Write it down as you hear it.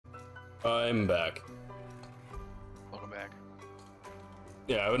I'm back. Welcome back.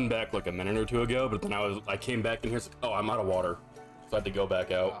 Yeah, I went back like a minute or two ago, but then I came back in here. Oh, I'm out of water, so I had to go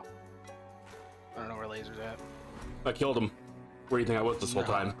back out. Oh. I don't know where Laser's at. I killed him. Where do you think I was this whole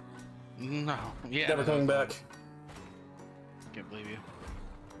time? No. Yeah. Never coming back. Can't believe you.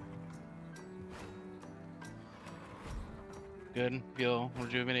 Good. Feel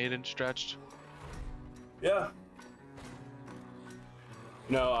rejuvenated, stretched. Yeah.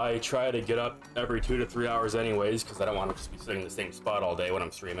 You know, I try to get up every 2 to 3 hours anyways, because I don't want to just be sitting in the same spot all day when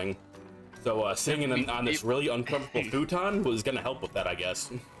I'm streaming. So sitting on this really uncomfortable futon was going to help with that, I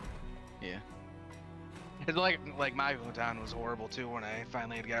guess. Yeah. It's like my futon was horrible too when I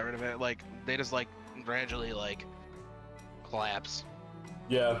finally had got rid of it. Like, they just gradually collapse.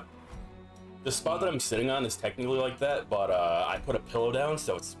 Yeah. The spot that I'm sitting on is technically like that, but I put a pillow down,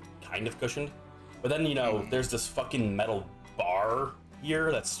 so it's kind of cushioned. But then, you know, there's this fucking metal bar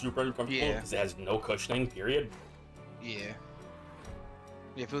here that's super uncomfortable because it has no cushioning, period. Yeah.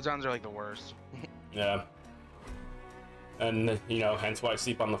 Yeah, futons are like the worst. Yeah. And, you know, hence why I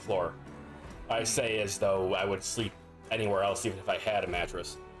sleep on the floor. I say as though I would sleep anywhere else even if I had a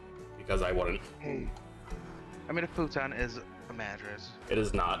mattress, because I wouldn't. I mean, a futon is a mattress. It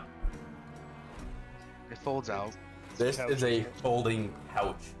is not. It folds out. This is a folding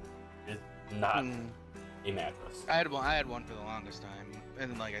couch. It's not a mattress. I had one for the longest time, and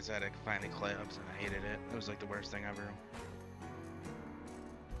then, like I said, it finally collapsed, and I hated it. It was like the worst thing ever.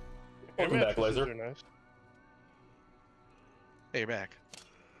 Welcome back, Laser. Nice. Hey, you're back.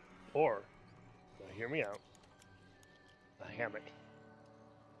 Or, now hear me out, a hammock.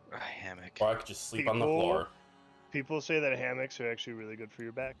 A hammock. Or I could just sleep on the floor. People say that hammocks are actually really good for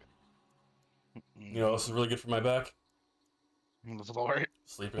your back. You know, this is really good for my back. The floor.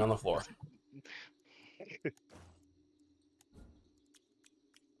 Sleeping on the floor.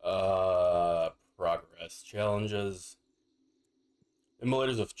 Progress challenges.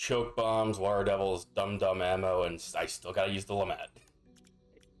 Emulators of choke bombs, water devils, dum ammo, and I still gotta use the Lamet.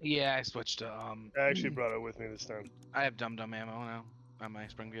 Yeah, I switched to I actually brought it with me this time. I have dum ammo now on my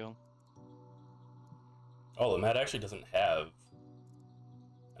Springfield. Oh, Lamet actually doesn't have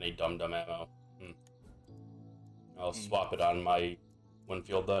any dum ammo. I'll swap it on my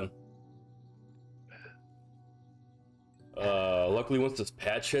Winfield then. Luckily, once this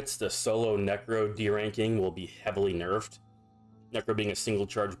patch hits, the solo Necro deranking will be heavily nerfed. Necro being a single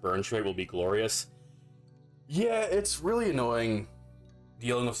charge burn trait will be glorious. Yeah, it's really annoying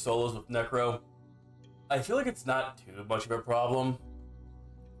dealing with solos with Necro. I feel like it's not too much of a problem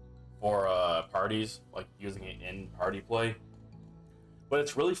for parties, like using it in party play. But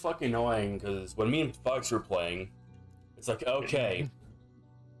it's really fucking annoying because when me and Fox were playing, it's like, okay,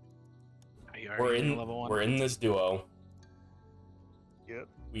 we're in this duo. Yep.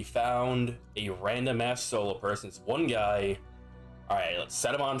 We found a random ass solo person. It's one guy. All right, let's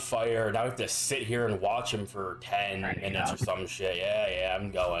set him on fire. Now we have to sit here and watch him for 10 minutes or some shit. Yeah, I'm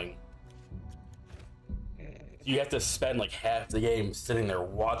going. You have to spend like half the game sitting there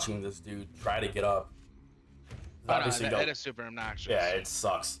watching this dude try to get up. That is super obnoxious. Yeah, it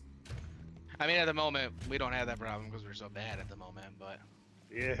sucks. I mean, at the moment, we don't have that problem because we're so bad at the moment, but...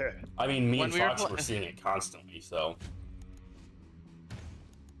 Yeah. I mean, me and Fox were seeing it constantly, so...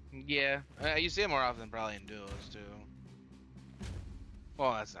 Yeah, you see it more often probably in duos, too.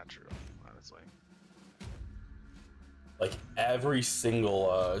 Well, that's not true, honestly. Like, every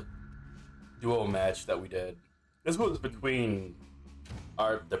single duo match that we did... This was between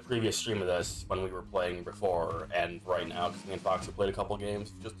the previous stream of this, when we were playing before, and right now, because me and Fox have played a couple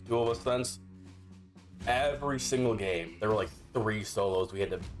games, just the two of us since. Every single game, there were like 3 solos we had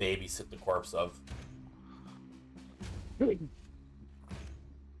to babysit the corpse of. It's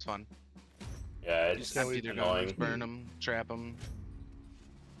fun. Yeah, it's empty their annoying. guns, burn them, trap them.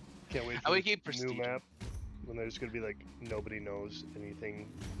 Can't wait for the new map when there's gonna be like nobody knows anything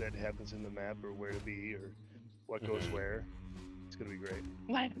that happens in the map or where to be or what goes where. It's gonna be great.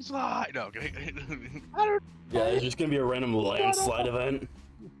 Landslide! No, okay. Yeah, there's just gonna be a random landslide event.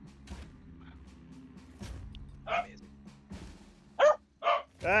 Amazing.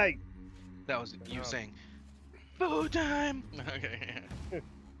 Hey! That was you saying, food time! Okay.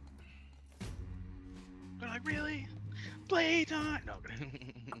 They're like, really? Playtime! No.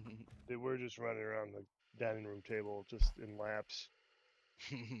 They were just running around the dining room table just in laps.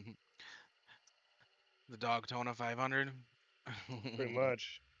 The Dogtona 500? Pretty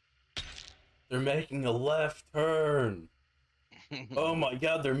much. They're making a left turn. Oh my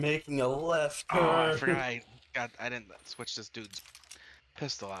god, they're making a left turn. Oh, I forgot. I didn't switch this dude's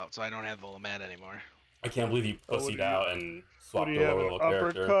pistol out, so I don't have the Lamet anymore. I can't believe you pussied out and swapped What do you have, a little an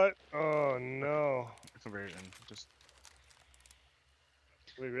character. uppercut? Oh no. Conversion. Just.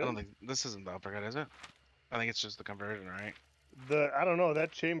 Wait, I really? don't think this isn't the uppercut, is it? I think it's just the conversion, right? I don't know.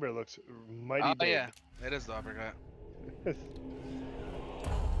 That chamber looks mighty Oh big. yeah, it is the uppercut.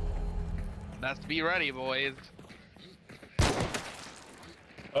 Let's be ready, boys.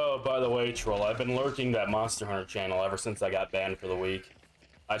 Oh, by the way, Troll, I've been lurking that Monster Hunter channel ever since I got banned for the week.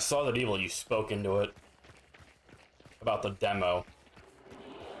 I saw that Evil, you spoke into it. About the demo.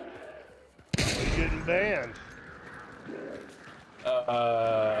 We're getting banned.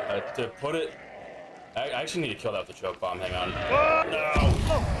 To put it... I actually need to kill that with the choke bomb, hang on. Oh! No!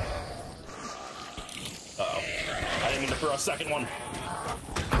 Uh-oh. I didn't mean to throw a second one.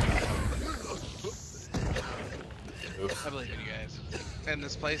 Oops. I believe in you guys. In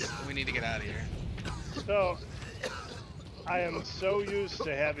this place, we need to get out of here. So, I am so used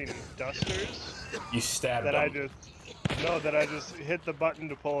to having dusters You stabbed that him. that I just hit the button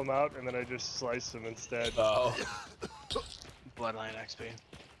to pull them out, and then I just slice them instead. Oh. Bloodline XP.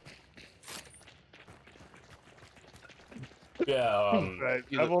 Yeah, Right.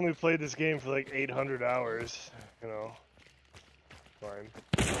 I've only played this game for like 800 hours, you know. Fine.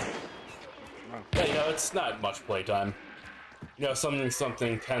 yeah, you know, it's not much playtime. You know,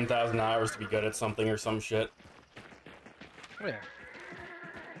 something, 10,000 hours to be good at something or some shit. Oh, yeah.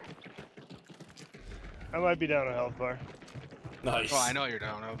 I might be down a health bar. Nice. Oh, I know you're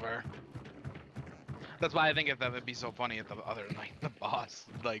down over. That's why I think that would be so funny if the other, like, the boss,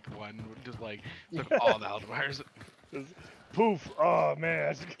 like, one would just, like, took all the health bars. Just poof! Oh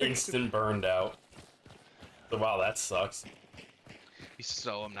man. Instant burned out. So, wow, that sucks. He's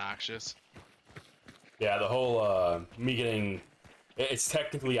so obnoxious. Yeah, the whole, me getting... It's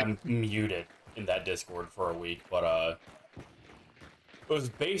technically, I'm muted in that Discord for a week, but, it was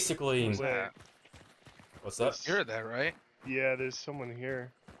basically... What's that? What's that? You heard that, right? Yeah, there's someone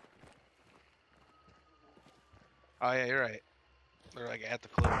here. Oh, yeah, you're right. They're, like, at the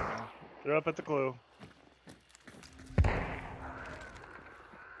clue now. They're up at the clue.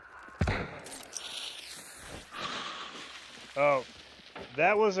 Oh,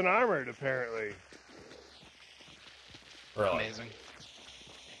 that wasn't armored, apparently. Really? Amazing.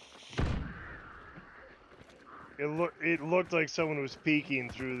 It looked like someone was peeking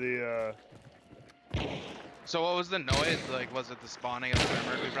through the, So what was the noise? Like, was it the spawning of the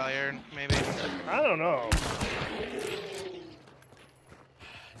armor we probably heard, maybe? I don't know.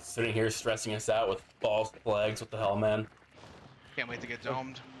 Sitting here stressing us out with false flags. What the hell, man? Can't wait to get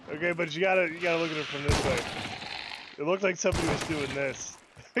domed. Okay, but you gotta look at it from this way. It looked like somebody was doing this.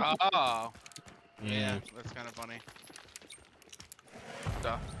 Oh. Yeah, Mm. that's kind of funny.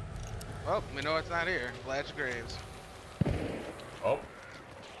 Duh. Oh, we know it's not here. Latch Graves. Oh.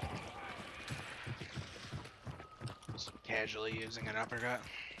 Just casually using an uppercut.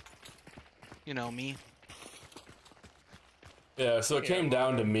 You know me. Yeah, so it came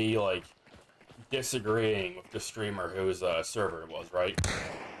down to me, like, disagreeing with the streamer whose server it was, right?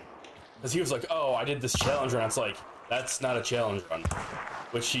 Because he was like, oh, I did this challenge run. It's like, that's not a challenge run.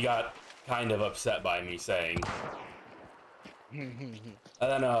 Which he got kind of upset by me saying. And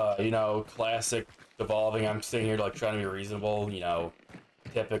then, you know, classic devolving, I'm sitting here, like, trying to be reasonable, you know,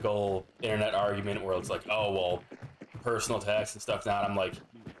 typical internet argument where it's like, oh, well, personal attacks and stuff now. And I'm like,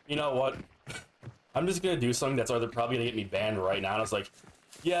 you know what? I'm just gonna do something that's probably gonna get me banned right now. And it's like,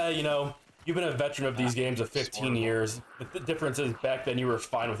 yeah, you know, you've been a veteran of these games of 15 years. The difference is back then you were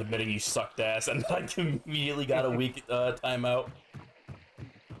fine with admitting you sucked ass, and like immediately got a week timeout.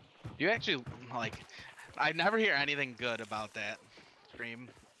 You actually, like, I never hear anything good about that stream.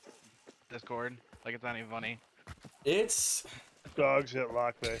 Discord. Like, it's not even funny. It's Dogs at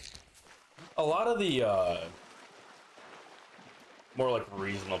Lock Bay. a lot of the more like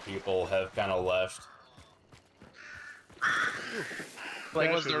reasonable people have kind of left.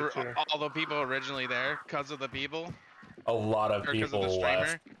 Like, was Actually, there sure. all the people originally there because of the people? A lot of Or 'cause of the people streamer?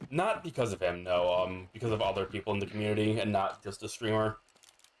 left. Not because of him, no. Because of other people in the community, and not just a streamer.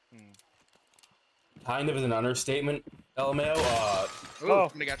 Kind of is an understatement, LMAO. Ooh, Oh,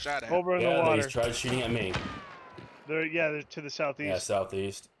 somebody got shot at. Over in the Yeah, water. he's tried shooting at me. They're to the southeast. Yeah,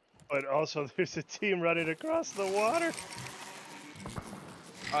 southeast. But also, there's a team running across the water.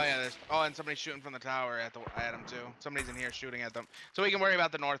 Oh yeah, there's. Oh, and somebody's shooting from the tower at him too. Somebody's in here shooting at them. So we can worry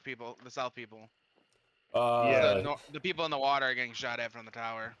about the north people, the south people. Yeah. The people in the water are getting shot at from the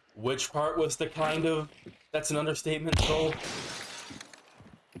tower. Which part was the kind of... That's an understatement, Troll?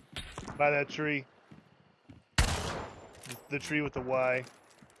 By that tree. The tree with the Y.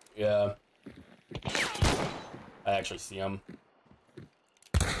 Yeah. I actually see him.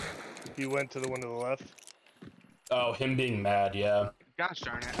 He went to the one to the left. Oh, him being mad, yeah. Gosh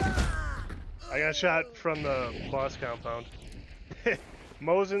darn it. I got shot from the boss compound.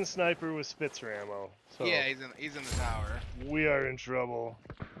 Mosin sniper with Spitzer ammo. So Yeah, he's in the tower. we are in trouble.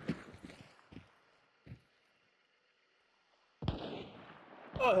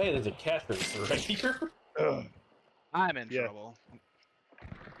 Oh, hey, there's a cash register right here. Ugh. I'm in trouble.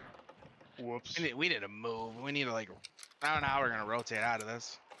 Whoops. We need to move. We need to like. I don't know how we're gonna rotate out of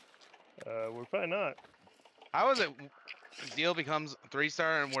this. We're probably not. How is it? Deal becomes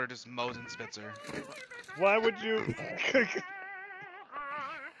 3-star and we're just Mosin Spitzer. Why would you?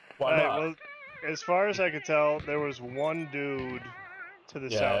 Why not? Well, as far as I could tell, there was one dude to the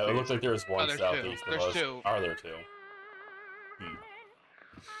southeast. Yeah, it looks like there's one there's southeast two. of There's us. two. Are there two?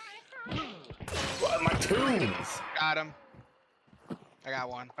 What, my tunes! Got him. I got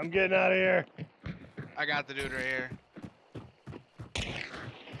one. I'm getting out of here. I got the dude right here.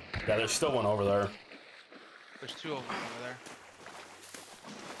 Yeah, there's still one over there. There's two of them over there.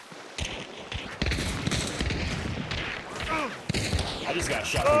 I just got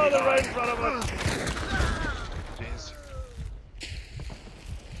shot. Oh, they're right in front of us. Jeez.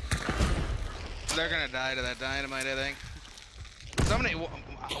 They're gonna die to that dynamite, I think.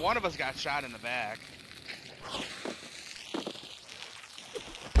 One of us got shot in the back.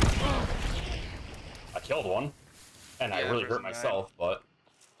 I killed one, and I really hurt myself, but...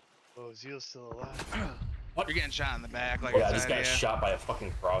 Oh, Zeal's still alive. What? You're getting shot in the back, like Yeah, I this said, guy's shot by a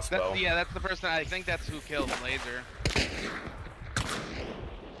fucking crossbow. That's the person. I think that's who killed Laser.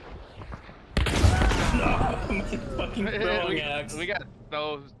 No, my fucking throwing axe. We got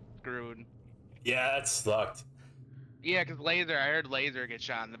so screwed. Yeah, that sucked. Yeah, because Laser, I heard Laser get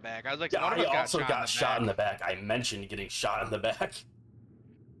shot in the back. I was like, Yeah, one of us I also got shot in the the back. I mentioned getting shot in the back.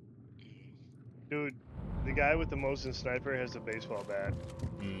 Dude, the guy with the Mosin sniper has a baseball bat.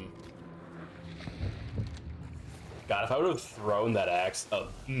 God, if I would have thrown that axe a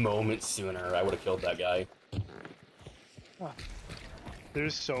moment sooner, I would have killed that guy.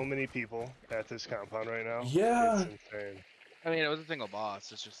 There's so many people at this compound right now. Yeah. It's insane. I mean, it was a single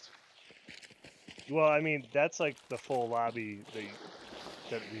boss. It's just. Well, I mean, that's like the full lobby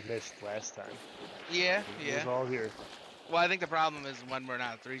that we missed last time. Yeah, It was all here. Well, I think the problem is when we're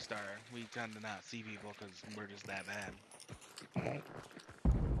not 3-star, we tend to not see people because we're just that bad.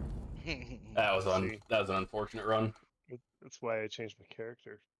 That was an unfortunate run. That's why I changed my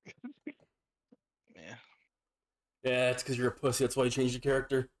character. Yeah. Yeah, it's because you're a pussy. That's why you changed your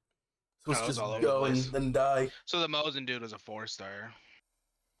character. So let's just go and then die. So the Mosin dude was a 4-star.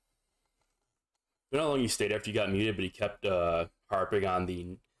 You know how long you stayed after you got muted, but he kept harping on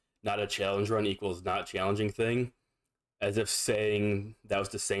the not a challenge run equals not challenging thing, as if saying that was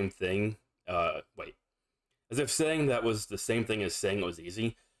the same thing. As if saying that was the same thing as saying it was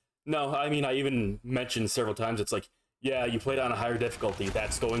easy. No, I mean, I even mentioned several times, it's like, yeah, you played on a higher difficulty,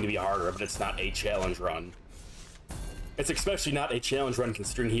 that's going to be harder, but it's not a challenge run. It's especially not a challenge run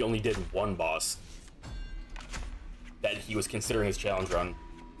considering he only did one boss that he was considering his challenge run.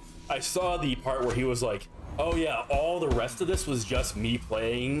 I saw the part where he was like, oh yeah, all the rest of this was just me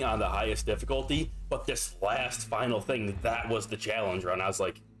playing on the highest difficulty, but this last final thing, that was the challenge run. I was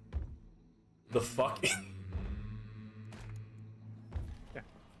like, the fuck?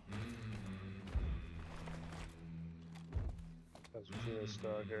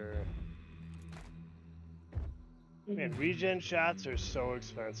 Stalker. Man, regen shots are so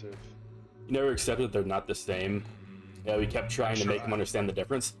expensive. You never accepted they're not the same. Yeah, we kept trying to make him understand the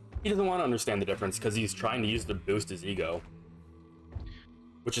difference. He doesn't want to understand the difference because he's trying to use to boost his ego.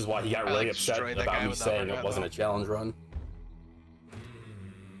 Which is why he got really upset about me saying it wasn't a challenge run.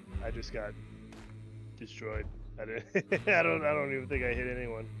 I just got destroyed. I don't even think I hit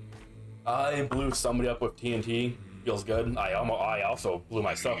anyone. I blew somebody up with TNT. Feels good. I also blew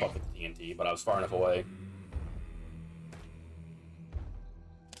myself up with TNT, but I was far enough away.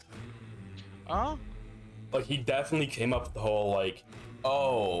 Like, he definitely came up with the whole, like,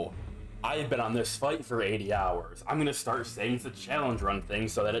 oh, I've been on this fight for 80 hours. I'm gonna start saying it's a challenge run thing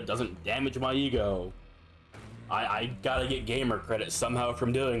so that it doesn't damage my ego. I gotta get gamer credit somehow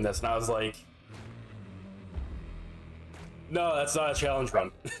from doing this, and I was like, no, that's not a challenge run.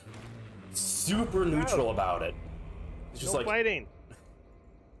 Super neutral about it. It's just like fighting.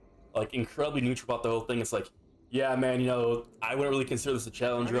 Like incredibly neutral about the whole thing. It's like, yeah, man, you know, I wouldn't really consider this a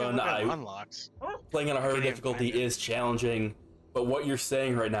challenge run. Playing on a harder difficulty is challenging, but what you're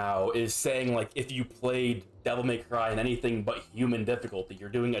saying right now is saying like if you played Devil May Cry in anything but human difficulty, you're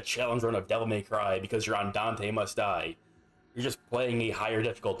doing a challenge run of Devil May Cry because you're on Dante Must Die. You're just playing a higher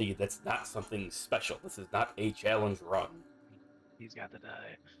difficulty. That's not something special. This is not a challenge run. He's got to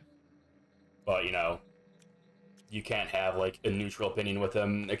die. But, you know, you can't have like a neutral opinion with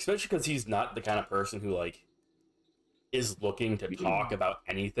him, especially because he's not the kind of person who like is looking to talk about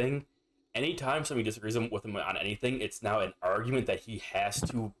anything. Anytime somebody disagrees with him on anything, it's now an argument that he has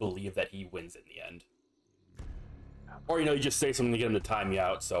to believe that he wins in the end. Or, you just say something to get him to time you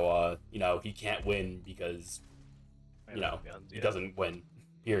out, so, he can't win because, he doesn't win,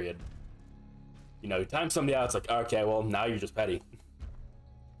 period. You time somebody out, it's like, okay, well, now you're just petty.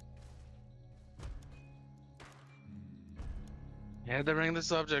 You had to bring the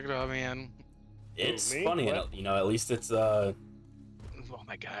subject up, man. It's funny, and, at least it's, Oh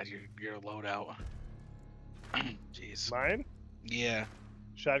my god, you're a loadout. Jeez. Mine? Yeah.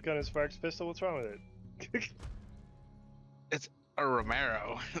 Shotgun and Sparks pistol, what's wrong with it? It's a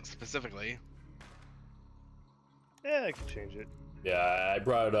Romero, specifically. Yeah, I can change it. Yeah, I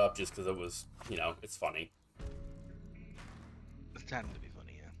brought it up just because it was, it's funny. It's time to be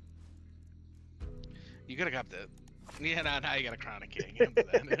funny, yeah. You could have kept it. Yeah, now you got a Chronic King.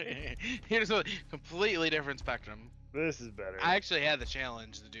 Here's a completely different spectrum. This is better. I actually had the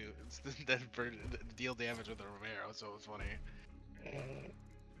challenge to do for deal damage with the Romero, so it was funny.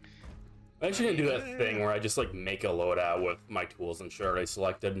 I actually didn't do that thing where I just like make a loadout with my tools and shit already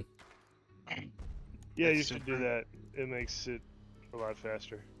selected. Yeah, you should do that. It makes it a lot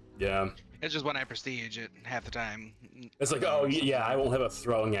faster. Yeah. It's just when I prestige it half the time. It's like, oh yeah, I won't have a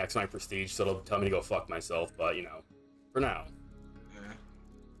throwing axe in my prestige, so it'll tell me to go fuck myself. But for now. Yeah.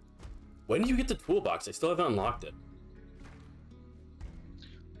 When do you get the toolbox? I still haven't unlocked it.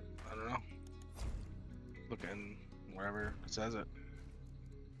 I don't know. Looking wherever it says it.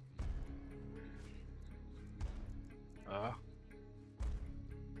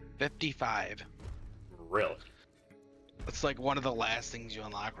 55. Really? It's like one of the last things you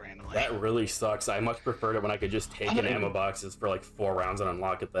unlock randomly. That really sucks. I much preferred it when I could just take in ammo boxes for like 4 rounds and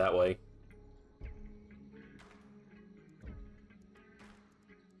unlock it that way.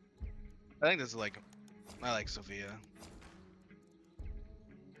 I think this is like, I like Sophia.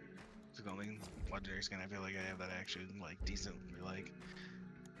 It's the only legendary skin I feel like I have that I actually like decently like.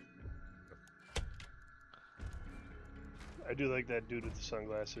 I do like that dude with the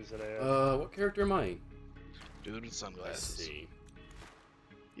sunglasses that I have. What character am I? Dude with sunglasses. Let's see.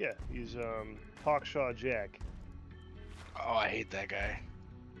 Yeah, he's Hawkshaw Jack. Oh, I hate that guy.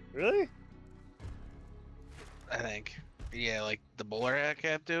 Really? I think. Yeah, like the bowler hat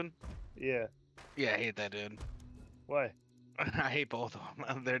cap dude. Yeah. Yeah, I hate that dude. Why? I hate both of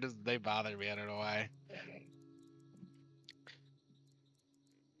them. They bother me. I don't know why.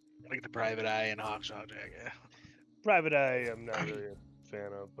 Like the Private Eye and Hawkshaw Jack. Yeah. Private Eye, I'm not really a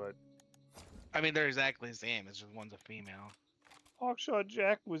fan of, but I mean, they're exactly the same. It's just one's a female. Hawkshaw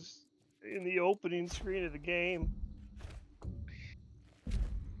Jack was in the opening screen of the game.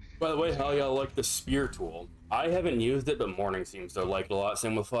 By the way, how y'all like the spear tool? I haven't used it, but Morning seems to like it a lot.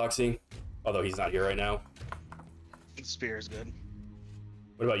 Same with Foxy, although he's not here right now. The spear is good.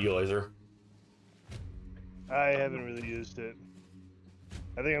 What about you, Laser? I haven't really used it.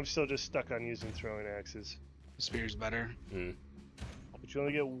 I think I'm still just stuck on using throwing axes. The spear's better. But you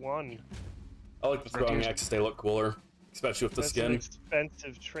only get one. I like the throwing axes, they look cooler, especially with the skin. That's an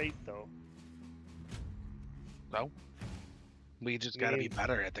expensive trait, though. No. We just gotta be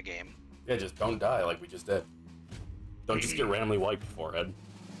better at the game. Yeah, just don't die like we just did. Don't just get randomly wiped, forehead.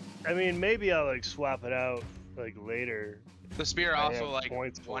 I mean, maybe I'll like swap it out like later. The spear also like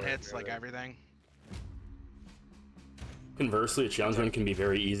one hits like everything. Conversely, a challenge run can be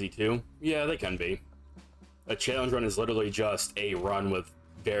very easy too. Yeah, they can be. A challenge run is literally just a run with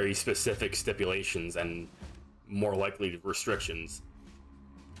very specific stipulations and more likely restrictions.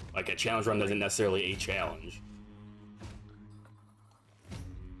 Like a challenge run isn't necessarily a challenge.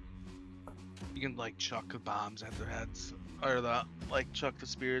 You can like chuck the bombs at their heads, or chuck the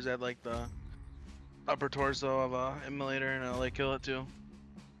spears at like the upper torso of a immolator, and it'll like kill it too.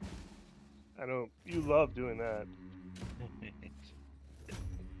 I know you love doing that.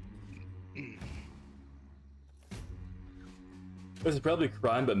 This is probably a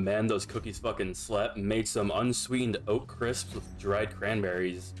crime, but man, those cookies fucking slap. Made some unsweetened oat crisps with dried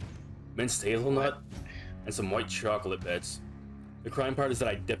cranberries, minced hazelnut, and some white chocolate bits. The crime part is that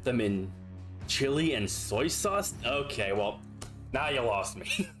I dipped them in chili and soy sauce? Okay, well, now you lost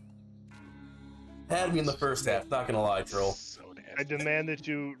me. Had me in the first half, not gonna lie, troll. So I demand that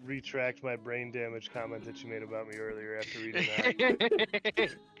you retract my brain damage comment that you made about me earlier after reading that.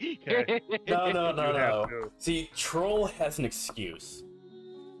 Okay. No. See, troll has an excuse.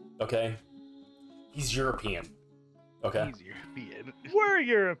 Okay? He's European. Okay? He's European. We're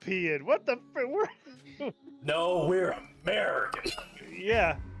European. What the No, we're American.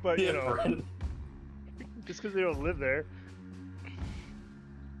 Yeah, but you know. Just because they don't live there.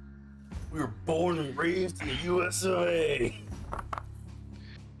 We were born and raised in the USA.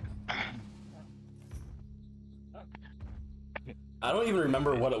 I don't even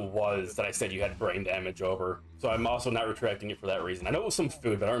remember what it was that I said you had brain damage over, so I'm also not retracting it for that reason. I know it was some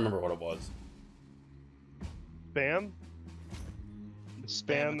food, but I don't remember what it was. Spam?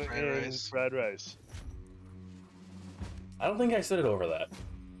 Spam and fried rice. I don't think I said it over that.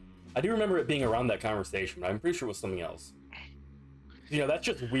 I do remember it being around that conversation, but I'm pretty sure it was something else. You know, that's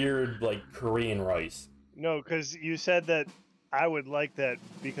just weird, like, Korean rice. No, because you said that I would like that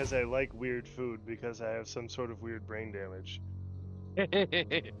because I like weird food because I have some sort of weird brain damage.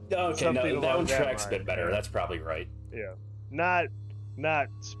 Okay, no, that one tracks a bit better. That's probably right. Yeah. Not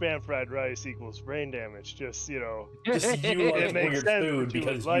spam fried rice equals brain damage. Just, you know. Just you like weird food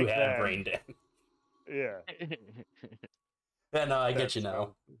because you have brain damage. Yeah. Yeah, no, I get you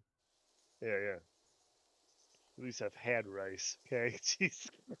now. Yeah, yeah. At least I've had rice, okay? Jeez.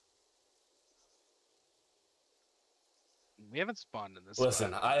 We haven't spawned in this.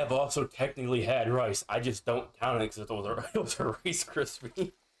 Listen, spot. I have also technically had rice. I just don't count it because it was a Rice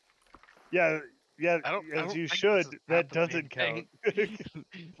Krispie. Yeah, as you should. That doesn't count.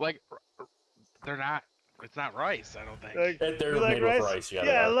 Like, they're not. It's not rice, I don't think. Like, they're made with rice. Yeah,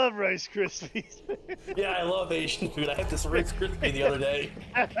 I love Rice Krispies. Yeah, I love Asian food. I had this Rice Krispie the other day.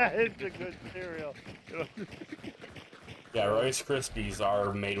 It's a good cereal. Yeah, Rice Krispies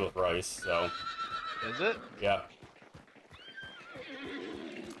are made with rice, so. Is it? Yeah.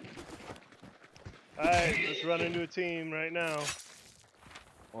 Alright, let's run into a team right now.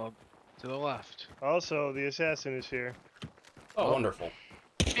 Well, to the left. Also, the assassin is here. Oh, wonderful.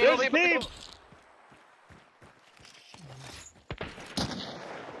 There's a team!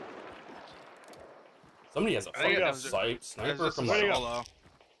 Somebody has a fucking sniper from the solo.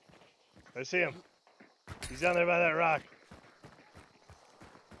 I see him. He's down there by that rock.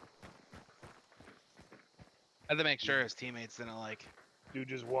 I had to make sure his teammates didn't like. Dude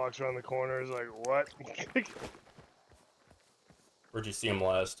just walks around the corner. Is like, what? Where'd you see him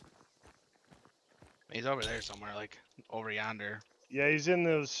last? He's over there somewhere, like over yonder. Yeah, he's in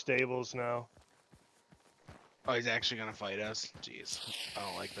those stables now. Oh, he's actually gonna fight us. Jeez, I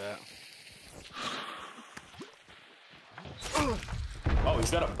don't like that. Oh,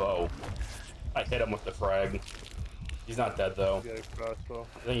 he's got a bow. I hit him with the frag. He's not dead though. He's got a crossbow.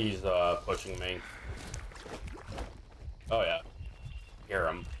 I think he's pushing me. Oh yeah. Hear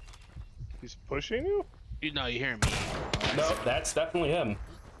him. He's pushing you? No, you hear me. No, that's definitely him.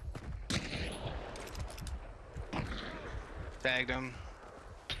 Tagged him.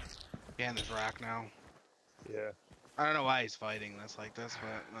 Behind this rock now. Yeah. I don't know why he's fighting this like this,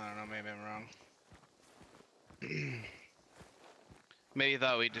 but I don't know, maybe I'm wrong. Maybe you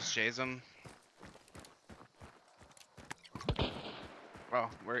thought we'd just chase him. Oh,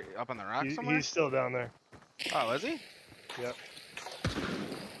 we're up on the rock somewhere? He's still down there. Oh, is he? Yep.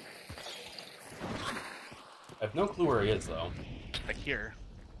 I have no clue where he is though. Like here.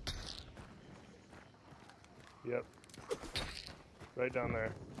 Yep. Right down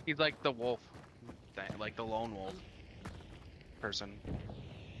there. He's like the wolf thing, like the lone wolf person.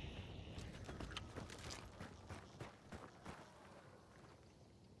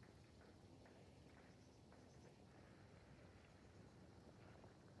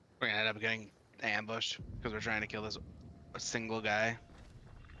 We're gonna end up getting ambushed because we're trying to kill this a single guy.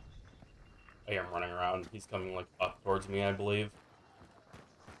 I hear him running around. He's coming like up towards me, I believe.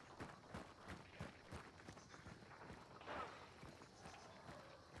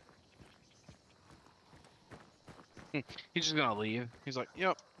 He's just gonna leave. He's like,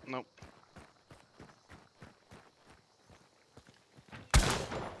 yep, nope.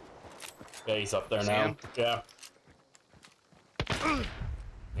 Yeah, he's up there now. Yeah.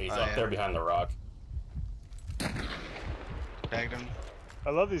 He's up there behind the rock. Tagged him.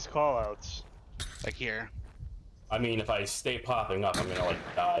 I love these call-outs. Like here. I mean, if I stay popping up, I'm gonna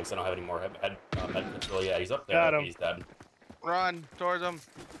like die because I don't have any more med control. Yeah, he's up there. Got him. He's dead. Run towards him.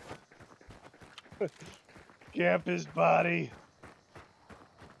 Camp his body.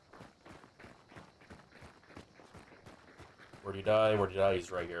 Where'd he die? Where'd he die?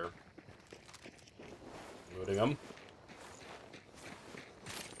 He's right here. Looting him.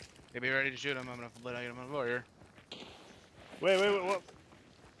 Hey, be ready to shoot him. I'm gonna let him over here. Wait, what?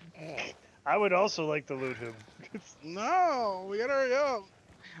 I would also like to loot him. No, we gotta hurry up.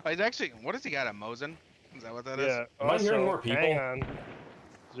 Oh, he's actually, what does he got, a Mosin? Is that what that is? Yeah. Am I hearing more people? Hang on.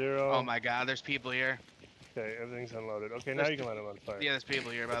 0. Oh my god, there's people here. Okay, everything's unloaded. Okay, now you can let him on fire. Yeah, there's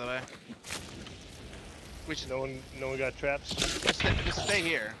people here, by the way. We should. No one got traps? Just stay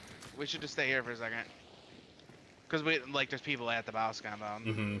here. We should just stay here for a second. Because there's people at the boss compound.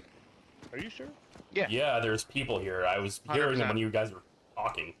 Mm-hmm. Are you sure? Yeah. Yeah, there's people here. I was hearing them 100%. when you guys were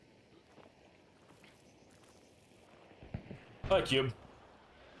talking. Hi, Cube.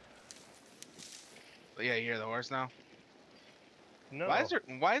 But yeah, you hear the horse now? No.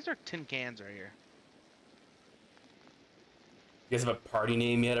 Why is there tin cans right here? You guys have a party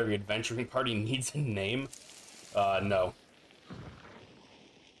name yet? Or your adventuring party needs a name? No.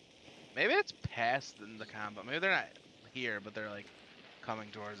 Maybe it's past the combo. Maybe they're not here, but they're like coming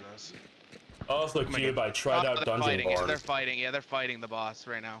towards us. Also, Cube, I tried out Dungeon Born. They're fighting. Yeah, they're fighting the boss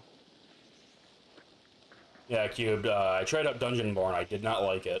right now. Yeah, Cube, I tried out Dungeon Born. I did not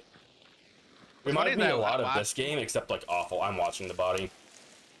like it. Reminded me a lot of this game, except like awful. I'm watching the body.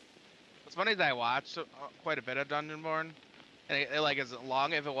 What's funny is I watched quite a bit of Dungeon Born, and as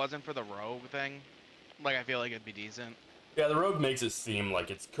long if it wasn't for the rogue thing, like I feel like it'd be decent. Yeah, the rogue makes it seem like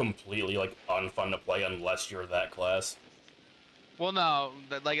it's completely like unfun to play unless you're that class. Well, no,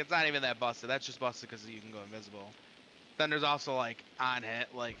 it's not even that busted. That's just busted because you can go invisible. Then there's also like on hit,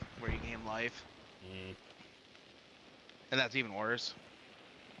 like where you gain life, and that's even worse.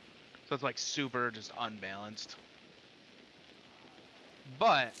 So it's like super just unbalanced.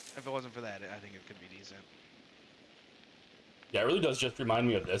 But if it wasn't for that, I think it could be decent. Yeah, it really does just remind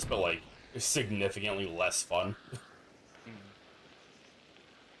me of this, but like significantly less fun.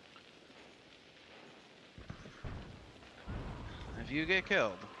 If you get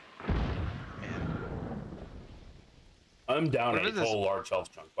killed, man. I'm down a whole large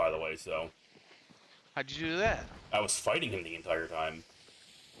health chunk, by the way, so. How'd you do that? I was fighting him the entire time.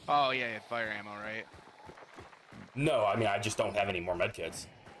 Oh yeah, you had fire ammo, right? No, I mean I just don't have any more medkits.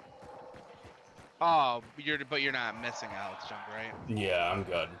 Oh, but you're not missing health chunk, right? Yeah, I'm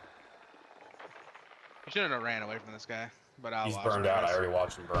good. You shouldn't have ran away from this guy, but He's burned out. I already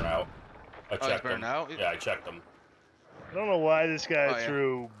watched him burn out. I checked he's burned out? Yeah, I checked him. I don't know why this guy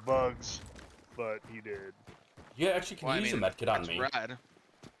threw bugs, but he did. Yeah, actually, can you use a medkit on me? Red.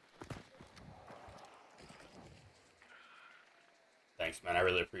 Thanks, man. I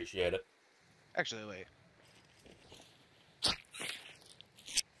really appreciate it. Actually, wait.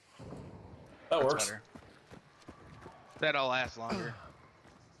 That works. Better. That'll last longer.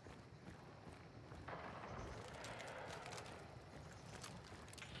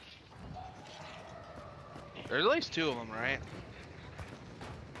 There's at least 2 of them, right?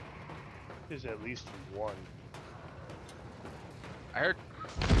 There's at least 1. I heard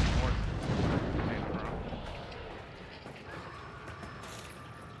more.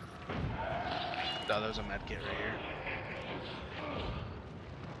 No, there's a med kit right here.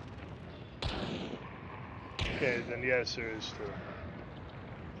 Okay, then yes, there is 2.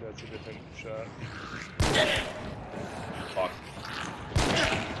 That's a different shot. Fuck.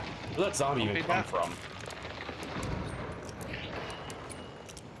 Where'd that zombie even come from?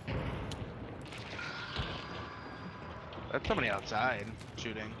 That's somebody outside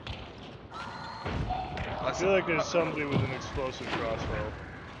shooting. I feel like there's somebody with an explosive crossbow.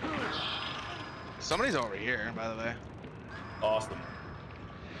 Somebody's over here, by the way. Awesome.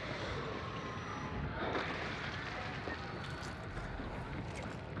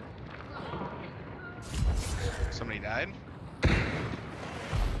 Somebody died?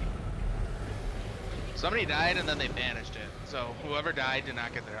 Somebody died and then they banished it. So whoever died did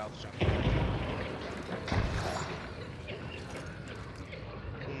not get their health jump.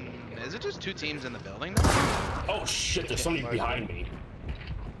 Is it just 2 teams in the building? Oh shit, there's somebody behind me.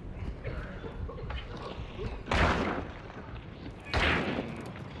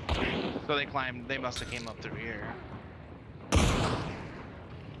 So they climbed, they must have came up through here.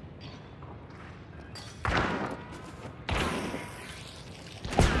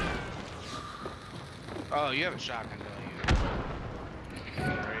 Oh, you have a shotgun, don't you?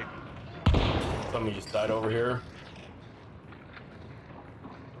 Right. Somebody just died over here.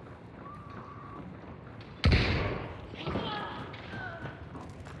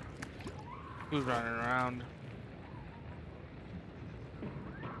 Who's running around?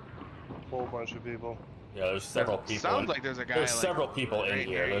 Whole bunch of people. Yeah, there's several people. Sounds like there's a guy. There's several people in right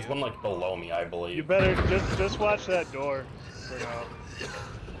here. There's one like below me, I believe. You better just watch that door for now.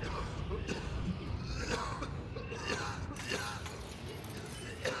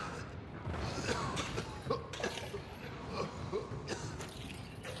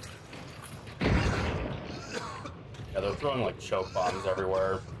 Yeah, they're throwing like choke bombs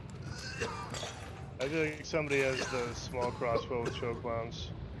everywhere. I think somebody has the small crossbow with choke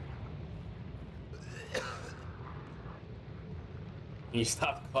bombs. Can you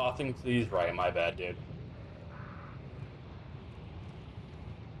stop coughing, please? Right, my bad, dude.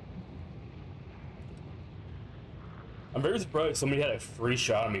 I'm very surprised somebody had a free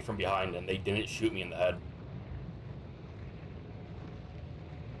shot on me from behind and they didn't shoot me in the head.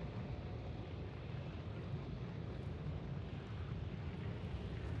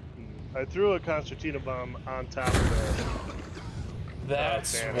 I threw a concertina bomb on top of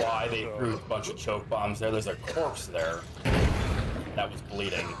That's banner, why they so- threw a bunch of choke bombs there. There's a corpse there that was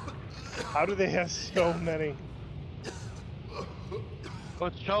bleeding. How do they have so many? Well,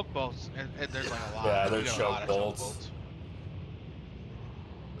 it's choke bolts, and there's like a lot. Yeah, You there's got a choke lot of bolts.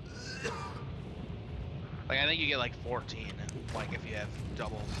 Like, I think you get like 14, like if you have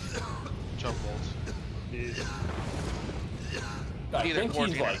double choke bolts. Jeez. I Either think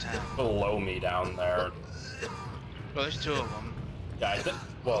 14 he's or like 10. below me down there. Well, there's 2 of them. Yeah, I think.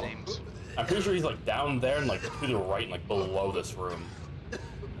 Well, Names. I'm pretty sure he's like down there and like to the right and like below this room.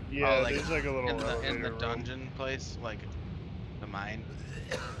 Yeah, Oh, like, there's like a little in the elevator room. dungeon place, like the mine.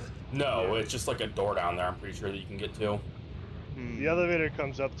 No, Yeah. it's just like a door down there. I'm pretty sure that you can get to. The elevator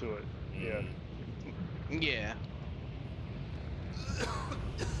comes up to it. Yeah. Yeah.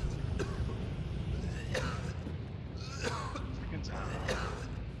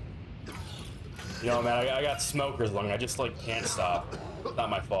 You know, man, I got smoker's lung. I just like can't stop. It's not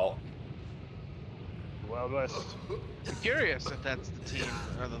my fault. Wild West. I'm curious if that's the team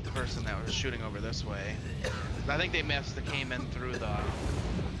or the person that was shooting over this way. I think they missed that came in through the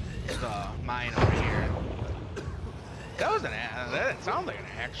mine over here. That was that sounds like an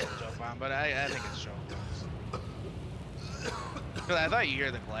actual choke bomb, but I think it's choke bombs. Cause I thought you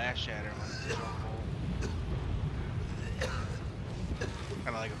hear the glass shatter when it's a choke bolt.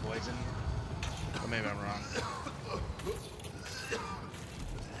 Kind of like a poison. But maybe I'm wrong.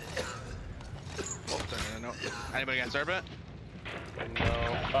 Oh, no. Anybody got Serpent? No.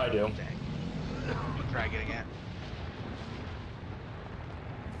 I do. Dang. Try getting it.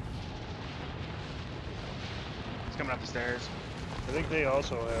 It's coming up the stairs. I think they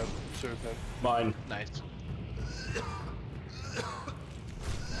also have Serpent. Mine. Nice.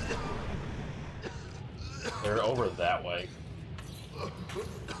 They're over that way.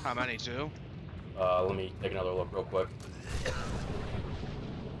 How many? 2? Let me take another look real quick.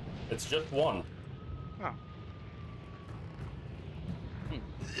 It's just one. Oh.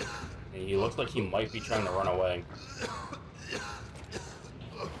 He looks like he might be trying to run away.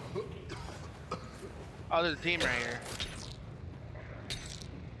 Oh, there's a team right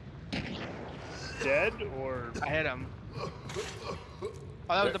here. Dead or? I hit him. Oh,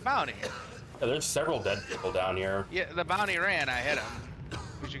 that was the bounty. Yeah, there's several dead people down here. Yeah, the bounty ran. I hit him.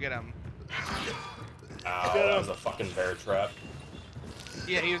 We should get him. Ow, that was a fucking bear trap.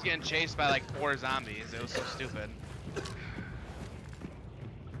 Yeah, he was getting chased by like 4 zombies. It was so stupid.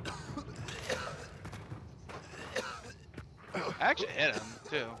 I actually hit him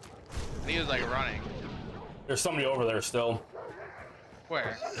too. And he was like running. There's somebody over there still.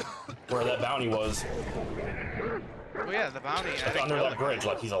 Where? Where that bounty was. Oh yeah, the bounty. I Like think under killed that him. bridge,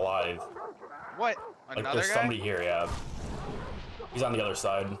 like he's alive. What? Like Another there's guy? somebody here, yeah. He's on the other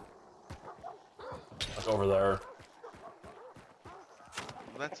side. Like over there.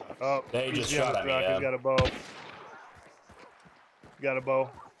 Well, that sucks. Oh, They he's just behind shot the at me, rock. yeah. He's got a bow. Got a bow.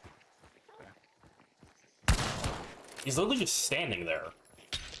 He's literally just standing there.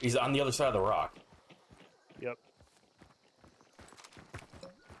 He's on the other side of the rock. Yep.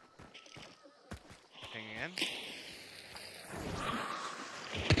 Hang in.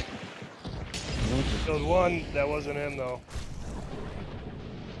 Killed one. That wasn't him though.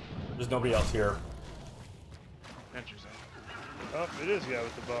 There's nobody else here. Interesting. Oh, it is the guy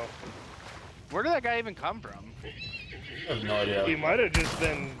with the bow. Where did that guy even come from? I have no idea. He might have just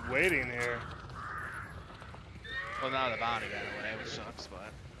been waiting here. Well, now the bounty got away, which sucks,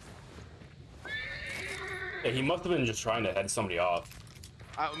 but... Yeah, he must have been just trying to head somebody off.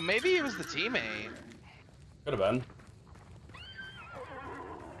 Maybe it was the teammate. Could have been.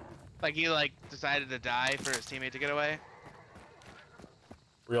 Like, he, like, decided to die for his teammate to get away.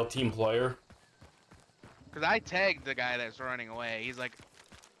 Real team player. Because I tagged the guy that's running away. He's, like...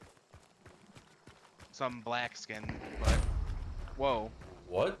 some black skin, but... Whoa.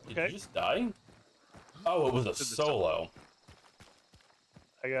 What? Did Okay. you just die? Oh, it was a solo.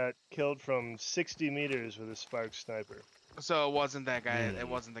 I got killed from 60 meters with a spark sniper. So it wasn't that guy, it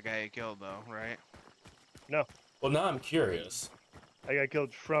wasn't the guy he killed, though, right? No, Well, now I'm curious. I got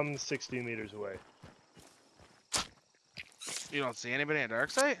killed from 60 meters away. You don't see anybody at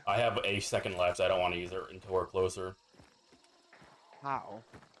dark site? I have a second left. I don't want to use it until we're closer. How?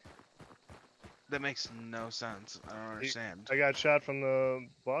 That makes no sense. I don't understand. I got shot from the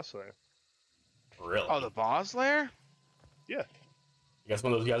boss lair. Really? Oh, the boss lair? Yeah. I guess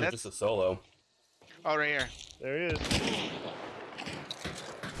one of those guys is just a solo. Oh, right here. There he is.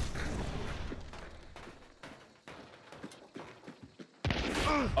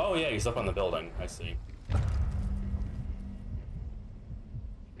 Oh yeah, he's up on the building. I see. Yeah,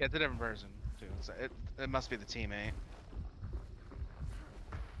 it's a different person too. So it must be the teammate.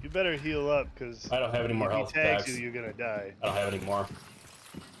 You better heal up, because I don't have any more if he health tags packs. you, you're gonna die. I don't have any more.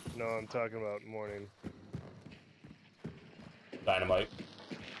 No, I'm talking about morning. Dynamite.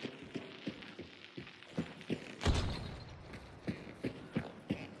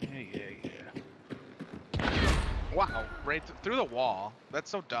 Yeah. Wow, right through the wall. That's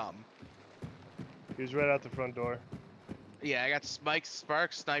so dumb. He was right out the front door. Yeah, I got Spike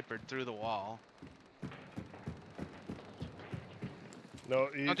Spark sniped through the wall. No,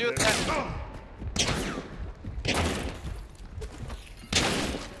 Don't do that.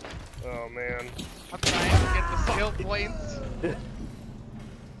 Oh man. I'm trying to get the skill points.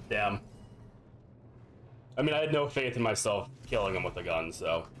 Damn. I mean, I had no faith in myself killing him with a gun,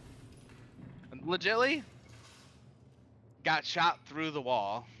 so. Legitly, got shot through the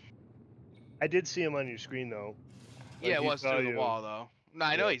wall. I did see him on your screen though. Yeah, it he was saw through the you. wall though. No,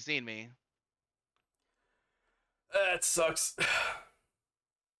 I know Yeah. he's seen me. That sucks.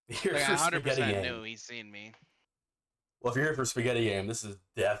 Here Like, for 100% spaghetti knew game. he's seen me. Well, if you're here for spaghetti game, this is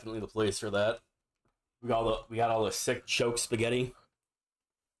definitely the place for that. We got all the sick choke spaghetti.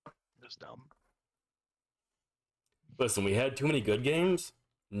 Just dumb. Listen, we had too many good games.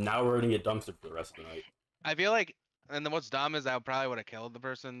 Now we're gonna get dumpstered for the rest of the night. I feel like, and then what's dumb is I probably would have killed the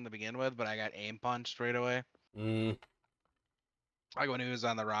person to begin with, but I got aim punched right away. Like when he was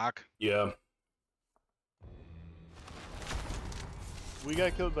on the rock. Yeah. We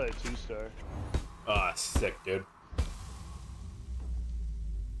got killed by a 2-star. Ah, sick, dude.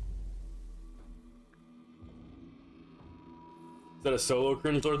 Is that a solo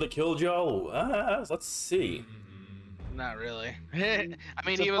cringe lord that killed y'all? Let's see. Not really. I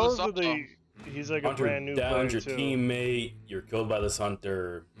mean, he was a solo. Supposedly, he's like a Hunter brand new downs player your too. teammate. You're killed by this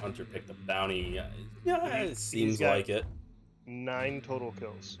hunter. Hunter picked the bounty. Yeah, it seems got- like it. 9 total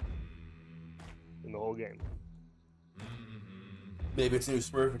kills in the whole game. Maybe it's a new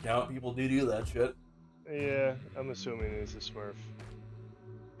Smurf account. People do that shit. Yeah, I'm assuming he's a Smurf.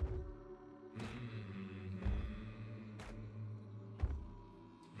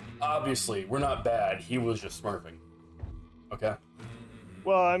 Obviously, we're not bad. He was just smurfing. Okay?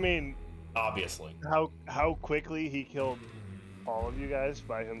 Well, I mean, Obviously. how quickly he killed all of you guys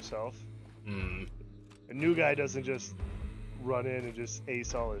by himself. Hmm. A new guy doesn't just run in and just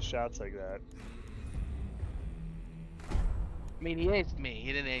ace all his shots like that. I mean, he aced me.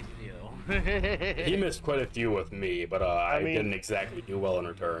 He didn't ace you. He missed quite a few with me, but I mean- didn't exactly do well in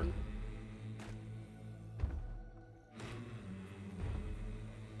return.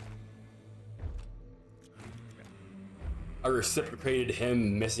 I reciprocated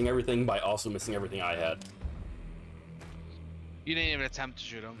him missing everything by also missing everything I had. You didn't even attempt to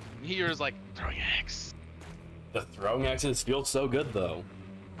shoot him. He was like, throwing an axe. The throwing axes feel so good, though.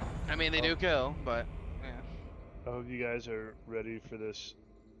 I mean, they do kill, but yeah. I hope you guys are ready for this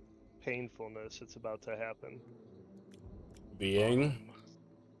painfulness that's about to happen. Being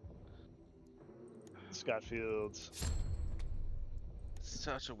Scott Fields.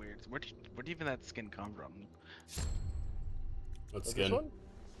 Such a weird. Where did even that skin come from? what's This good. one?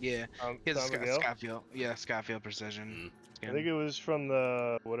 Yeah, Tom his Miguel? Scottfield. Yeah, Scottfield Precision. I think it was from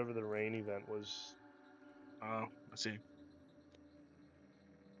the whatever the rain event was. Oh, I see.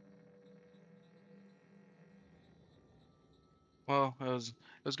 Well, it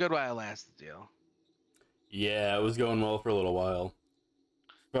was good while it lasted, deal. Yeah, it was going well for a little while.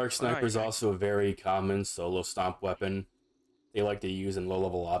 Spark Sniper is yeah. also a very common solo stomp weapon they like to use in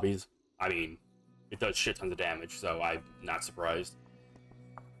low-level lobbies. I mean, it does shit tons of damage, so I'm not surprised.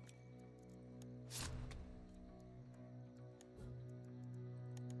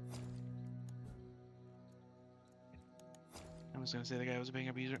 I was gonna say the guy was being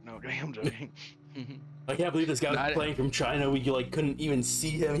abuser. No, I'm joking. I can't believe this guy was playing from China. We like couldn't even see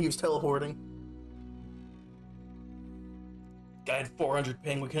him. He was teleporting. Guy had 400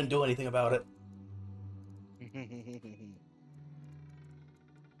 ping. We couldn't do anything about it.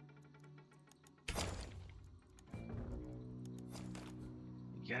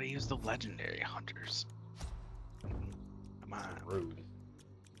 You gotta use the legendary hunters. Come on. Rude.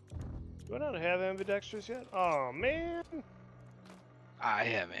 Do I not have ambidextrous yet? Oh man! I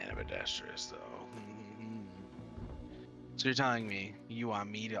have ambidextrous though. So you're telling me you want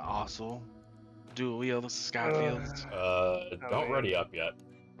me to also dual wield the Scottfields? Don't ready up yet.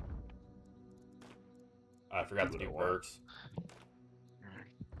 I forgot to do perks.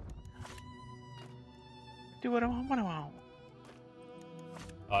 Do what I want. What I want.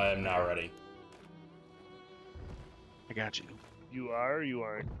 I am not ready. I got you. You are or you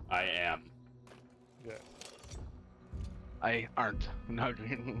aren't? I am. Yeah. I aren't. No.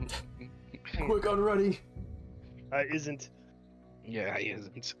 Quick, I'm ready. Isn't. Yeah, he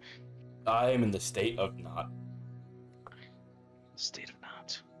isn't. I am in the state of not. State of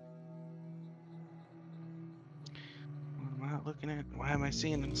not. What am I looking at? Why am I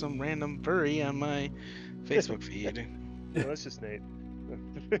seeing some random furry on my Facebook feed? Well, that's just Nate.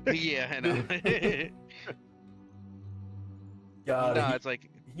 Yeah, I know. God, No, it's like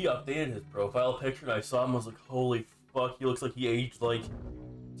he updated his profile picture and I saw him. I was like, holy fuck, he looks like he aged like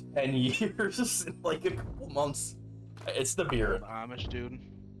 10 years in like a couple months. It's the beard. Amish dude.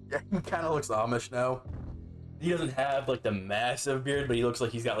 Yeah, he kind of looks Amish now. He doesn't have like the massive beard, but he looks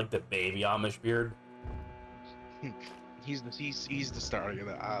like he's got like the baby Amish beard. He's the star of the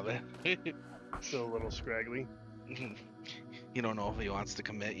Amish. Still a little scraggly. You don't know if he wants to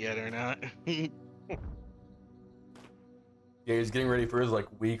commit yet or not. Yeah, he's getting ready for his like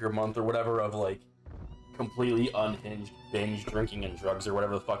week or month or whatever of like completely unhinged binge drinking and drugs or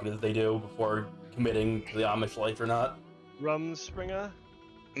whatever the fuck it is they do before committing to the Amish life or not. Rumspringa?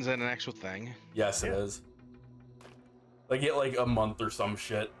 Is that an actual thing? Yes, it Yeah. is. They get like a month or some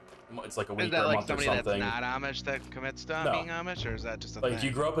shit. It's like a week Is or that a like month or somebody that's something. not Amish that commits to No. being Amish, or is that just a Like thing?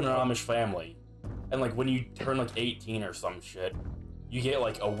 you grow up in an Amish family, and like when you turn like 18 or some shit, you get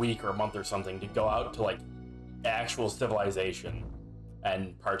like a week or a month or something to go out to like actual civilization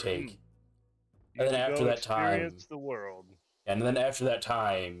and partake. And then after that time, experience the world. and then after that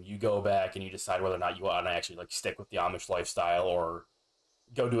time, you go back and you decide whether or not you want to actually like stick with the Amish lifestyle or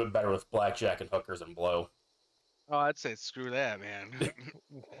go do it better with blackjack and hookers and blow. Oh, I'd say screw that, man.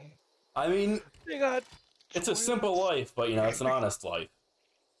 I mean, They got. it's a simple life, but you know, it's an honest life.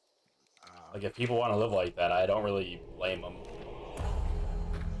 Like if people want to live like that, I don't really blame them.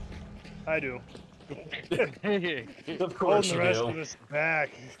 I do. Of course Holding you the rest do. of us back.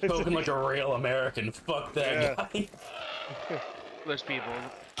 Spoken like a real American. Fuck that Yeah. guy. There's people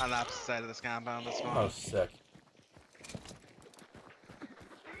on the opposite side of this compound that's Oh, gone. sick.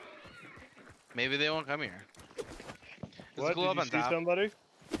 Maybe they won't come here. There's What? a glow Did up you on see top. somebody?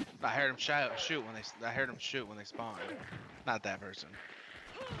 I heard him shoot when they. I heard him shoot when they spawned. Not that person.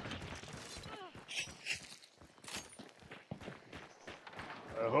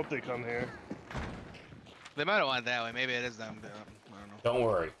 I hope they come here. They might have went that way. Maybe it is them. But, I don't know. Don't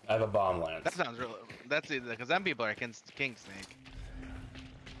worry. I have a bomb lance. That sounds real. That's because them people are King Snake.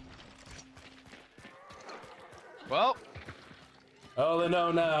 Well, Oh, they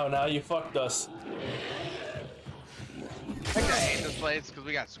know now. Now you fucked us. I think I hate this place because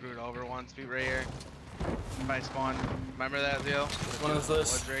we got screwed over once. Feet right here. By spawn. Remember that deal? Which one is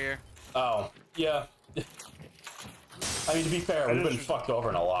this? Woods right here. Oh, yeah. I mean, to be fair, I we've been just- fucked over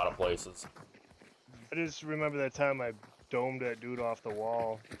in a lot of places. I just remember that time I domed that dude off the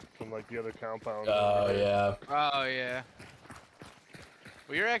wall from like the other compound. Oh, yeah. Oh yeah.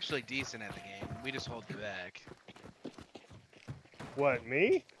 Well, you're actually decent at the game. We just hold you back. What,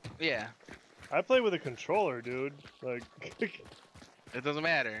 me? Yeah. I play with a controller, dude. Like, It doesn't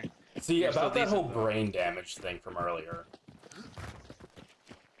matter. See, You're about still that whole decent, though. brain damage thing from earlier.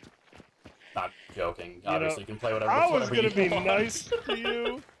 Not joking. Obviously, you can play whatever. I was whatever gonna you be want. nice to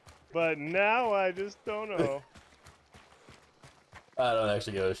you, but now I just don't know. I don't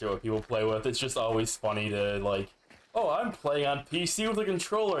actually give a shit what people play with. It's just always funny to, like, oh, I'm playing on PC with a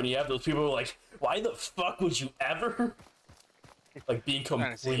controller, and you have those people who are like, why the fuck would you ever? Like, being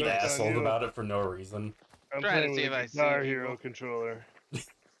Trying to see complete if it's on assholes you. about it for no reason. I'm Trying to playing see with if a I see Guitar if you Hero will. controller.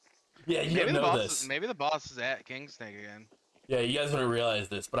 Yeah, you Maybe don't the know boss. this. Maybe the boss is at King Snake again. Yeah, you guys don't realize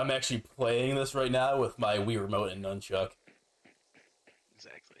this, but I'm actually playing this right now with my Wii Remote and Nunchuck.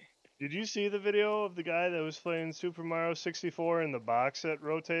 Exactly. Did you see the video of the guy that was playing Super Mario 64 in the box that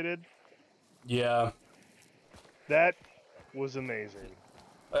rotated? Yeah, That was amazing.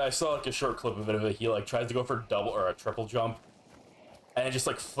 I saw like a short clip of it. He like tries to go for a double or a triple jump, and it just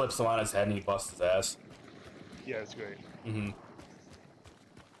like flips him on his head and he busts his ass. Yeah, it's great. Mm-hmm.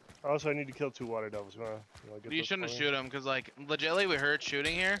 Also, I need to kill 2 water devils. You shouldn't shoot him because, like, legitimately, we heard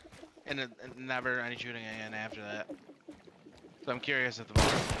shooting here, and never any shooting again after that. So I'm curious if the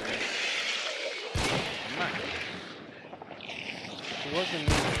boss is there. I'm not. It wasn't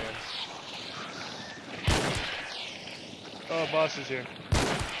me, man. Oh, boss is here.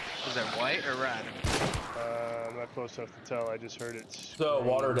 Is that white or red? I'm not close enough to tell. I just heard it. So, scream.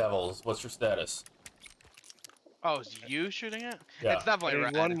 Water Devils, what's your status? Oh, is you shooting it? Yeah. It's I definitely need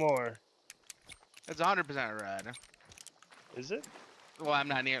red. one more. It's 100% red. Is it? Well, I'm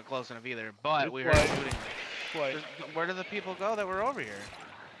not near close enough either, but It's we heard white. shooting. flight. Where did the people go that were over here?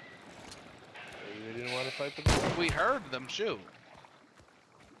 Maybe they didn't want to fight the boss. We heard them shoot.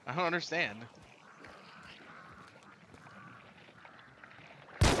 I don't understand.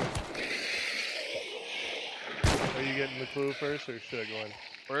 Are you getting the clue first, or should I go in?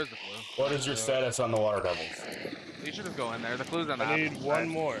 Where is the clue? What is your status on the water devils? You should just go in there. The clue's on the I need opposite one side.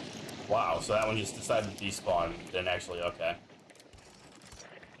 more. Wow, so that one just decided to despawn. Then actually, okay.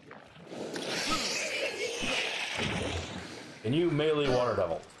 Can you melee water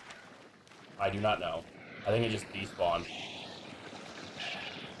devils? I do not know. I think it just despawned.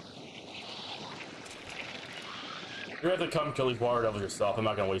 You're gonna have to come kill these water devils yourself. I'm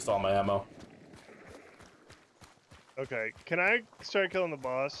not gonna waste all my ammo. Okay, can I start killing the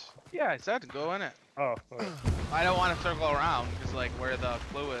boss? Yeah, I said to go in it. Oh, okay. I don't want to circle around because like where the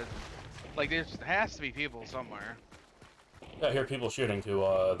clue is, like there has to be people somewhere. Yeah, I hear people shooting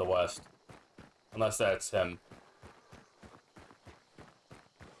to the west. Unless that's him.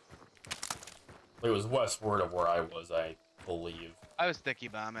 It was westward of where I was, I believe. I was sticky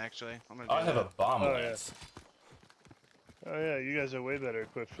bomb actually. I'm gonna I have a bomb Oh, lance. Oh yeah, you guys are way better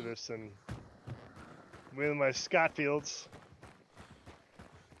equipped for this than me with my Scotfields.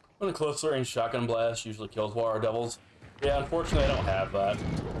 When a close range shotgun blast usually kills water devils. Yeah, unfortunately I don't have that.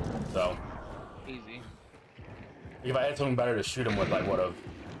 So, easy. if I had something better to shoot him with, I would have.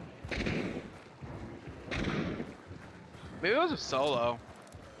 Maybe it was a solo.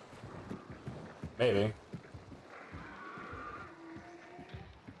 Maybe.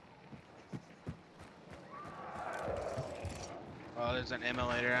 Oh, there's an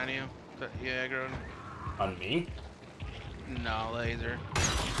immolator on you. You aggroed. On me? No, laser.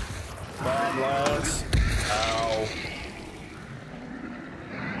 Bomb lance. Ow.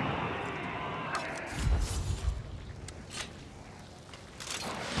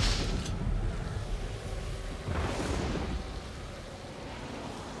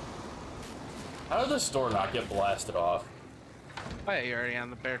 How did this door not get blasted off? Oh yeah, you're already on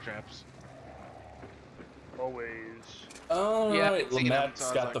the bear traps. Always. Oh, Yeah, right. I've seen 'em, Lamette's so I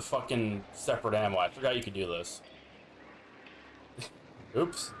was got like- the fucking separate ammo. I forgot you could do this.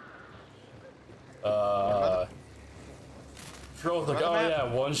 Oops. Troll's like, Another oh map? yeah,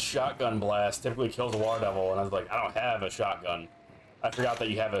 one shotgun blast typically kills a war devil, and I was like, I don't have a shotgun. I forgot that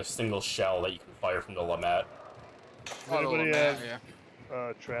you have a single shell that you can fire from the Lamette. Does Oh, the anybody Lamette, have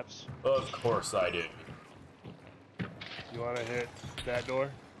yeah. traps? Of course I do. You want to hit that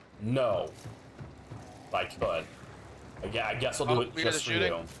door? No. If I could. Yeah, I guess I'll do Oh, it we hear just the for you.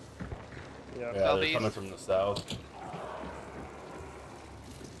 shooting? Yeah. Yeah, they're Southeast. coming from the south.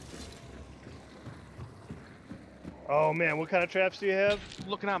 Oh man, what kind of traps do you have?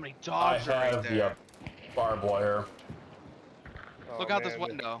 Look at how many I dogs are right have there. the barbed wire. Oh, Look out this man.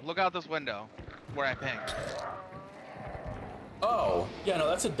 window. Look out this window. Where I pinged. Oh, yeah, no,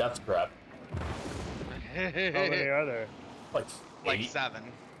 that's a death trap. How many are there? Like, Like 8. 7.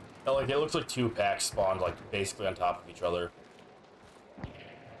 Oh, like, it looks like 2 packs spawned, like, basically on top of each other.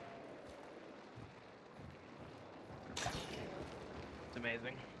 It's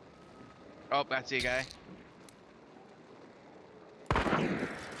amazing. Oh, I see a guy.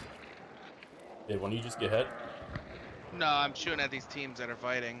 Did one of you just get hit? No, I'm shooting at these teams that are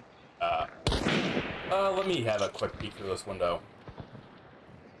fighting. Let me have a quick peek through this window.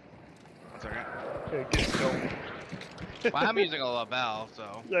 1 second. Hey, get stoned. Well, I'm using a lapel,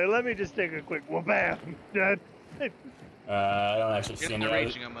 so. Like, let me just take a quick whoop-bam. Dad. I don't actually see You're any. not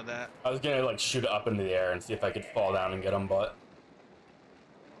reaching him with that. I was gonna, like, shoot it up into the air and see if I could fall down and get him, but...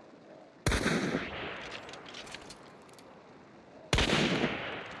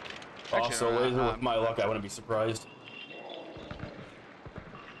 Also, Actually, laser with my luck, I wouldn't be surprised.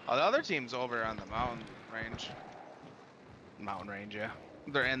 Oh, the other team's over on the mountain range. Mountain range, yeah.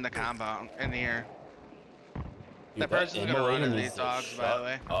 They're in the compound, in the air. Dude, That person's gonna run into these to dogs, by the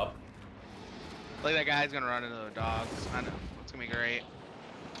way. shut up. Like that guy's gonna run into the dogs. I know. It's gonna be great.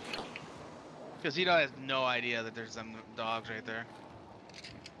 Because he has no idea that there's some dogs right there.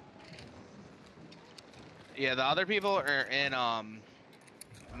 Yeah, the other people are in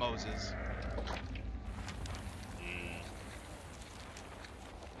Moses.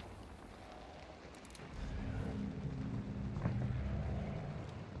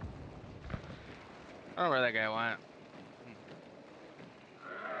 I don't know where that guy went.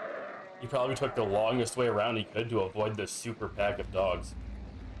 He probably took the longest way around he could to avoid this super pack of dogs.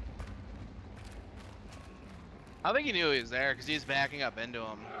 I think he knew he was there because he was backing up into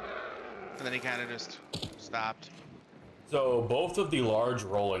him. And then he kind of just stopped. So both of the large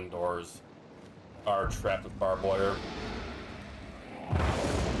rolling doors are trapped with barbed wire.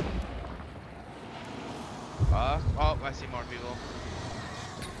 Oh, I see more people.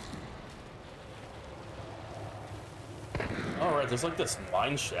 Alright, there's like this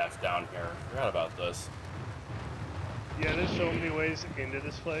mine shaft down here. I forgot about this. Yeah, there's so many ways into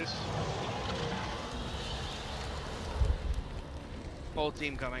this place. Whole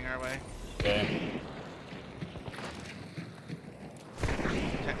team coming our way. Okay.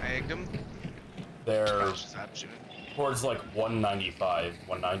 I egged him. They're Stop shooting. towards like 195,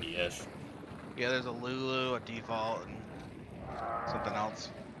 190-ish. Yeah, there's a Lulu, a default, and something else.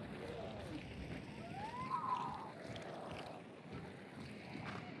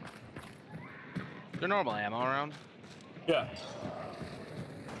 Is there normal ammo around? Yeah.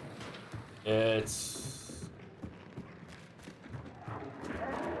 It's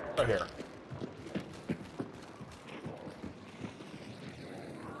right here.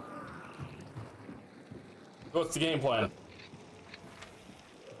 What's the game plan?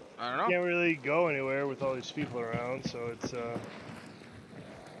 I don't know. Can't really go anywhere with all these people around, so it's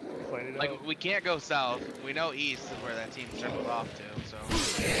fight it Like, out. we can't go south. We know east is where that team circled off to, so.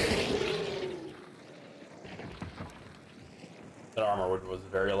 That armor was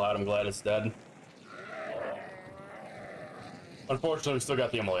very loud. I'm glad it's dead. Unfortunately, we still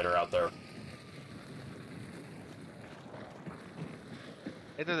got the emulator out there.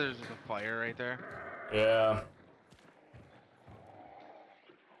 I think there's just a fire right there. Yeah.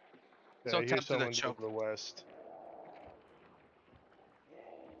 Yeah, So I hear tempted to someone choke. to the west.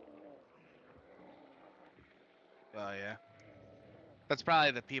 Oh, yeah. That's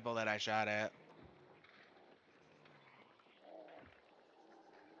probably the people that I shot at.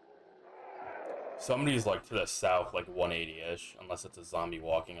 Somebody's like to the south, like 180-ish, unless it's a zombie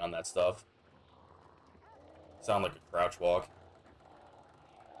walking on that stuff. Sound like a crouch walk.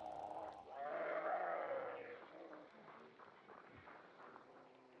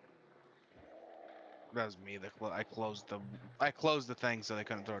 That was me. I closed the thing so they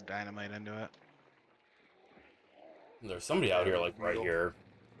couldn't throw dynamite into it. There's somebody out here, like right here.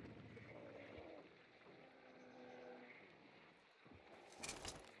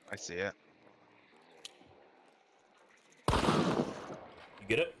 I see it. You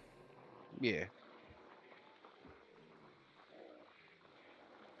get it? Yeah.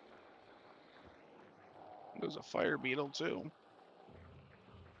 There's a fire beetle too.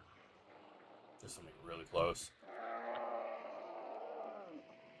 There's something really close.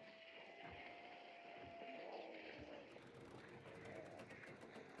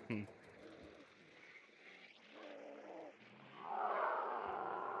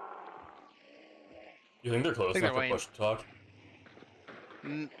 You think they're close enough to push to talk?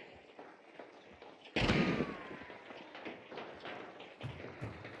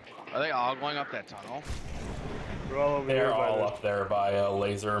 Are they all going up that tunnel? They're all over They're here by all the up there by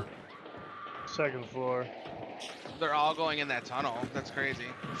laser. second floor. They're all going in that tunnel. That's crazy.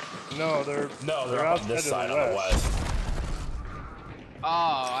 No, they're up on this side on the west. Oh,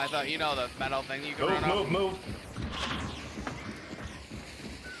 I thought the metal thing you can run up. Move.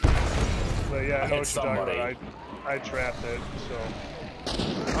 But yeah, I know what you're somebody. talking about. I trapped it, so.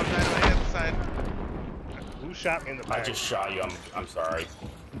 On the other side. Who shot me in the back? I just shot you. I'm sorry.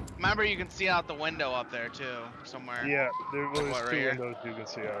 Remember, you can see out the window up there too, somewhere. Yeah, there was What, right two here? windows you can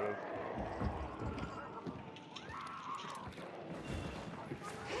see out of.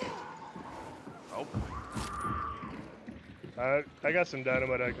 Oh. I got some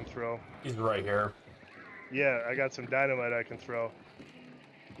dynamite I can throw. He's right here. Yeah, I got some dynamite I can throw.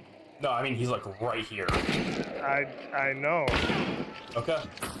 No, I mean he's like right here. I know. Okay.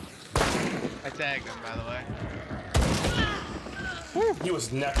 I tagged him, by the way. He was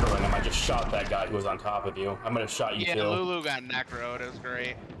necroing him. I just shot that guy who was on top of you. I might have shot you too. Yeah, Lulu got necroed. It was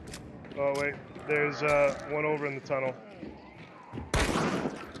great. Oh wait, there's one over in the tunnel.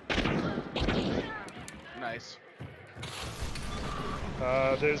 Nice.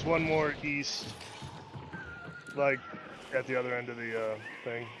 There's one more east, like at the other end of the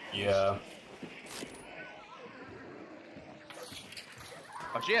thing. Yeah.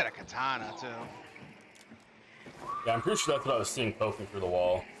 Oh, she had a katana too. Yeah, I'm pretty sure that's what I was seeing poking through the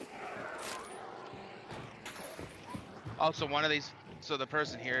wall. Also, one of these. So the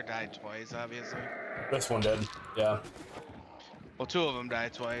person here died twice, obviously. This one did. Yeah. Well, two of them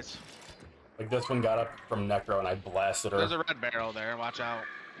died twice. Like this one got up from necro and I blasted her. There's a red barrel there. Watch out.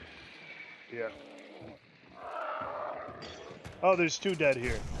 Yeah. Oh, there's two dead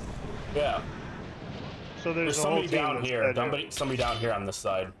here. Yeah. So there's a somebody whole team down that's here. dead Somebody down here on this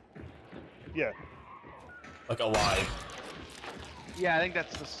side. Yeah. Like alive. Yeah, I think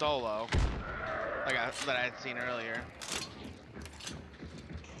that's the solo. That I had seen earlier.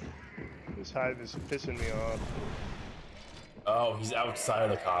 This This hive is pissing me off. Oh, he's outside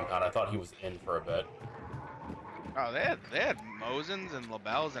of the compound. I thought he was in for a bit. Oh, they had Mosins and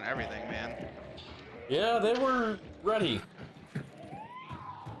Labels and everything, man. Yeah, they were ready.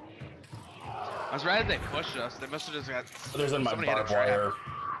 I was right as they pushed us. They must have just got. There's in my barbed wire.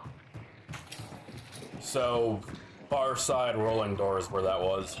 So, far side rolling doors where that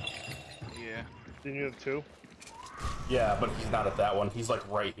was. Yeah. Didn't you have 2? Yeah, but he's not at that one. He's like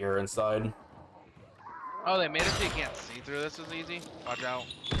right here inside. Oh, they made it so you can't see through this as easy? Watch out.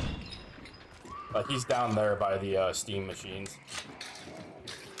 He's down there by the steam machines.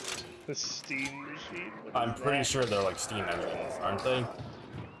 The steam machine? I'm pretty sure they're like steam engines, aren't they?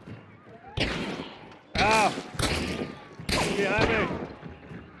 Ow! Behind me!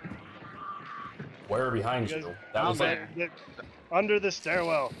 Where behind you? That was like... Under the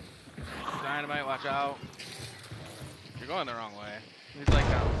stairwell. Dynamite, watch out. You're going the wrong way. He's like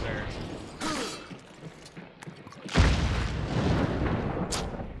downstairs.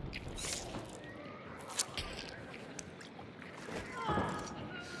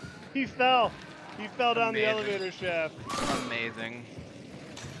 He fell! He fell down the Amazing. elevator shaft. Amazing.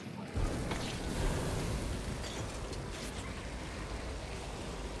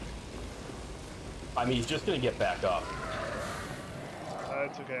 I mean, he's just gonna get back up.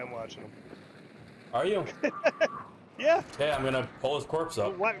 It's okay, I'm watching him. Are you? Yeah! Okay, I'm gonna pull his corpse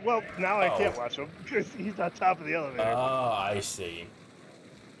up. What? Well, now I can't watch him because he's on top of the elevator. Oh, I see.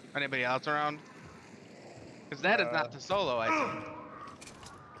 Anybody else around? Because that is not the solo, I think.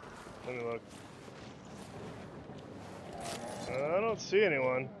 Let me look. I don't see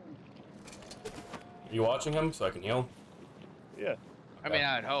anyone. You watching him so I can heal? Yeah. I mean,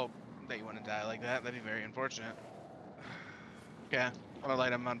 I'd hope that you wouldn't die like that. That'd be very unfortunate. Okay, I'm gonna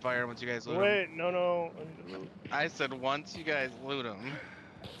light him on fire once you guys loot him. Wait, no. I said once you guys loot him.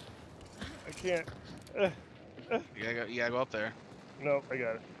 I can't. You gotta go up there. Nope, I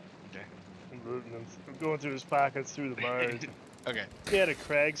got it. Okay. I'm looting him. I'm going through his pockets, through the bars. Okay. He had a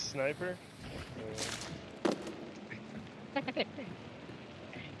Krag sniper.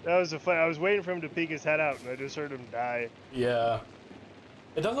 That was a fun. I was waiting for him to peek his head out, and I just heard him die. Yeah.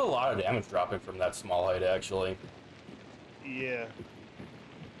 It does a lot of damage dropping from that small height, actually. Yeah.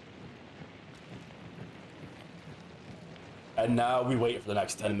 And now we wait for the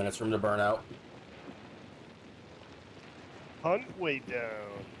next 10 minutes for him to burn out. Hunt way down.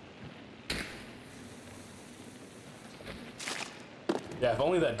 Yeah, if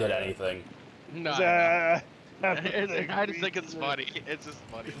only that did anything. No. I just think it's funny. It's just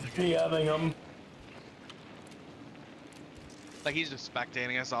funny. DMing him. Like he's just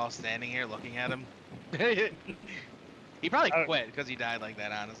spectating us all standing here looking at him. He probably quit because he died like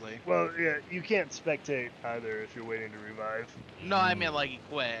that, honestly. Well, yeah, you can't spectate either if you're waiting to revive. No, I mean like he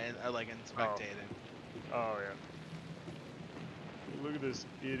quit, like and spectated. Oh yeah. Look at this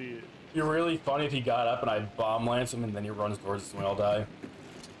idiot. It'd be really funny if he got up and I bomb lance him and then he runs towards us and we all die.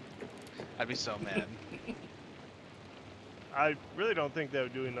 I'd be so mad. I really don't think that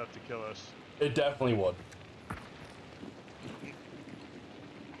would do enough to kill us. It definitely would.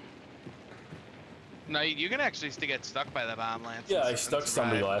 No, you can actually still get stuck by the bomb lance. Yeah, I stuck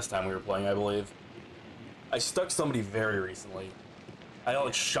somebody last time we were playing, I believe. I stuck somebody very recently. I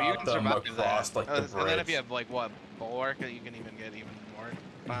like shot them across like the bridge. And then if you have like what, bulwark, you can even get even more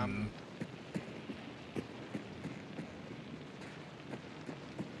bomb.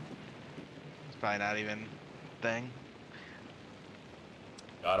 It's probably not even a thing.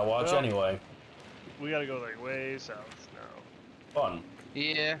 Gotta watch anyway. We gotta go like way south now. Fun.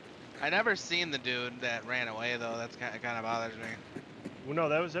 Yeah. I never seen the dude that ran away though. That's kind of bothers me. Well, no,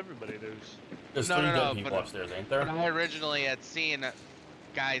 that was everybody. There's three dead people upstairs, ain't there? I originally had seen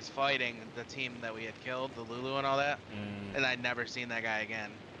guys fighting the team that we had killed, the Lulu and all that, and I'd never seen that guy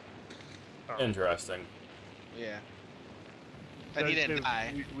again. Oh. Interesting. Yeah. And he didn't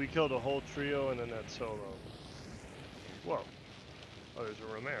die. We killed a whole trio and then that solo. Whoa. Oh, there's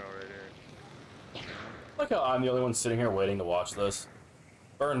a Romero right here. Look how I'm the only one sitting here waiting to watch this.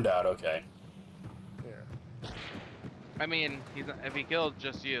 Burned out, okay. Yeah. I mean, if he killed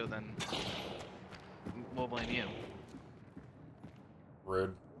just you, then we'll blame you.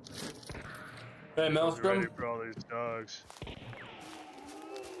 Rude. Hey, Maelstrom. Ready for all these dogs.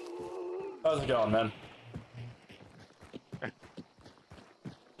 How's it going, man? Because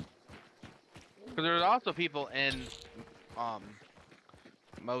there's also people in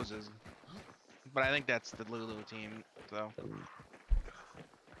Moses, but I think that's the Lulu team. So.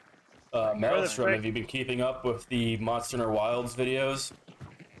 Maelstrom, have you been keeping up with the Monster Hunter Wilds videos?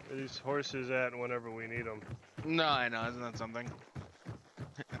 Where these horses at whenever we need them? No, I know. Isn't that something?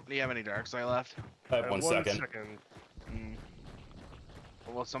 Do you have any dark side left? I have 1 second. Mm.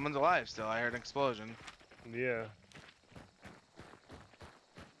 Well, someone's alive still. I heard an explosion. Yeah.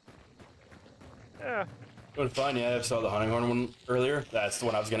 Yeah. Doing fine, yeah. I saw the hunting horn one earlier. That's the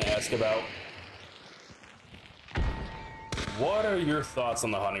one I was going to ask about. What are your thoughts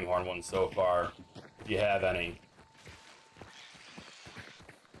on the hunting horn one so far, if you have any?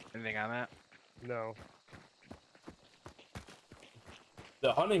 Anything on that? No.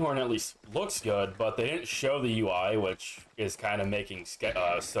 The hunting horn at least looks good, but they didn't show the UI, which is kind of making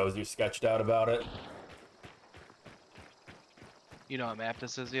Sozu sketched out about it. You know what map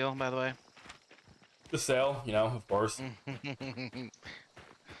this is, Eel, by the way? The sale, you know, of course.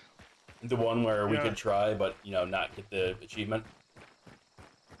 The one where we could try, but, you know, not get the achievement.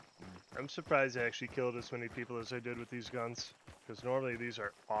 I'm surprised I actually killed as many people as I did with these guns. Because normally these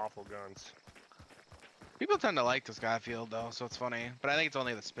are awful guns. People tend to like the Skyfield, though, so it's funny. But I think it's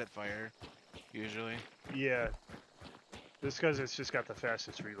only the Spitfire, usually. Yeah. This because it's just got the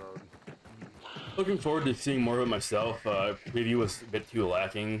fastest reload. Looking forward to seeing more of it myself. Preview was a bit too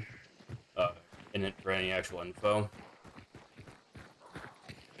lacking in it for any actual info.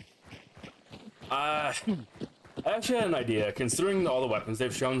 I actually had an idea. Considering all the weapons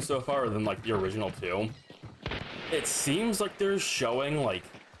they've shown so far, other than like the original two, it seems like they're showing like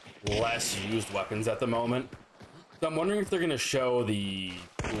less used weapons at the moment. So I'm wondering if they're gonna show the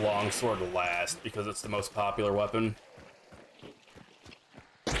longsword last because it's the most popular weapon.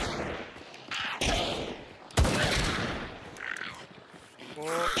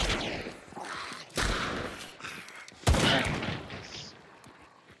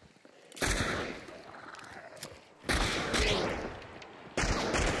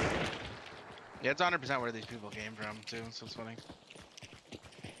 Yeah, it's 100% where these people came from, too, so it's funny.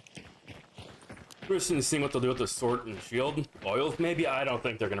 Interesting to see what they'll do with the sword and shield. Oils, maybe? I don't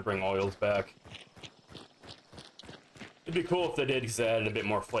think they're going to bring oils back. It'd be cool if they did, because they added a bit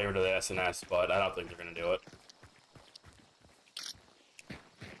more flavor to the SNS, but I don't think they're going to do it.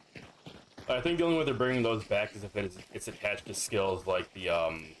 I think the only way they're bringing those back is if it's attached to skills like the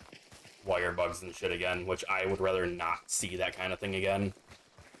wire bugs and shit again, which I would rather not see that kind of thing again.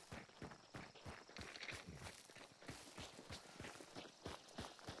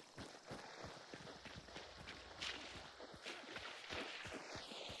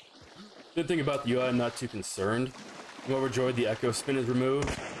 Good thing about the UI, I'm not too concerned. I'm overjoyed the echo spin is removed.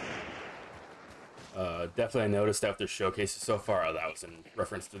 Definitely I noticed after showcases so far, that was in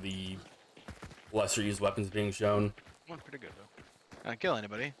reference to the lesser used weapons being shown. Went pretty good though. I didn't kill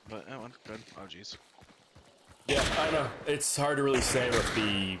anybody, but that went good. Oh jeez. Yeah, I know. It's hard to really say with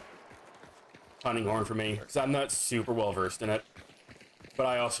the hunting horn for me, because I'm not super well versed in it. But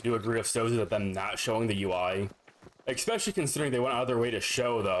I also do agree with Sozu that them not showing the UI, especially considering they went out of their way to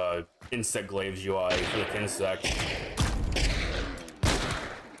show the insect glaives UI for the insect.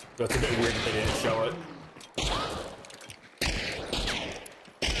 So it's a bit weird that they didn't show it.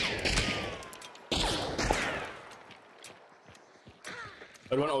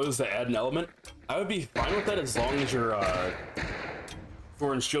 I'd want oils to add an element. I would be fine with that as long as your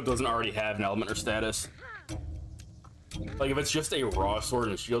sword and shield doesn't already have an element or status. Like if it's just a raw sword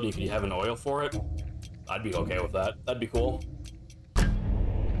and shield and you have an oil for it, I'd be okay with that. That'd be cool.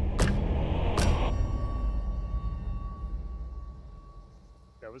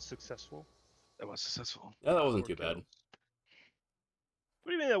 That was successful. That was successful. Yeah, that wasn't too bad. What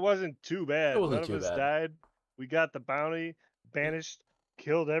do you mean that wasn't too bad? It wasn't None too of us bad. died. We got the bounty, banished,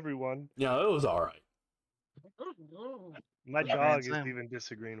 killed everyone. Yeah, it was alright. My dog is even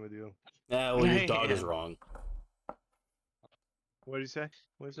disagreeing with you. Yeah, well, your dog is wrong. What did you say?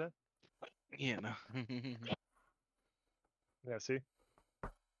 What is that? Yeah, no. Yeah, see?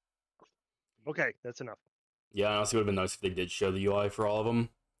 Okay, that's enough. Yeah, honestly, it would have been nice if they did show the UI for all of them.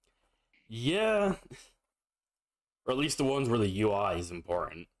 Yeah. Or at least the ones where the UI is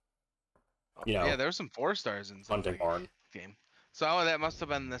important. You know, yeah, there were some 4 stars in hunting horn. game. So that must have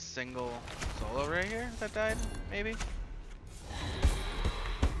been this single solo right here that died, maybe?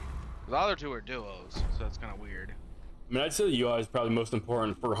 The other 2 are duos, so that's kind of weird. I mean, I'd say the UI is probably most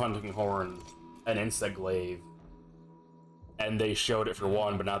important for hunting horn and insect glaive. And they showed it for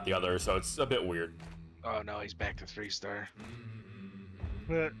one, but not the other, so it's a bit weird. Oh no, he's back to 3-star.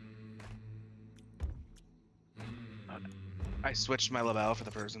 I switched my Lavelle for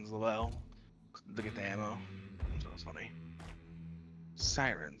the person's Lavelle to get the ammo. So it's funny.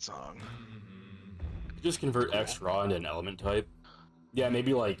 Siren song. Just convert X raw into an element type. Yeah,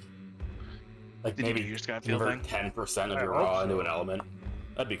 maybe like maybe you convert 10% of your raw into an element.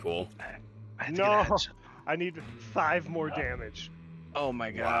 That'd be cool. No, I need 5 more damage. Oh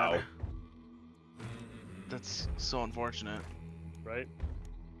my god. Wow. That's so unfortunate. Right?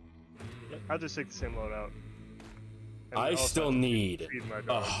 I'll just take the same loadout. And I also still have to need feed my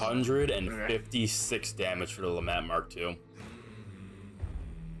dogs. 156 damage for the Lamont Mark II.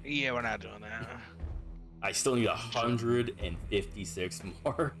 Yeah, we're not doing that. I still need 156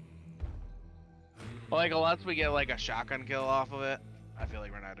 more. Like, unless we get like a shotgun kill off of it, I feel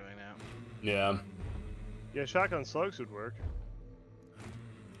like we're not doing that. Yeah. Yeah, shotgun slugs would work.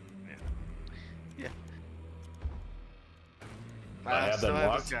 Yeah. I have that still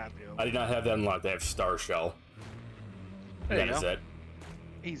unlocked. this Godfield. I did not have that unlocked. I have Star Shell. There That you is go. it.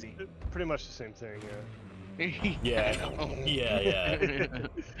 Easy. Pretty much the same thing, Yeah. Yeah.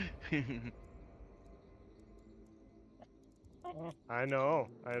 I know,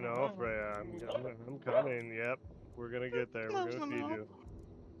 Freya. I'm coming. Yep, we're gonna get there. We're gonna feed you.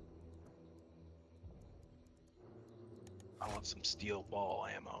 I want some steel ball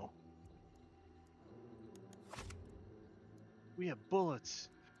ammo. We have bullets.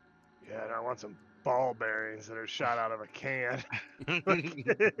 Yeah, and I want some ball bearings that are shot out of a can.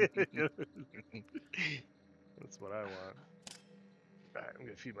 That's what I want. All right, I'm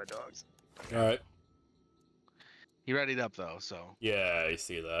gonna feed my dogs. All right. He readied up though, so Yeah, I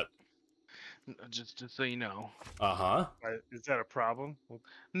see that. just so you know. Uh-huh. Is that a problem?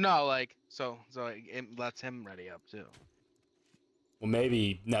 No, like so it lets him ready up too. Well,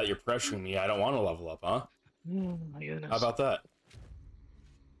 maybe now that you're pressuring me, I don't want to level up, huh? Oh my goodness. How about that?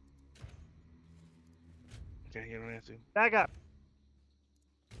 Okay, you don't have to. Back up.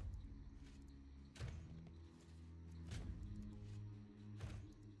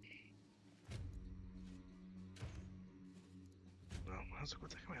 No, what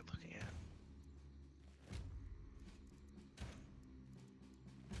the heck am I looking at?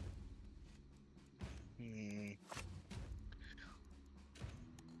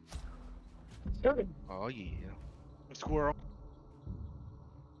 Oh yeah. A squirrel.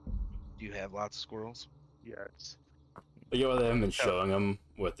 Do you have lots of squirrels? Yes. But yeah, well, they haven't been showing them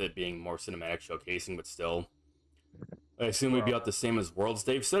with it being more cinematic showcasing, but still. I assume we'd be about the same as Worlds.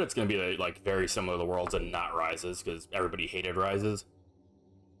 They've said it's going to be like very similar to Worlds and not Rises because everybody hated Rises.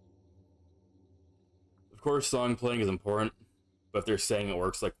 Of course, song playing is important, but if they're saying it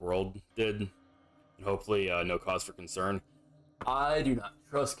works like World did, and hopefully no cause for concern. I do not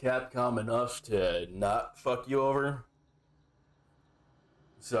trust Capcom enough to not fuck you over.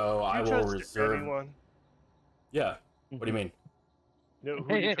 So I will reserve. Anyone? Yeah. What do you mean? No, who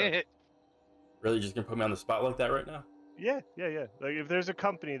do you trust? Really, just gonna put me on the spot like that right now? Yeah. Like if there's a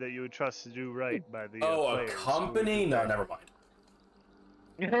company that you would trust to do right by the A players, company? No, never mind.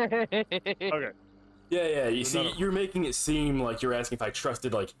 Okay. Yeah. You see, you're making it seem like you're asking if I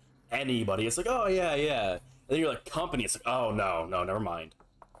trusted like anybody. It's like, oh yeah. And then you're like, company. It's like, oh no, never mind.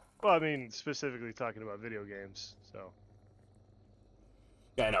 Well, I mean, specifically talking about video games, so.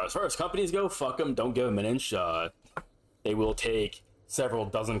 Yeah, I know. As far as companies go, fuck them. Don't give them an inch. They will take several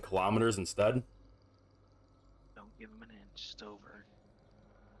dozen kilometers instead. Don't give him an inch. It's over.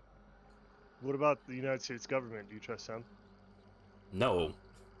 What about the United States government? Do you trust them? No.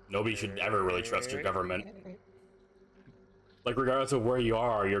 Nobody should ever really trust your government. Like, regardless of where you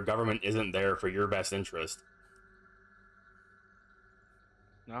are, your government isn't there for your best interest.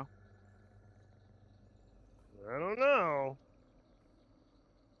 No? I don't know.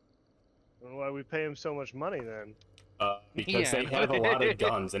 I don't know why we pay them so much money then. Because they have a lot of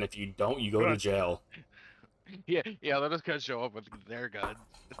guns, and if you don't, you go to jail. Yeah, they're just gonna show up with their guns.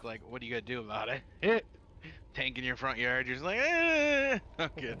 It's like, what are you gonna do about it? Tank in your front yard, you're just like, I'm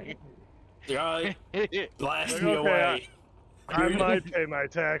kidding. Blast Like, me okay, away. I might pay my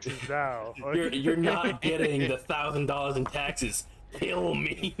taxes now. You're not getting the $1,000 in taxes. Kill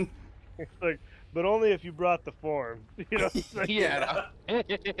me. Like, but only if you brought the form. You know. Like, Yeah.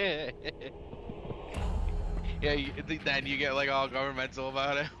 Yeah, then you get like all governmental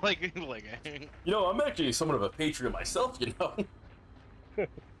about it, like. You know, I'm actually somewhat of a patriot myself. You know.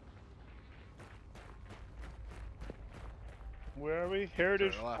 Where are we?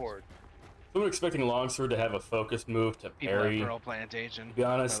 Heritage To the left. Court. I'm expecting Longsword to have a focused move to People at parry. Pearl Plantation. To be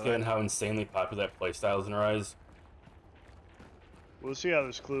honest, given how insanely popular that playstyle is in Rise. We'll see how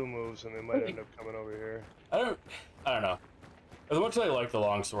this clue moves, and they might end up coming over here. I don't know. As much as I like the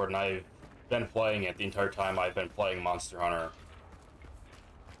Longsword, and I've been playing it the entire time I've been playing Monster Hunter,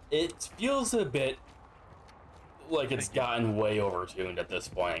 it feels a bit like it's gotten way overtuned at this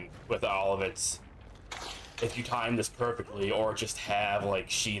point with all of its, if you time this perfectly or just have like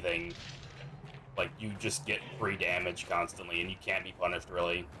sheathing, like you just get free damage constantly and you can't be punished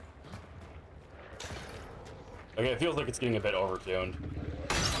really. Okay, it feels like it's getting a bit overtuned.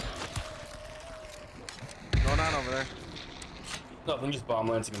 What's going on over there? Nothing, just bomb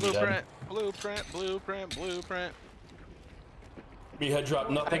lancing and be dead. Blueprint. Me head drop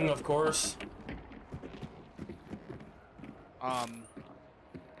nothing, of course.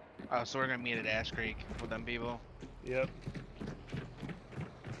 So we're gonna meet at Ash Creek with them people. Yep.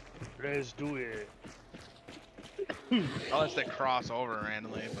 Let's do it. Unless they cross over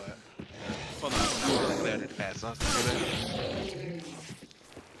randomly, but well, no, they did pass us.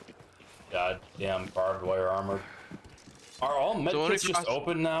 God damn barbed wire armor. Are all med kits just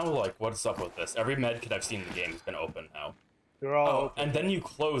open now? Like, what's up with this? Every med kit I've seen in the game has been open now. They're all open. And then you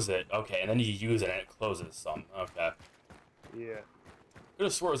close it. Okay, and then you use it and it closes some. Okay. Yeah. Could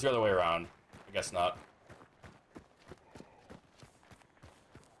have swore it was the other way around. I guess not.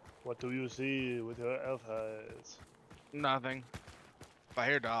 What do you see with your elf eyes? Nothing. I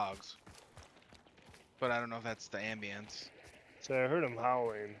hear dogs, but I don't know if that's the ambience. So I heard them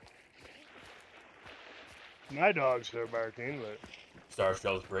howling. My dogs are barking, but... Star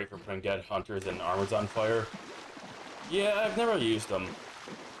Shell is great for putting dead hunters and armors on fire. Yeah, I've never used them.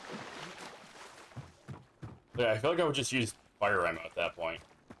 Yeah, I feel like I would just use fire ammo at that point.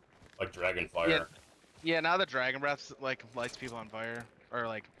 Like dragon fire. Yeah, now the dragon breath like lights people on fire. Or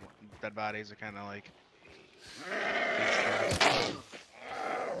like dead bodies are kinda like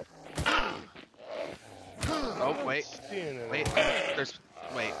oh wait. Wait.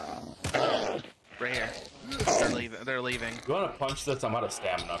 Right here. They're leaving. You wanna punch this? I'm out of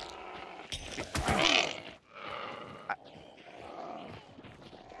stamina.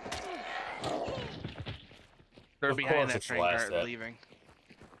 They're behind that train car leaving.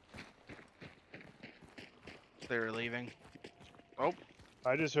 They were leaving. Oh.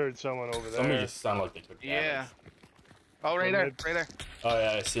 I just heard someone over there. Somebody just sounded like they took damage. Yeah. Oh, right there. Right there. Oh,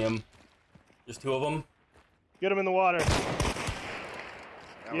 yeah, I see him. There's two of them. Get him in the water.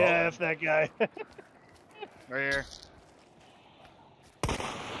 Yeah, F that guy. Right here.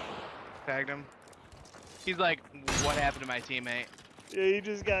 Tagged him. He's like, what happened to my teammate? Yeah, he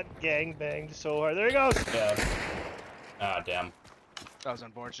just got gang banged so hard. There he goes. Yeah. Ah, damn. That was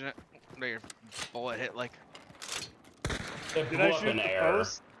unfortunate. Your bullet hit like. It blew up in air.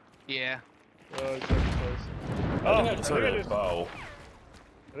 Post? Yeah. Oh, it's close. I think I just heard a bow.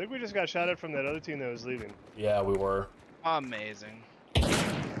 I think we just got shot at from that other team that was leaving. Yeah, we were. Amazing.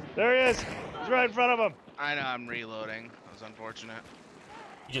 There he is. He's right in front of him. I know. I'm reloading. That was unfortunate.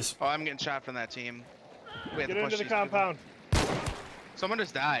 You just. Oh, I'm getting shot from that team. We Get into the compound. People. Someone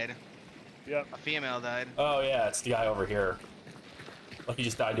just died. Yep. A female died. Oh yeah, it's the guy over here. Like he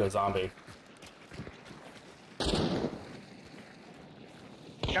just died to a zombie.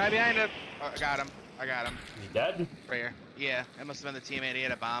 Guy behind him. Oh, I got him. Is he dead? Right here. Yeah, it must have been the teammate. He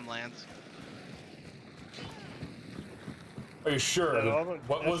had a bomb lands. Are you sure?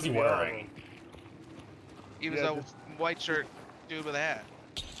 What was he wearing? He was a white shirt dude with a hat.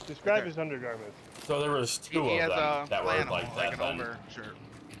 Describe his undergarments. So there was two of them that were like that. Like an over shirt.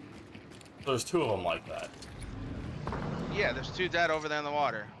 There's two of them like that. Yeah, there's two dead over there in the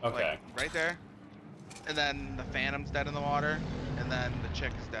water. Okay. Like, right there. And then the Phantom's dead in the water. And then the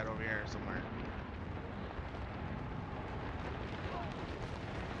chick is dead over here somewhere.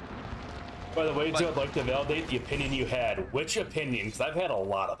 By the way, too, I'd like to validate the opinion you had. Which opinion? Because I've had a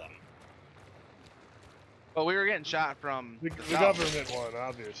lot of them. Well, we were getting shot from the government one,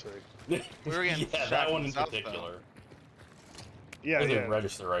 obviously. We were getting yeah, shot that one in south, particular. Though. Yeah, There's yeah. a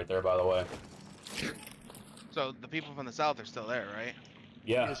register right there, by the way. So the people from the south are still there, right?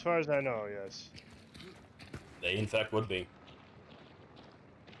 Yeah. As far as I know, yes. They, in fact, would be.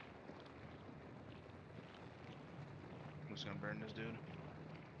 I'm just gonna burn this dude.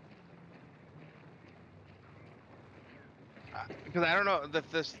 Because I don't know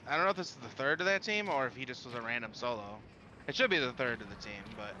if this is the third of that team or if he just was a random solo. It should be the third of the team,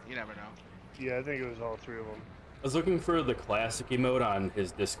 but you never know. Yeah, I think it was all three of them. I was looking for the classic emote on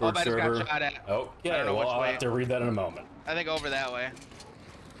his Discord server. I just got shot at. Okay, well, I'll have to read that in a moment. I think over that way.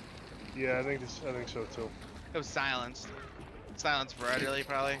 Yeah, I think so too. It was silenced. Silenced foreverly,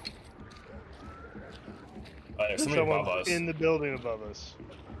 probably. Somebody above us. In the building above us.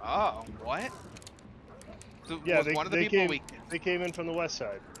 Oh, what? So yeah, they came in from the west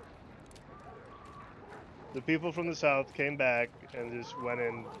side. The people from the south came back and just went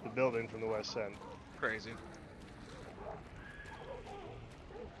in the building from the west side. Crazy.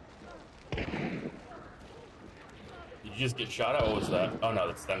 Did you just get shot at? What was that? Oh no,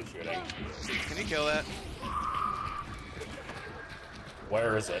 that's them shooting. Can you kill that?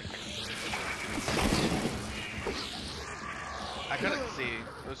 Where is it? I couldn't see.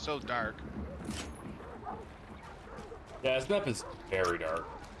 It was so dark. Yeah, this map is very dark.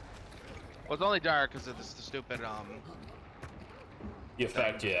 Well, it's only dark because of the stupid The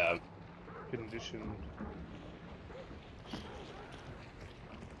effect, yeah. Conditioned.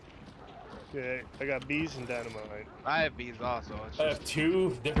 Okay, I got bees and dynamite. I have bees also. It's I just... have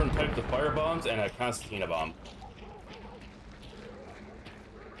 2 different types of fire bombs and a concertina bomb.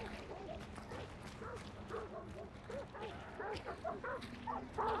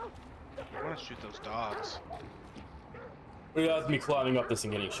 I want to shoot those dogs. But that's me climbing up this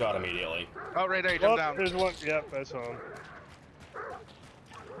and getting shot immediately. Oh, right there, you jumped down. There's one. Yep, I saw him.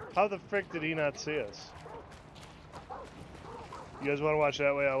 How the frick did he not see us? You guys want to watch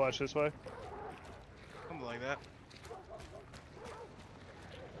that way? I'll watch this way. Something like that.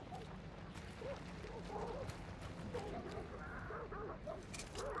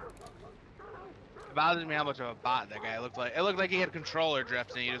 It bothers me how much of a bot that guy looked like. It looked like he had controller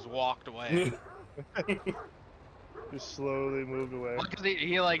drift and he just walked away. Just slowly moved away. Because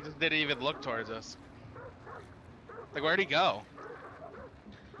he like just didn't even look towards us. Like, where'd he go?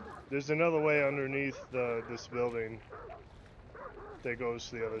 There's another way underneath this building that goes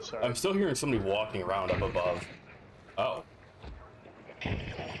to the other side. I'm still hearing somebody walking around up above. Oh.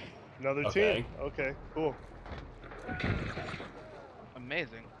 Another Okay. team. Okay, cool.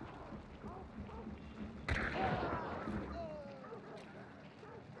 Amazing.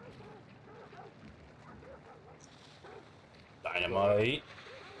 Dynamite.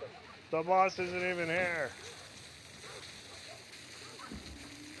 The boss isn't even here.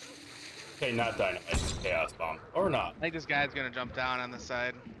 Okay, not dynamite. Chaos bomb. Or not. I think this guy's gonna jump down on the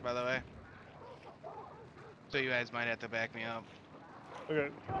side, by the way. So you guys might have to back me up. Okay.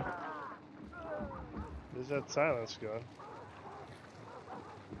 Where's that silence going?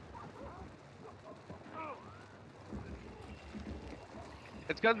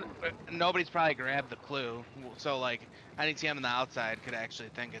 It's because nobody's probably grabbed the clue, so like any team on the outside could actually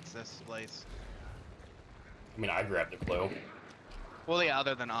think it's this place. I mean, I grabbed the clue. Well, yeah,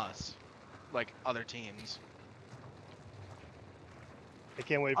 other than us, like other teams. I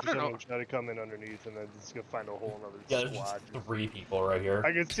can't wait I for don't know. someone to try to come in underneath and then it's gonna find a whole other Yeah, there's squad. just 3 people right here.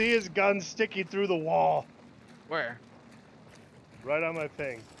 I can see his gun sticking through the wall. Where? Right on my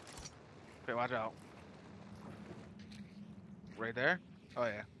ping. Okay, watch out. Right there? Oh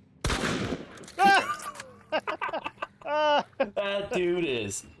yeah. Ah, That dude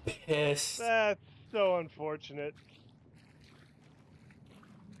is pissed. that's so unfortunate.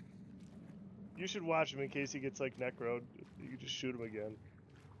 You should watch him in case he gets like necroed. You can just shoot him again.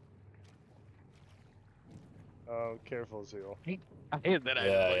 Oh, careful, Zeal. I hate that I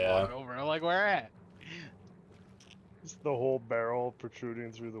Yeah, just like yeah. walk over. I'm like, where at? It's the whole barrel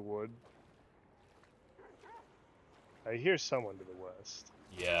protruding through the wood. I hear someone to the west.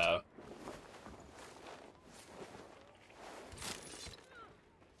 Yeah.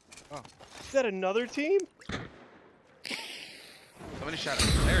 Oh, is that another team? Somebody shot a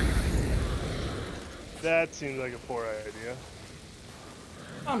flare gun. That seems like a poor idea.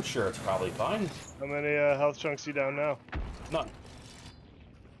 I'm sure it's probably fine. How many health chunks you down now? None.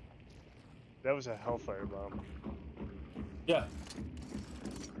 That was a hellfire bomb. Yeah.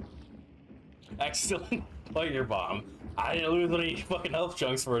 Excellent fire bomb. I didn't lose any fucking health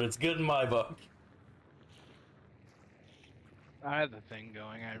chunks for it. It's good in my book. I had the thing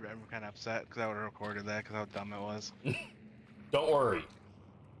going. I'm kind of upset because I would have recorded that because how dumb it was. Don't worry.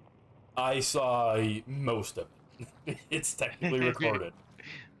 I saw most of it. It's technically recorded.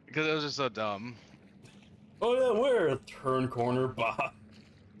 Because it was just so dumb. Oh yeah, we're a turn corner bomb.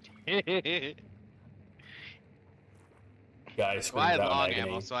 Guy screams Well, I had out in long agony.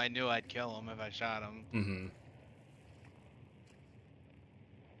 ammo, so I knew I'd kill him if I shot him. Mm-hmm.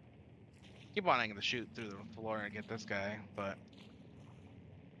 Keep wanting to shoot through the floor and get this guy, but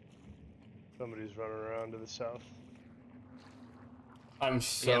Somebody's running around to the south. I'm yeah,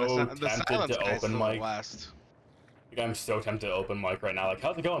 so the tempted silence to guy's open to the mic. west. Like, I'm so tempted to open mic right now. Like,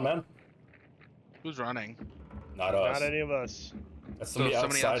 how's it going, man? Who's running? Not us. Not any of us. That's somebody So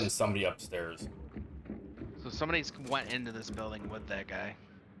somebody outside else- and somebody upstairs. So somebody's went into this building with that guy.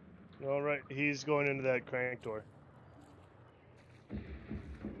 All right, he's going into that crank door.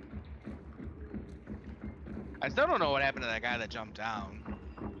 I still don't know what happened to that guy that jumped down.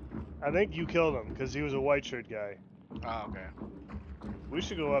 I think you killed him because he was a white shirt guy. Oh, okay. We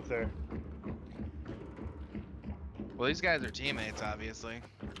should go up there. Well, these guys are teammates, obviously.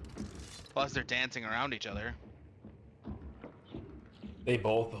 Plus, they're dancing around each other. They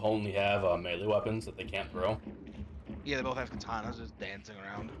both only have melee weapons that they can't throw. Yeah, they both have katanas just dancing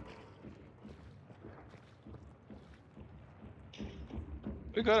around.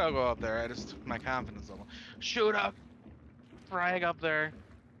 We could all go up there. My confidence level. Shoot up! frag up there?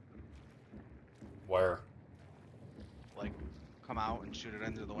 Where? Like, come out and shoot it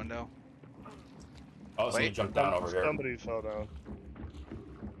into the window. Oh, somebody Wait, jumped down over here. Somebody fell down.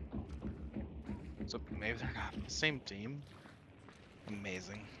 So maybe they're not the same team.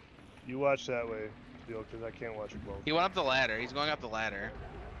 Amazing. You watch that way, because I can't watch both. He went up the ladder. He's going up the ladder.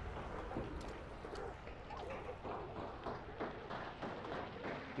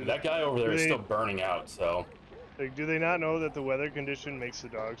 That guy over there is still burning out, so... Like, do they not know that the weather condition makes the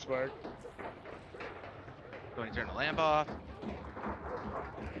dogs bark? So when you turn the lamp off.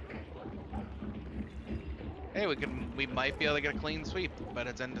 Hey, we might be able to get a clean sweep, but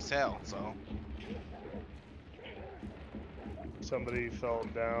it's end of sale, so. Somebody fell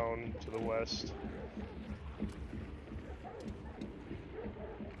down to the west.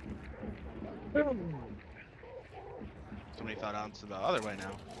 Somebody fell down to the other way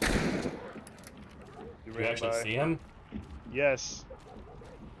now. You actually see him? Yes.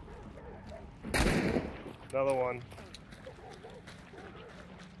 Another one.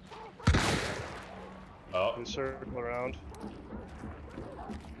 Oh. Just circle around.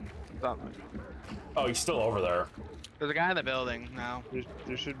 Oh, he's still over there. There's a guy in the building now.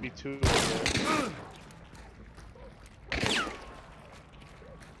 There should be two over there.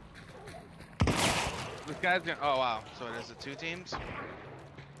 This guy's gonna. Oh wow! So it is the two teams.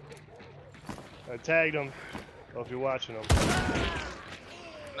 I tagged him. Well, if you're watching him.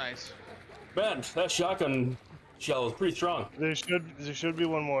 Nice. Man, that shotgun shell is pretty strong. There should be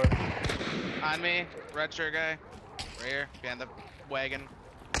one more. On me, red shirt guy. Right here, behind the wagon.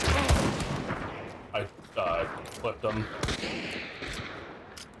 I flipped him.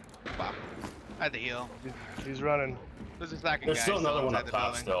 Wow. I had to heal. He's running. There's a second There's guy still another one inside up the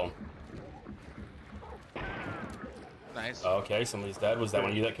top building. still. Nice. Okay, somebody's dead. Was that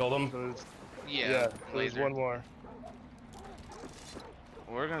one of you that killed him? So Yeah. there's laser. one more.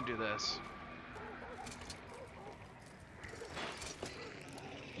 We're gonna do this.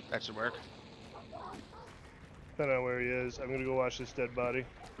 That should work. Depending on where he is. I'm gonna go watch this dead body.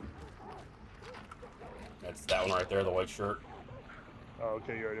 That's that one right there, the white shirt. Oh,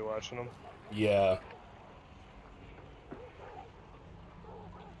 okay, you're already watching him. Yeah.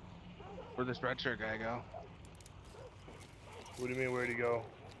 Where'd this red shirt guy go? What do you mean, where'd he go?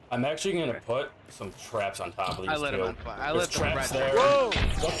 I'm actually gonna put some traps on top of these I lit him two. on fire. I There's lit the traps red there. shirt. Whoa!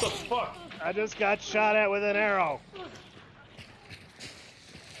 What the fuck? I just got shot at with an arrow.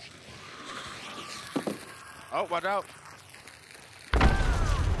 Oh, watch out!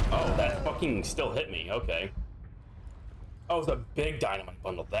 Oh, that fucking still hit me. Okay. Oh, it's a big dynamite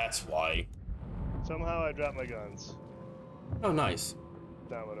bundle. That's why. Somehow I dropped my guns. Oh, nice.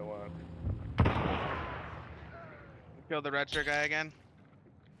 Not what I want. Killed the red shirt guy again.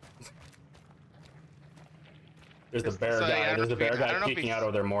 There's the bear So, yeah, I guy. don't There's the know if bear he- I guy don't know if peeking he's- out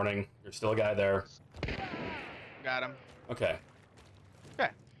over there morning. There's still a guy there. Got him. Okay. Okay.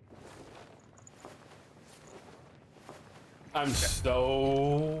 I'm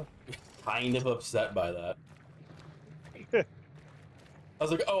so kind of upset by that. I was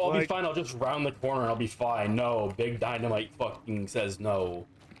like, oh, I'll be fine. I'll just round the corner and I'll be fine. No, big dynamite fucking says no.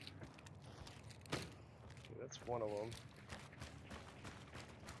 That's one of them.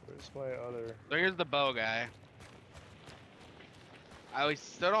 Where's my other? There's the bow guy.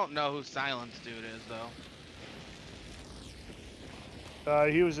 Still don't know who Silence Dude is though.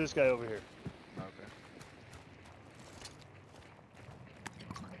 He was this guy over here. Okay.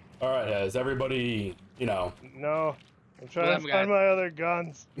 Alright, is everybody, you know... No. I'm trying Them to guys- find my other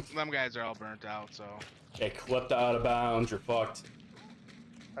guns. Them guys are all burnt out, so. Get clipped out of bounds, you're fucked.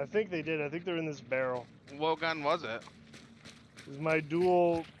 I think they did. I think they're in this barrel. What gun was it? This is my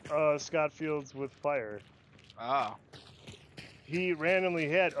dual Scott Fields with fire. Oh. He randomly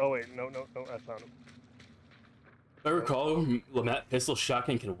hit. Oh wait, no, I found him. If I recall, Lamette pistol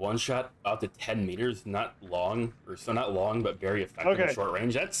shotgun can one-shot out to 10 meters, not long, or so not long, but very effective Okay. at short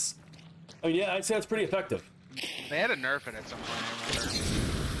range. That's, I mean, yeah, I'd say that's pretty effective. They had a nerf it at some point, I remember.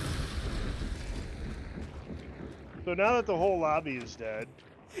 So now that the whole lobby is dead,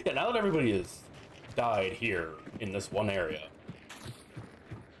 Yeah, now that everybody has died here in this one area.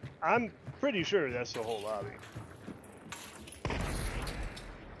 I'm pretty sure that's the whole lobby.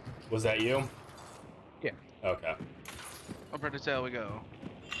 Was that you? Yeah. Okay. Up to tail we go.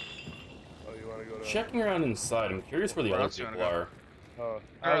 Oh, you want to go to? Checking around inside, I'm curious where the Where other else you people wanna are. Oh, Oh,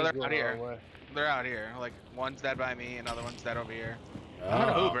 I was they're going out the here. wrong way. They're out here. Like, one's dead by me, another one's dead over here. Oh. I don't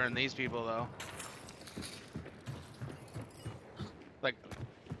know who burned these people, though. Like,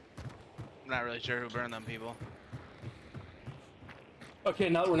 I'm not really sure who burned them people. Okay,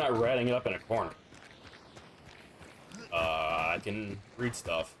 now that we're not ratting it up in a corner. I can read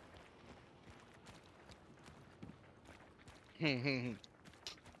stuff. I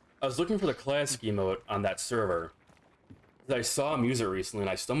was looking for the classic emote on that server. I saw him use it recently, and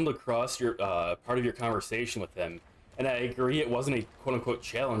I stumbled across your part of your conversation with him. And I agree, it wasn't a quote-unquote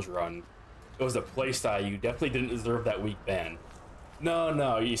challenge run. It was a playstyle. You definitely didn't deserve that weak ban.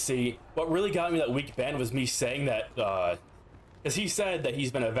 No, you see, what really got me that weak ban was me saying that, because he said that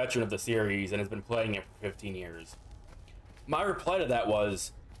he's been a veteran of the series and has been playing it for 15 years. My reply to that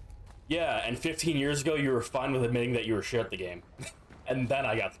was, yeah, and 15 years ago you were fine with admitting that you were shit at the game. And then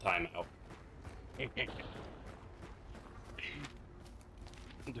I got the timeout.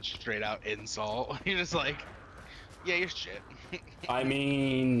 Just straight out insult. You're just like, yeah, you're shit. I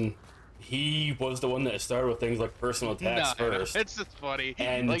mean, he was the one that started with things like personal attacks first. It's just funny.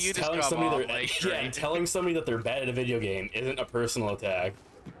 And like, you telling just somebody off, and telling somebody that they're bad at a video game isn't a personal attack.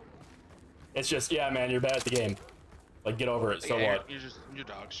 It's just, yeah, man, you're bad at the game. Like, get over it. So yeah, what? You're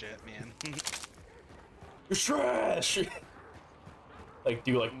dog shit, man. You're trash. Like,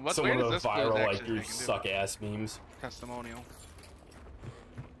 do like What's some of weird is those this build viral actually like you they can do. suck ass memes. Testimonial.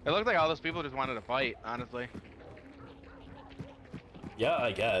 It looked like all those people just wanted to fight, honestly. Yeah,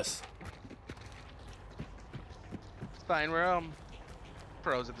 I guess. It's fine, we're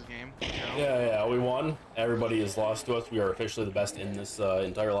pros at this game. You know? Yeah, we won. Everybody is lost to us. We are officially the best in this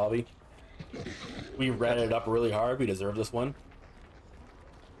entire lobby. We ratted it up really hard. We deserve this one.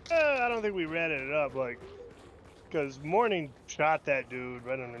 I don't think we ratted it up, like, because Morning shot that dude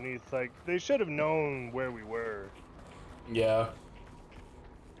right underneath. Like, they should have known where we were. Yeah.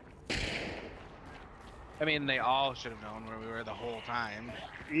 I mean, they all should have known where we were the whole time.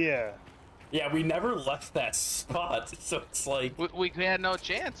 Yeah. Yeah, we never left that spot, so it's like... We had no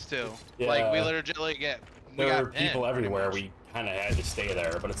chance to. Yeah. Like, we literally There were people everywhere. We kind of had to stay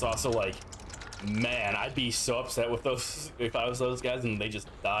there, but it's also like, man, I'd be so upset with those if I was those guys and they just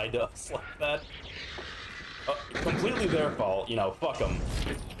died to us like that. Completely their fault, you know, fuck them.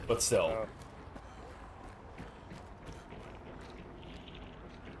 But still.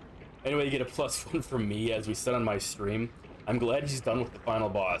 Anyway, you get a +1 from me, as we said on my stream. I'm glad he's done with the final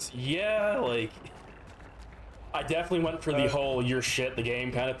boss. Yeah, like... I definitely went for the whole you're shit the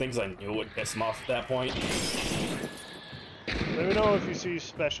game kind of thing, because I knew it would piss him off at that point. Let me know if you see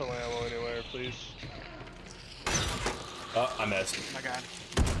special ammo anywhere, please. Oh, I missed. Oh my god.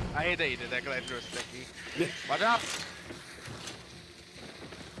 I hate that you did that because I threw a sticky. Watch out!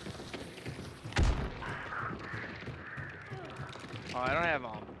 Oh, I don't have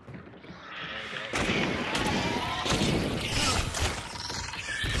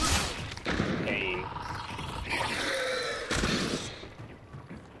Pain.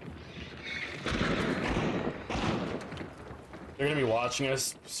 They're gonna be watching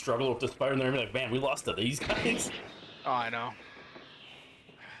us struggle with this fight, and they're gonna be like, man, we lost to these guys? Oh, I know.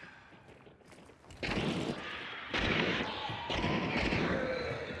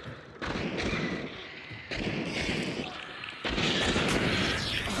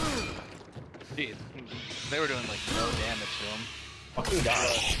 Jeez. They were doing like no damage to him. Fucking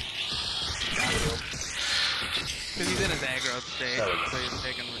die. Because he's in his aggro state, so he's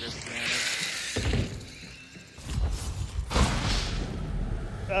taking reduced damage.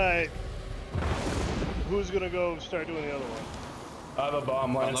 Alright. Who's gonna go start doing the other one? I have a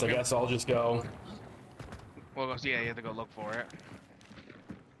bomb lance, I guess I'll just go. Well, yeah, you have to go look for it.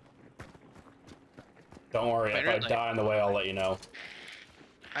 Don't worry, if I die on the way, I'll let you know.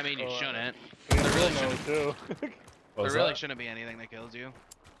 I mean, you shouldn't. There really shouldn't be anything that kills you.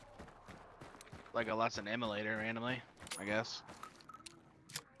 Like a lesson immolator randomly, I guess.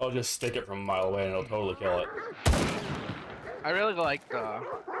 I'll just stick it from a mile away and it'll totally kill it. I really like the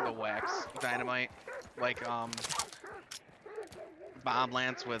wax dynamite, like bomb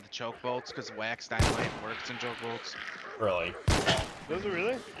lance with choke bolts, because wax dynamite works in choke bolts. Really? Does it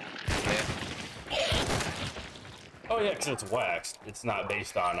really? Yeah. Oh yeah, because it's waxed. It's not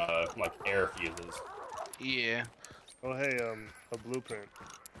based on like air fuses. Yeah. Oh hey, a blueprint.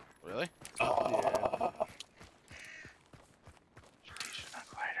 Really? Oh. Yeah.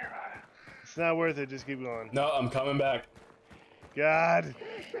 It's not worth it. Just keep going. No, I'm coming back. God.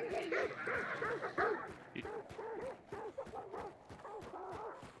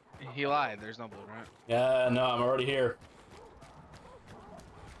 He lied. There's no blueprint. Yeah, no, I'm already here.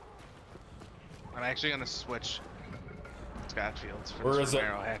 I'm actually gonna switch Scotchfields for Where this is it?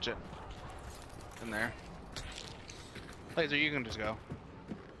 arrow hatchet. In there. Laser, you can just go.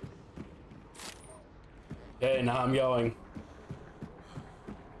 Okay, now I'm going.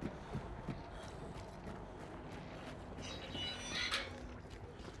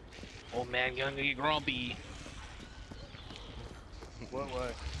 Old man gonna get grumpy.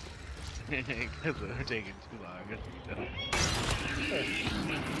 What? Why? Because they're taking too long.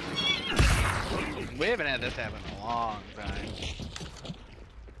 We haven't had this happen in a long time.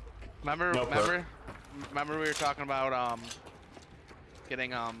 Remember we were talking about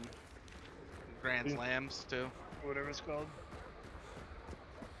getting Grand Slams too? Whatever it's called.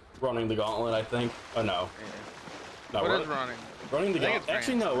 Running the gauntlet, I think. Oh no. Yeah. No, what is running? Running the gauntlet.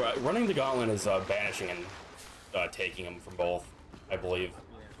 Actually, no. Running the gauntlet is banishing and taking them from both, I believe.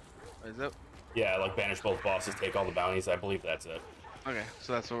 Yeah. Is it? Yeah, like banish both bosses, take all the bounties. I believe that's it. Okay,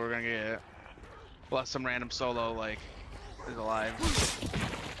 so that's what we're gonna get. Plus some random solo like is alive.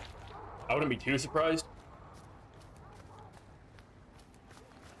 I wouldn't be too surprised.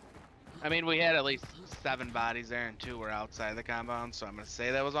 I mean, we had at least 7 bodies there and 2 were outside the compound, so I'm gonna say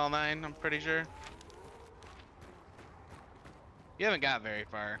that was all 9. I'm pretty sure. You haven't got very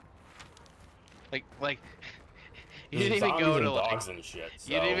far. Like you didn't even go to like dogs and shit.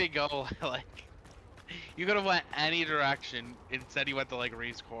 So. You didn't even go like you could have went any direction. Instead, you went to like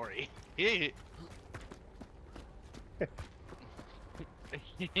Reese Quarry. I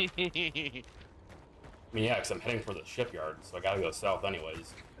mean, yeah, because I'm heading for the shipyard, so I gotta go south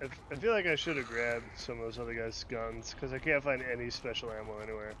anyways. I feel like I should have grabbed some of those other guys' guns, because I can't find any special ammo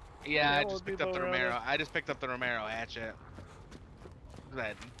anywhere. Yeah, I just picked up the Romero. I just picked up the Romero hatchet.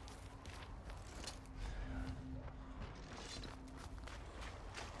 Then.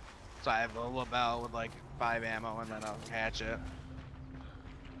 So I have a LaBelle with like 5 ammo and then a hatchet.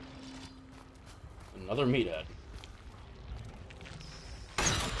 Another meathead.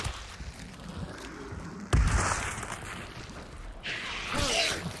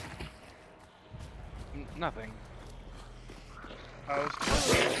 Nothing.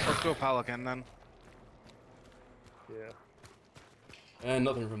 Let's go Pelican then. Yeah. And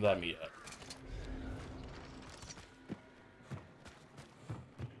nothing from that meathead.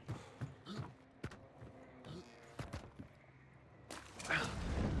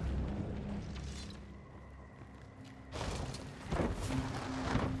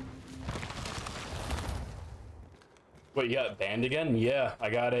 Wait, you got banned again? Yeah, I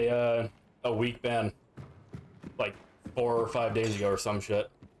got a week ban. Like 4 or 5 days ago or some shit.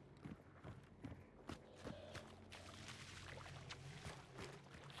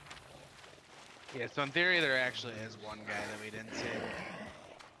 Yeah, so in theory there actually is one guy that we didn't see.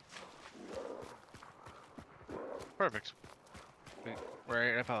 Perfect.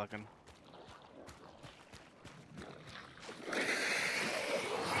 We're at Pelican.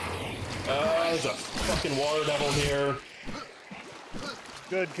 There's a fucking water devil here.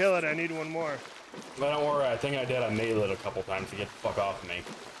 Good, kill it. I need one more. But don't worry, I think I did. I made it a couple times to get the fuck off of me.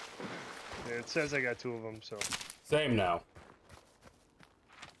 Yeah, it says I got 2 of them, so. Same now.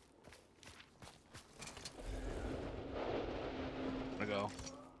 I'm gonna go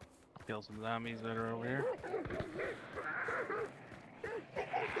kill some zombies that are over here.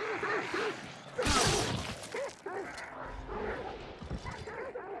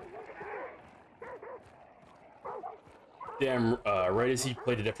 Damn, right as he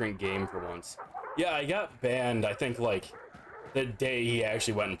played a different game for once. Yeah, I got banned, I think, like, the day he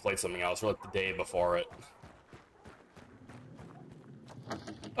actually went and played something else, or like the day before it.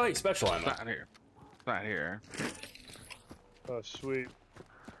 Oh, hey, special ammo. It's not here. It's not here. Oh, sweet.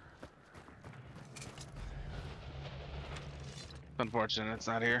 It's unfortunate it's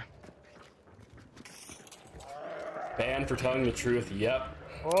not here. Banned for telling the truth, yep.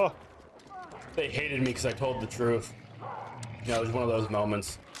 Oh! They hated me because I told the truth. Yeah, it was one of those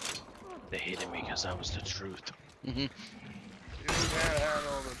moments. They hated me because I was the truth. You can't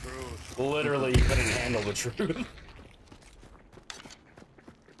handle the truth. Literally couldn't handle the truth.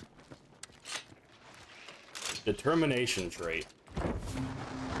 Determination trait.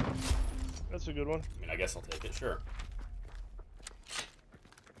 That's a good one. I mean, I guess I'll take it, sure.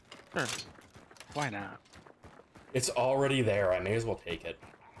 Sure. Why not? It's already there, I may as well take it.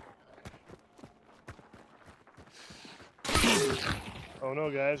 Oh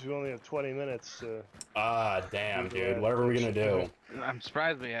no, guys, we only have 20 minutes. Ah, damn, dude. What are we gonna do? I'm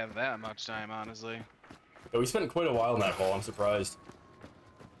surprised we have that much time, honestly. But we spent quite a while in that hole, I'm surprised.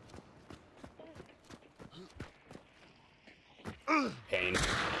 Pain.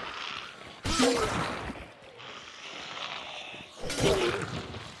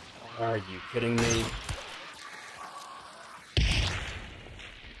 Are you kidding me?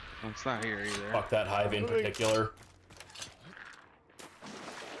 It's not here either. Fuck that hive in particular.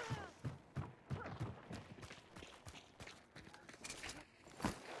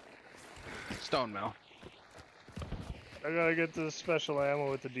 Stone mill. I gotta get the special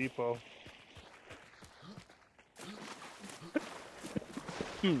ammo at the depot.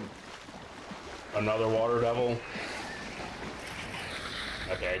 Another water devil.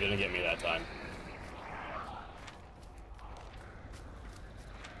 Okay, it didn't get me that time.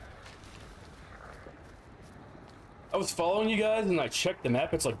 I was following you guys and I checked the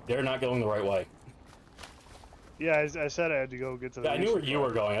map. It's like they're not going the right way. Yeah, I said I had to go get to the. Yeah, I knew where you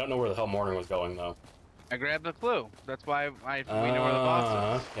were going. I don't know where the hell Morning was going though. I grabbed the clue. That's why we know where the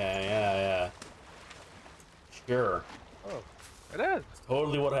boss is. Okay, yeah. Sure. Oh, It is. It's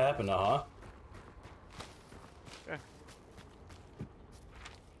totally what happened, huh? Yeah.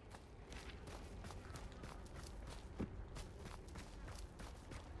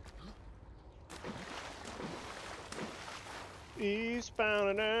 Eastbound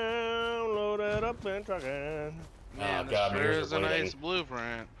and down, loaded up and trucking. Man, God, this sure mirrors is are a bleeding. nice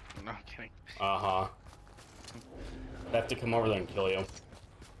blueprint. No, I'm kidding. I have to come over there and kill you.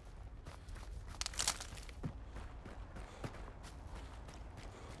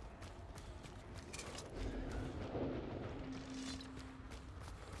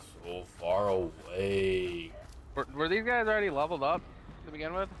 So far away. Were these guys already leveled up to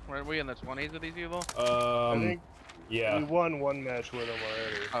begin with? Were we in the 20s with these people? I think yeah. we won one match with them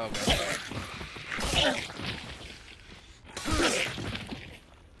already. Oh, okay.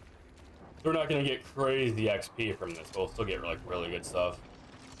 We're not gonna get crazy XP from this, but we'll still get like really good stuff.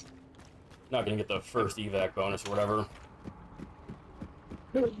 Not gonna get the first evac bonus or whatever.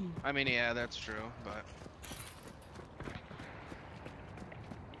 I mean, yeah, that's true, but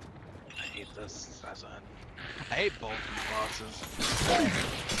I hate this. I hate both these bosses.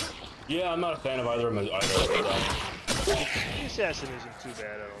 Yeah, I'm not a fan of either of them either. The assassin isn't too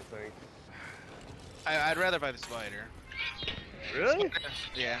bad, I don't think. I'd rather fight the spider. Really?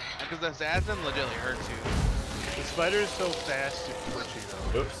 Yeah, because the assassin legitimately hurts you. The spider is so fast and twitchy,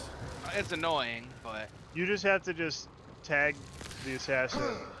 though. Oops. It's annoying, but You just have to just tag the assassin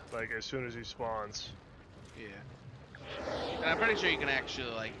like as soon as he spawns. yeah. And I'm pretty sure you can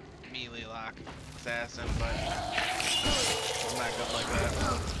actually like melee lock assassin, but I'm not good like that.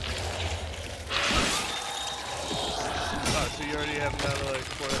 Oh, so you already have him down to like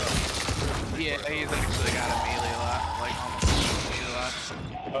 4. Yeah, he's actually got a melee lock, like almost melee lock.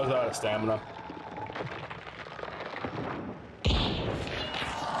 I was out of stamina.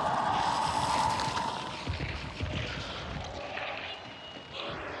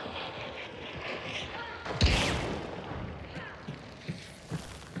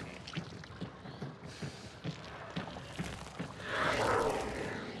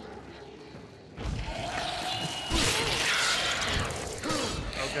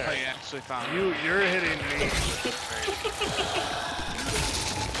 Oh, you actually found You're hitting me.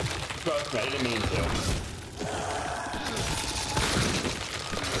 Trust me, I didn't mean to.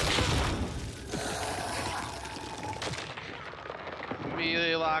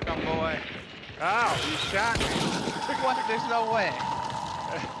 melee lock him, boy. Ow, you shot me. What? There's no way.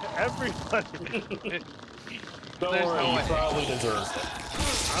 Everybody. Don't There's worry, no you way. probably deserve it.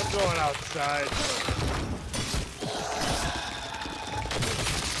 I'm going outside.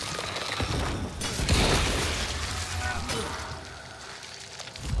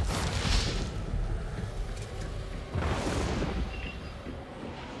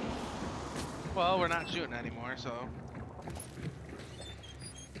 Well, we're not shooting anymore, so.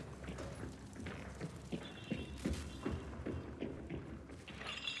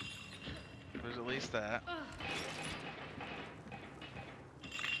 There's at least that.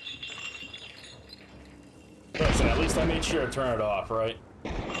 Listen, at least I made sure to turn it off, right?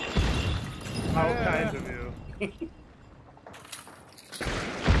 How kind of you.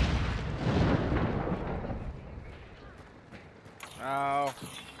 Oh.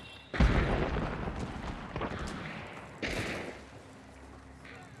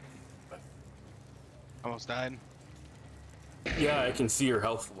 Almost died. Yeah, I can see your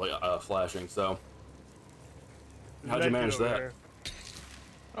health flashing, so. How'd you manage that?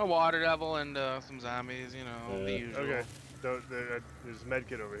 A water devil and some zombies, you know, the usual. Okay. There's a med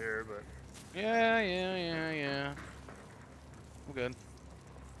kit over here, but Yeah. I'm good.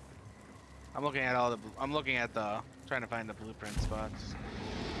 I'm looking at trying to find the blueprint spots.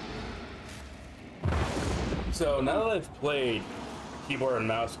 So now that I've played keyboard and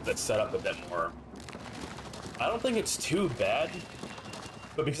mouse with it set up a bit more, I don't think it's too bad,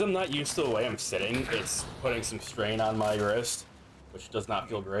 but because I'm not used to the way I'm sitting, it's putting some strain on my wrist, which does not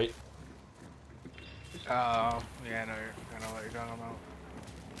feel great. Oh, yeah, I know what you're talking about.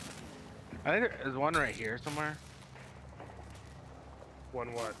 I think there's one right here somewhere.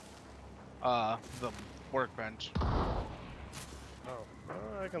 one what? The workbench. Oh,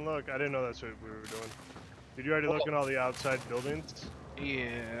 I can look. I didn't know that's what we were doing. Did you already look in all the outside buildings?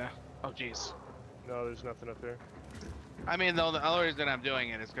 Yeah. Oh, jeez. No, there's nothing up there. I mean, though, the only reason I'm doing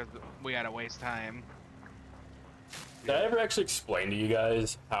it is because we gotta waste time. Did I ever actually explain to you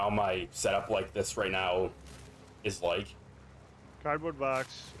guys how my setup like this right now is like? Cardboard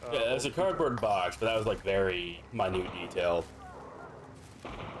box. Yeah, it's a cardboard box, but that was like very minute detail.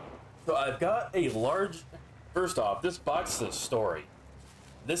 So I've got a large... First off, this box is a story.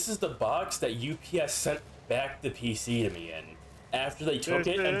 This is the box that UPS sent back the PC to me in after they took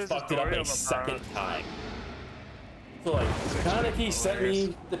it and fucked it up a second time. So like, Kaneki sent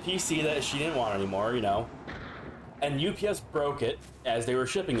me the PC that she didn't want anymore, you know, and UPS broke it as they were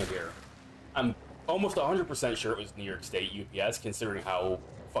shipping it here. I'm almost 100% sure it was New York State UPS, considering how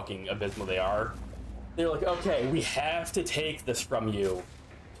fucking abysmal they are. They're like, okay, we have to take this from you,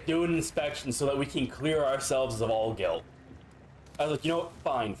 do an inspection so that we can clear ourselves of all guilt. I was like, you know what,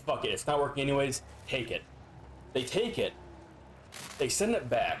 fine, fuck it, it's not working anyways, take it. They take it, they send it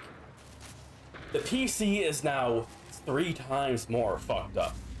back. The PC is now 3 times more fucked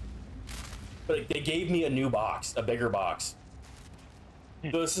up. But they gave me a new box, a bigger box.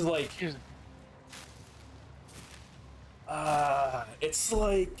 So this is like... it's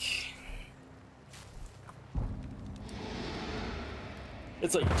like...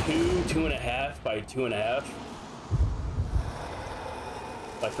 It's like 2.5 by 2.5.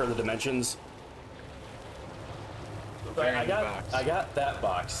 Like for the dimensions. So I got that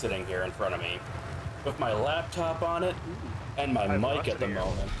box sitting here in front of me with my laptop on it and my mic at the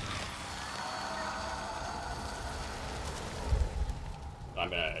moment. I'm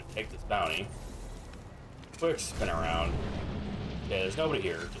gonna take this bounty. Quick spin around. Yeah, there's nobody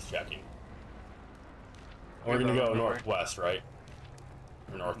here, just checking. We're gonna go northwest, right?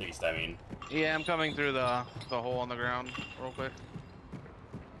 Or northeast, I mean. Yeah, I'm coming through the hole in the ground real quick.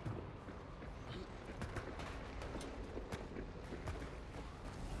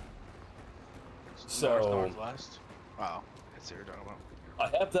 So, northwest. Wow, I see what you're talking about.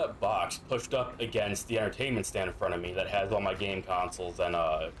 I have that box pushed up against the entertainment stand in front of me that has all my game consoles and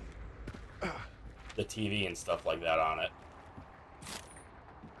the TV and stuff like that on it.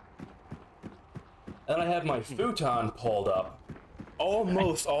 And then I have my futon pulled up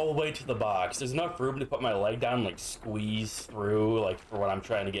almost all the way to the box. There's enough room to put my leg down and like squeeze through, like for what I'm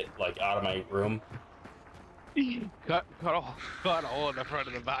trying to get like out of my room. Cut a hole in the front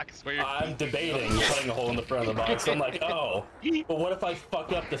of the box. I'm debating cutting a hole in the front of the box. So I'm like, oh, but what if I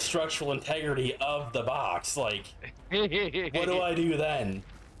fuck up the structural integrity of the box? Like, what do I do then?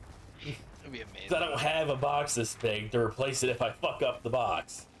 That'd be amazing. 'Cause I don't have a box this big to replace it if I fuck up the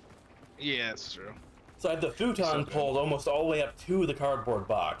box. Yeah, that's true. So I have the futon pulled almost all the way up to the cardboard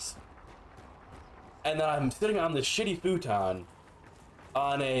box. And then I'm sitting on this shitty futon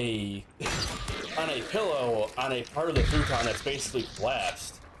on a pillow on a part of the futon that's basically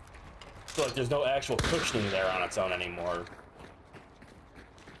collapsed. So like there's no actual cushioning there on its own anymore.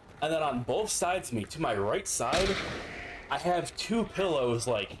 And then on both sides of me, to my right side, I have 2 pillows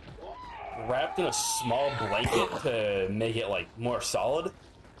like wrapped in a small blanket to make it like more solid.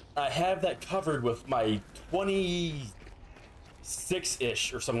 I have that covered with my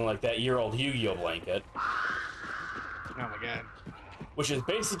 26-ish or something like that year-old Yu-Gi-Oh blanket. Oh my god. Which is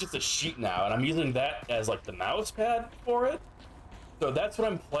basically just a sheet now, and I'm using that as like the mouse pad for it. So that's what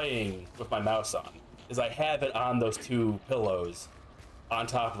I'm playing with my mouse on, is I have it on those 2 pillows on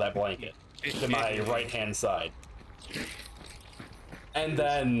top of that blanket to my right-hand side. And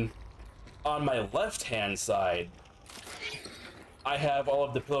then on my left-hand side, I have all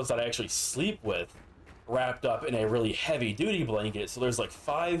of the pillows that I actually sleep with wrapped up in a really heavy-duty blanket, so there's like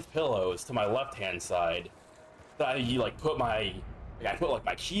 5 pillows to my left-hand side that I like put my... I put like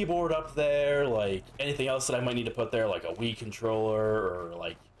my keyboard up there, like anything else that I might need to put there, like a Wii controller, or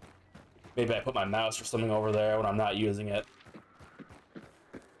like maybe I put my mouse or something over there when I'm not using it.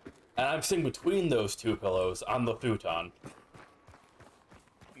 And I'm sitting between those 2 pillows on the futon.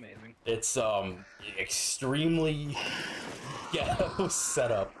 Amazing. It's extremely ghetto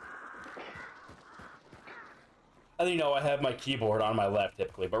setup. And you know, I have my keyboard on my left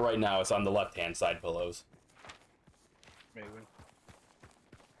typically, but right now it's on the left-hand side pillows. Amazing.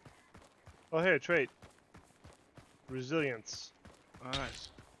 Oh, hey, a trait. Resilience.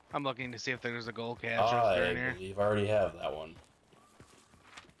 Nice. I'm looking to see if there's a gold cache in here. I believe I already have that one.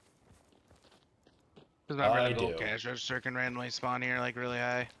 There's not really a gold cache register can randomly spawn here, like really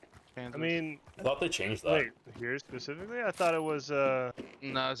high. I mean, I thought they changed that. Wait, here specifically? I thought it was, No,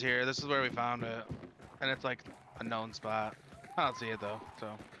 it's here. This is where we found it. And it's like a known spot. I don't see it though, so.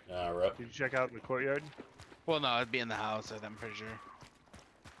 Alright. Did you check out in the courtyard? Well, no, it'd be in the house, I'm pretty sure.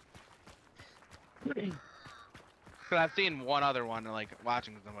 Cause I've seen one other one like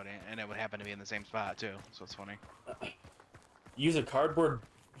watching somebody, and it would happen to be in the same spot too. So it's funny. Use a cardboard.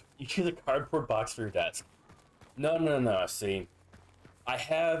 You use a cardboard box for your desk. No. See, I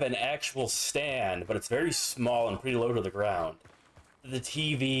have an actual stand, but it's very small and pretty low to the ground. The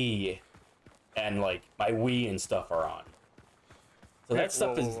TV and like my Wii and stuff are on. So that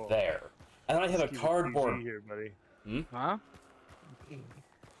stuff is there. And then I have a cardboard. Here, buddy. Hmm? Huh?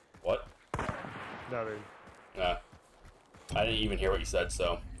 What? Nothing. I didn't even hear what you said,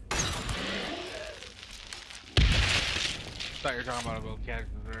 so. Thought you were talking about a little cat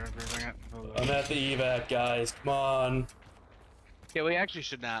for a second. I'm at the evac, guys. Come on. Yeah, we actually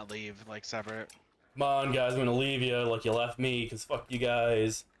should not leave like separate. Come on, guys. I'm gonna leave you like you left me, because fuck you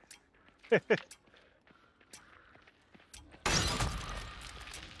guys. You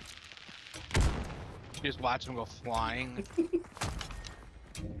just watch them go flying.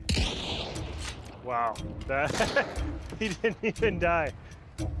 Wow. That he didn't even die.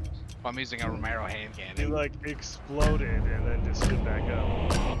 I'm using a Romero hand He cannon. like exploded and then just stood back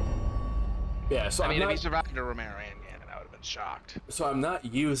up. Yeah, so I mean, I'm if he survived a Romero hand cannon, I would have been shocked. So I'm not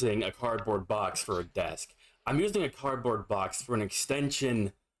using a cardboard box for a desk. I'm using a cardboard box for an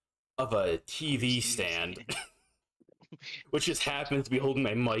extension of a TV stand, which just happens to be holding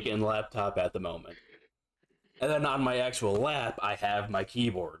my mic and laptop at the moment. And then on my actual lap, I have my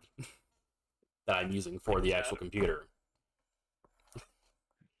keyboard that I'm using for the actual computer.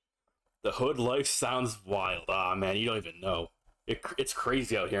 The hood life sounds wild. Ah, man, you don't even know. It's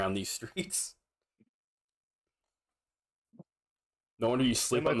crazy out here on these streets. No wonder you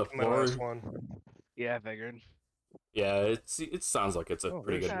sleep on the floor. Yeah, I figured. Yeah, it sounds like it's a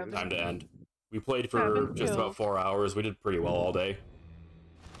pretty good time to end. We played for just about 4 hours. We did pretty well all day.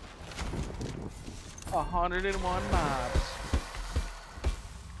 101 mobs.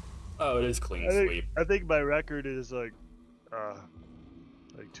 Oh, it is clean sweep. I think my record is like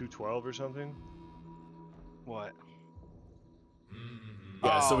 212 or something. What?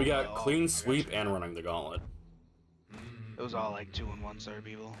 Yeah, so we got Oh, clean sweep and running the gauntlet. It was all like 2-1-1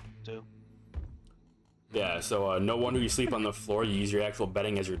 people too. Yeah, so no wonder you sleep on the floor. You use your actual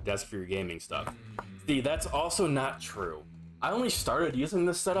bedding as your desk for your gaming stuff. See, that's also not true. I only started using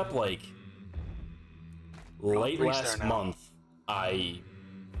this setup like late last month. I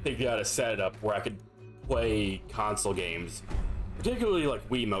figured out a setup where I could play console games, particularly like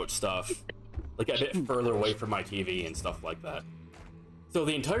Wiimote stuff, like a bit further away from my TV and stuff like that. So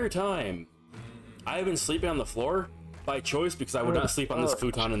the entire time, I have been sleeping on the floor by choice because I would not sleep on this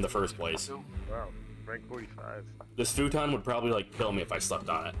futon in the first place. Wow, rank 45. This futon would probably like kill me if I slept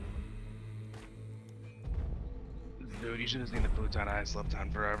on it. Dude, you should have seen the futon I slept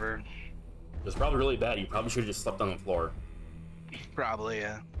on forever. It was probably really bad. You probably should have just slept on the floor. Probably,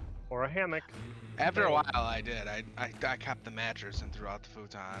 yeah. Or a hammock. After a while, I did. I kept the mattress and threw out the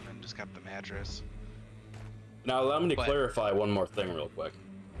futon and just kept the mattress. Now allow me to clarify one more thing real quick.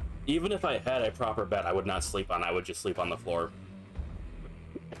 Even if I had a proper bed, I would not sleep on. I would just sleep on the floor.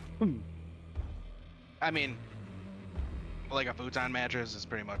 I mean, like a futon mattress is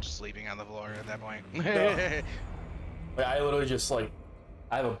pretty much sleeping on the floor at that point. Like, I literally just like,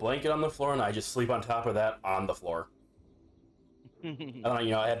 I have a blanket on the floor and I just sleep on top of that on the floor. And then,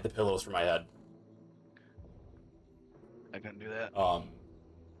 you know, I had the pillows for my head. I couldn't do that. I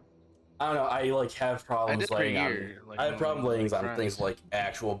don't know, I like have problems laying on. Like, I have problems laying on things like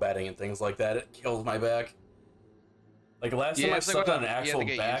actual bedding and things like that. It kills my back. Like last time I slept on an actual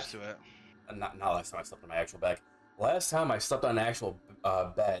back. Not last time I slept on my actual back. Last time I slept on an actual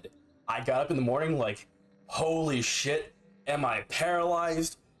bed, I got up in the morning like, holy shit, am I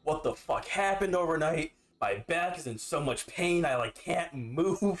paralyzed? What the fuck happened overnight? My back is in so much pain, I like can't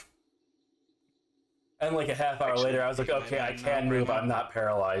move. And like a half hour later, I was like, okay, I can move. I'm not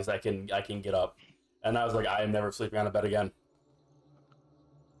paralyzed. I can get up. And I was like, I am never sleeping on a bed again.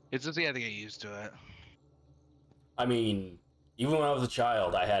 It's just you have to get used to it. I mean, even when I was a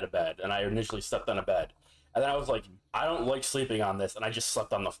child, I had a bed, and I initially slept on a bed. And then I was like, I don't like sleeping on this, and I just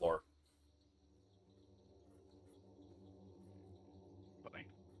slept on the floor.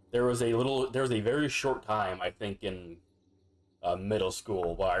 There was a very short time, I think, in middle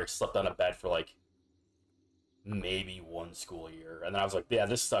school, where I slept on a bed for like maybe one school year, and then I was like, yeah,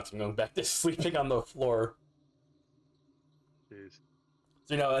 this sucks. I'm going back to sleeping on the floor. Jeez.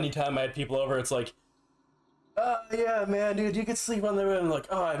 So, you know, anytime I had people over, it's like, yeah, man, dude, you could sleep on the bed. I'm like,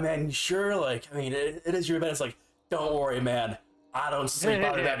 oh, man, you sure? Like, I mean, it is your bed. It's like, don't worry, man. I don't sleep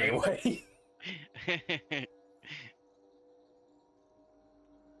on it anyway.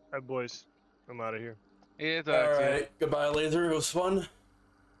 Alright, boys. I'm out of here. Yeah, Alright, goodbye, Laser. It was fun.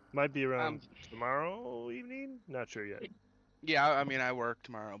 Might be around tomorrow evening. Not sure yet. Yeah, I mean I work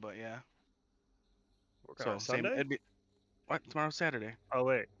tomorrow, but yeah. Working on Sunday? It'd be, what? Tomorrow's Saturday. Oh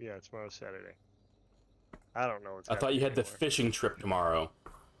wait, yeah, tomorrow's Saturday. I don't know what's I thought you had anymore. the fishing trip tomorrow.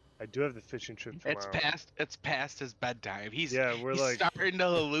 I do have the fishing trip tomorrow. It's past his bedtime. He's we're he's like starting to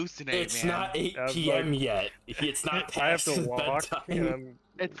hallucinate, It's man. not 8 p.m. yet. It's not past I have to his walk, bedtime. and I'm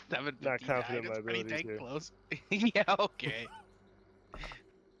It's 7:59. not confident in my It's pretty abilities dang here. close. Yeah, okay.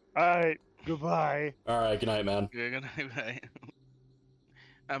 All right, goodbye. All right, good night, man. You're gonna.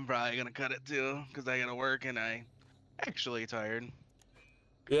 I'm probably gonna cut it too, cause I gotta work and I actually tired.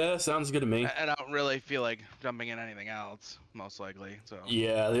 Yeah, sounds good to me. And I don't really feel like jumping in anything else, most likely. So.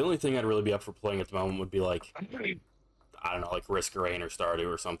 Yeah, the only thing I'd really be up for playing at the moment would be like, I don't know, like Risk of Rain or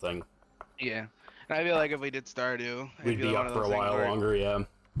Stardew or something. Yeah, and I feel like if we did Stardew, We'd be up for a while longer, yeah.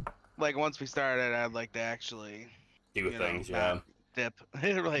 Like once we started, I'd like to actually do things, yeah. Dip,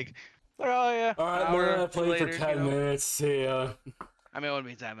 like, oh yeah. All right, man, I played for 10 minutes. See ya. I mean, it wouldn't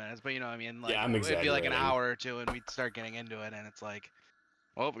be 10 minutes, but you know what I mean. Like, yeah, I'm it'd be like an exaggerating. hour or two, and we'd start getting into it, and it's like,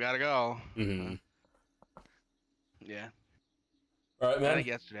 oh, we gotta go. Mm-hmm. Yeah. All right, man. I think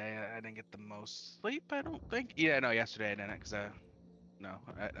yesterday I didn't get the most sleep. I don't think. Yeah, no, yesterday I didn't, cause I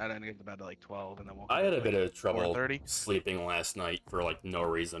didn't get to bed at like 12, and then woke up I had a at, bit of trouble 4:30. sleeping last night for like no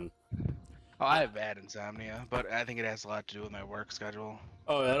reason. Oh, I have bad insomnia, but I think it has a lot to do with my work schedule.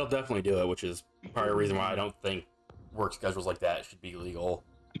 Oh, that'll definitely do it, which is part of the reason why I don't think work schedules like that should be legal.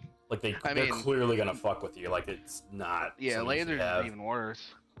 Like they're clearly gonna fuck with you. Like it's not. Yeah, lasers is even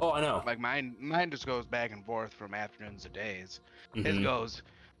worse. Oh, I know. Like mine just goes back and forth from afternoons to days.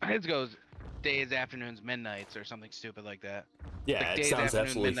 Mm-hmm. His goes days, afternoons, midnights, or something stupid like that. Yeah, like it sounds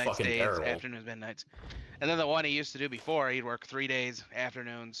absolutely fucking days, terrible. Afternoons, midnights. And then the one he used to do before, he'd work 3 days,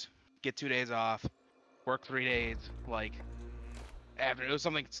 afternoons, get 2 days off, work 3 days, like after. It was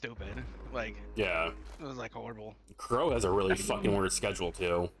something stupid. Like yeah, it was like horrible. Crow has a really fucking weird schedule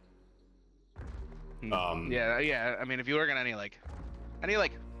too. Yeah. I mean, if you work in any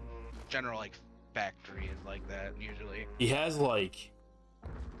general like factories like that, usually he has like,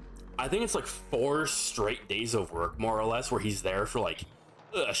 I think it's like 4 straight days of work, more or less, where he's there for like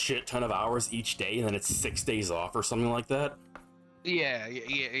a shit ton of hours each day, and then it's 6 days off or something like that.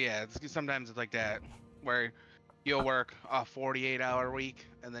 Yeah. Sometimes it's like that, where you'll work a 48-hour week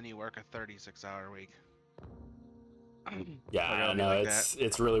and then you work a 36-hour week. Yeah, I know, like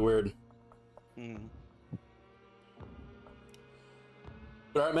it's really weird. Mm.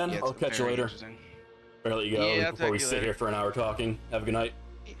 All right, man. Yeah, I'll catch you later. Better let you go Yeah, before we sit here for an hour talking. Have a good night.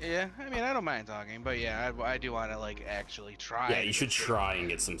 Yeah, I mean, I don't mind talking, but yeah, I do want to like actually try. Yeah, you should try and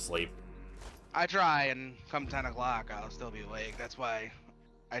get some sleep. I try, and come 10 o'clock, I'll still be awake. That's why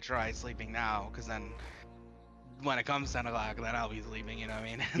I try sleeping now, because then when it comes 10 o'clock, then I'll be sleeping, you know what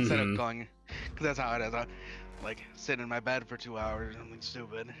I mean? Instead of going, because that's how it is. I'll, like, sit in my bed for 2 hours or something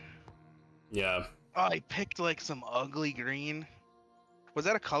stupid. Yeah. Oh, I picked, like, some ugly green. Was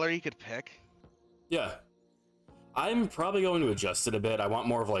that a color you could pick? Yeah. I'm probably going to adjust it a bit. I want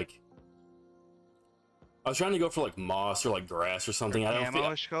more of, like... I was trying to go for, like, moss or, like, grass or something. I don't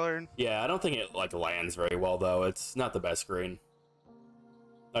camo-ish color? Yeah, I don't think it, like, lands very well, though. It's not the best green.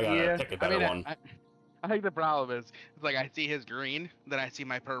 I gotta pick a better one. I think the problem is, it's like I see his green, then I see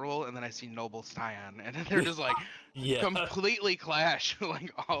my purple, and then I see Noble Scion, and they're just like completely clash,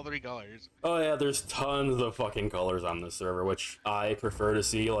 like all 3 colors. Oh yeah, there's tons of fucking colors on this server, which I prefer to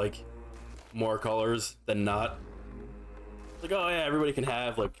see, like, more colors than not. Like, oh yeah, everybody can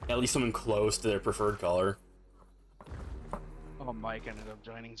have, like, at least something close to their preferred color. Oh, Mike ended up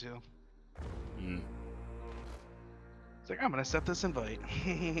joining too. Hmm. It's like, I'm gonna accept this invite.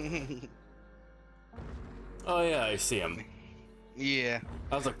 Oh yeah, I see him. Yeah.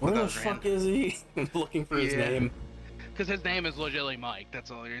 I was like, where the fuck is he? I'm looking for his name. Because his name is legitimately Mike.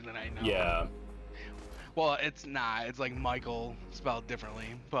 That's the only reason I know. Yeah. Well, it's not. It's like Michael spelled differently,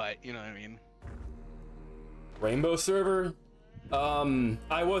 but you know what I mean. Rainbow server?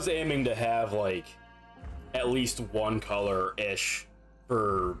 I was aiming to have, like, at least one color-ish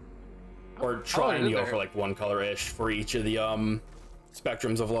for... Or trying to go for, like, one color-ish for each of the,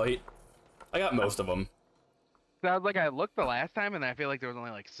 spectrums of light. I got most of them. Sounds like I looked the last time, and I feel like there was only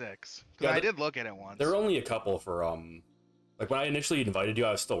like 6. Yeah, I did look at it once. There were only a couple for, like, when I initially invited you,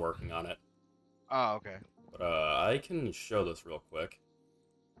 I was still working on it. Oh, okay. But, I can show this real quick.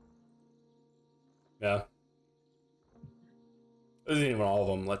 Yeah. This isn't even all of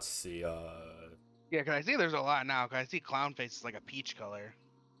them. Let's see, Yeah, because I see there's a lot now, because I see Clownface is like a peach color.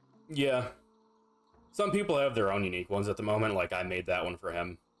 Yeah. Some people have their own unique ones at the moment, like I made that one for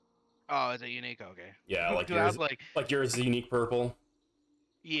him. Oh, is it unique? Okay. Yeah, like yours, like yours is unique purple.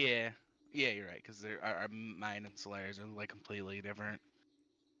 Yeah, yeah, you're right. Because our mine and Solaris are like completely different.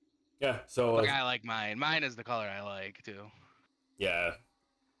 Yeah, so Like I like mine. Mine is the color I like too. yeah.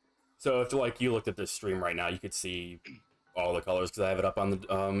 So if like you looked at this stream right now, you could see all the colors because I have it up on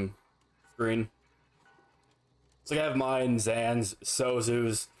the screen. So I have mine, Zan's,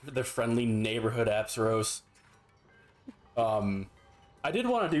 Sozu's, the friendly neighborhood Apsaros. I did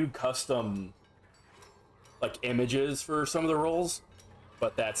want to do custom like images for some of the roles,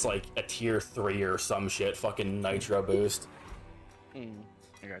 but that's like a tier 3 or some shit, fucking nitro boost. I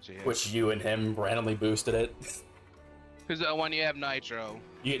got you. Yeah. Which you and him randomly boosted it. Because when you have nitro,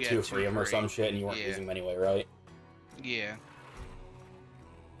 you get two free of them or some shit, and you weren't using them anyway, right? Yeah.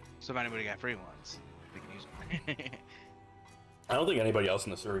 So if anybody got free ones, they can use them. I don't think anybody else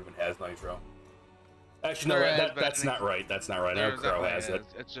in the server even has nitro. Actually, no, that's not right. That's not right. I know Crow has it.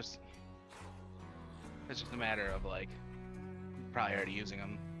 It's just a matter of like probably already using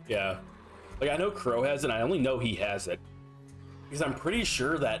them. Yeah, like I know Crow has it. I only know he has it because I'm pretty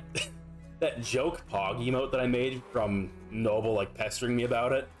sure that that joke Pog emote that I made from Noble like pestering me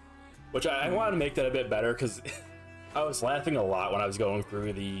about it, which I wanted to make that a bit better because I was laughing a lot when I was going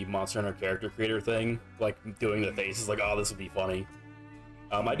through the Monster Hunter character creator thing, like doing the faces, like, oh, this would be funny.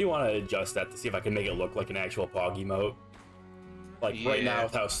 I do want to adjust that to see if I can make it look like an actual Pog emote. Like right now,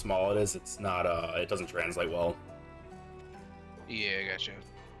 with how small it is, it's not. It doesn't translate well. Yeah, I gotcha.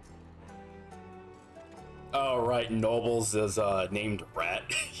 Oh right, Nobles is named Rat.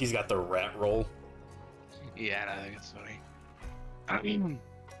 He's got the rat roll. Yeah, I think it's funny.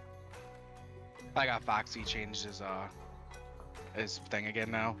 I got Foxy changed his thing again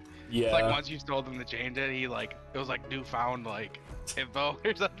now. Yeah. Like once you told him to change it, he like it was like newfound like info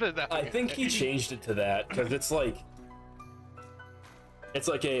or something. I think he changed it to that because it's like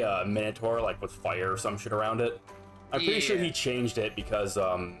a Minotaur like with fire or some shit around it. I'm pretty sure he changed it because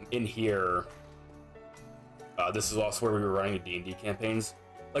in here, this is also where we were running the D&D campaigns.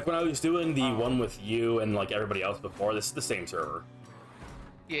 Like when I was doing the one with you and like everybody else before, this is the same server.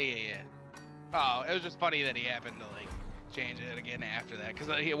 Yeah. Oh, it was just funny that he happened to like change it again after that, because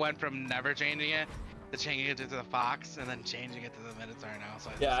he went from never changing it to changing it to the Fox and then changing it to the Minotaur now.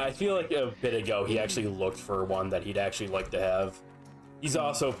 So yeah, I feel like a bit ago he actually looked for one that he'd actually like to have. He's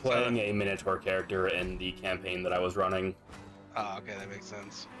also playing a Minotaur character in the campaign that I was running. Oh, okay, that makes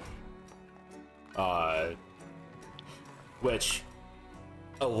sense. Which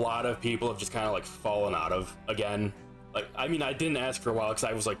a lot of people have just kind of like fallen out of again. Like, I mean, I didn't ask for a while because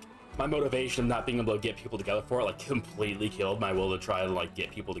I was like, my motivation of not being able to get people together for it like completely killed my will to try to like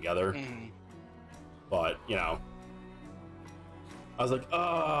get people together. But you know, I was like,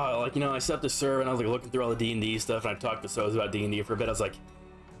 oh, like, you know, I set up the server and I was like looking through all the D&D stuff and I talked to Soz about D&D for a bit. I was like,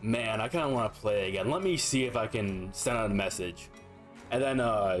 man, I kind of want to play again. Let me see if I can send out a message. And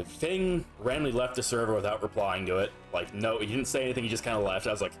then Fing randomly left the server without replying to it. Like, no, he didn't say anything. He just kind of left.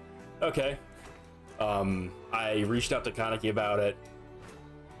 I was like, okay. I reached out to Kaneki about it.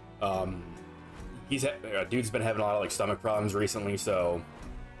 Dude's been having a lot of like stomach problems recently, so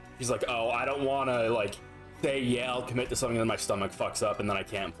he's like, oh, I don't want to like say, yeah, I'll commit to something and then my stomach fucks up and then I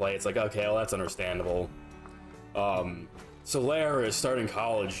can't play. It's like, okay, well, that's understandable. Solaire is starting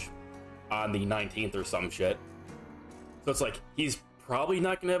college on the 19th or some shit. So it's like, he's probably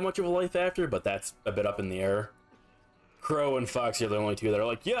not gonna have much of a life after, but that's a bit up in the air. Crow and Foxy are the only two that are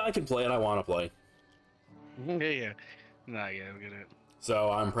like, yeah, I can play and I want to play. Yeah. Nah, yeah, I get it.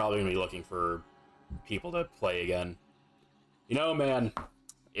 So I'm probably gonna be looking for people to play again. You know, man,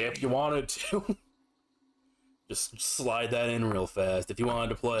 if you wanted to, just slide that in real fast. If you wanted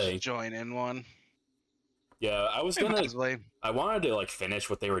to play, just join in one. Yeah, I was gonna. I wanted to like finish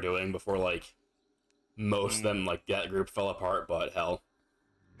what they were doing before like most of them like that group fell apart, but hell,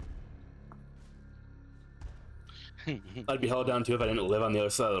 I'd be held down too if I didn't live on the other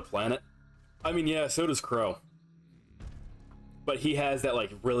side of the planet. I mean, yeah, so does Crow. But he has that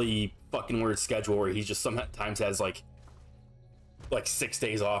like really fucking weird schedule where he just sometimes has like 6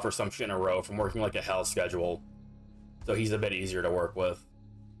 days off or some shit in a row from working like a hell schedule. So he's a bit easier to work with.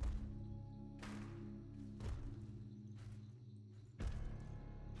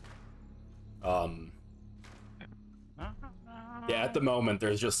 Yeah, at the moment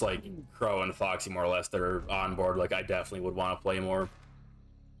there's just like Crow and Foxy more or less that are on board. Like I definitely would want to play more.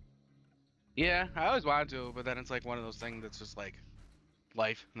 Yeah, I always wanted to, but then it's like one of those things that's just like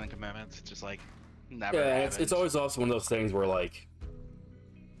life and then commitments. It's just like never. Yeah, it's always also one of those things where like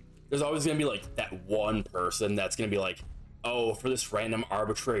there's always gonna be like that one person that's gonna be like, oh, for this random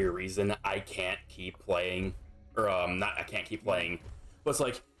arbitrary reason I can't keep playing, or I can't keep playing. But it's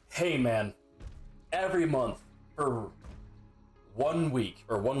like, hey man, every month for 1 week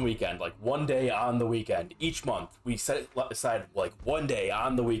or 1 weekend, like 1 day on the weekend each month. We set aside like 1 day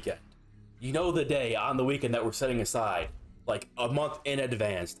on the weekend. You know the day on the weekend that we're setting aside, like a month in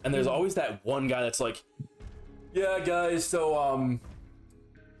advance. And there's always that one guy that's like, yeah, guys, so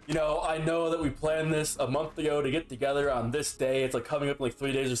you know, I know that we planned this a month ago to get together on this day. It's like coming up in like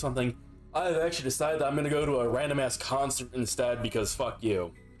 3 days or something. I've actually decided that I'm gonna go to a random ass concert instead because fuck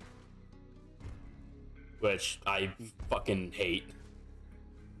you. Which I fucking hate.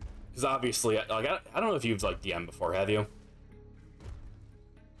 Because obviously, like, I don't know if you've like DM'd before, have you?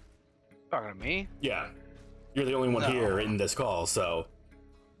 Talking to me? Yeah. You're the only one here in this call, so.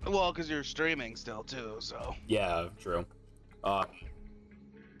 Well, because you're streaming still too, so. Yeah, true.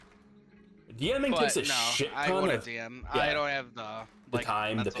 DMing takes a shit ton I wouldn't of DM. Yeah. I don't have the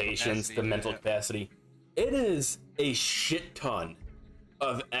time, the patience, the mental capacity. It is a shit ton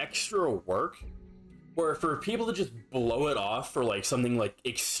of extra work where for people to just blow it off for like something like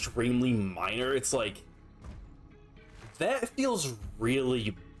extremely minor, it's like that feels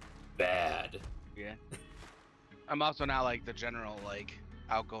really bad. Yeah. I'm also not like the general like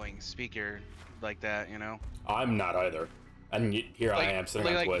outgoing speaker like that, you know. I'm not either. And here I am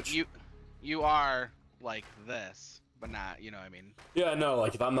sitting on Twitch. You are like this, but not, you know what I mean? Yeah, no,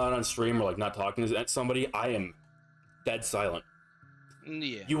 like if I'm not on stream or like not talking to somebody, I am dead silent.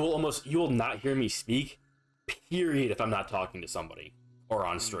 Yeah. You will not hear me speak, period, if I'm not talking to somebody or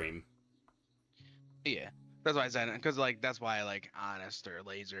on stream. Yeah. That's why I said it, because like that's why like Honest or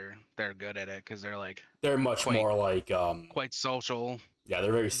Laser, they're good at it, because they're much more like quite social. Yeah,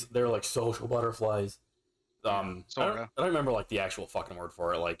 they're like social butterflies. I don't remember like the actual fucking word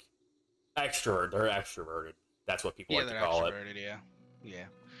for it, like extrovert. They're extroverted. That's what people like to call it. Yeah, yeah.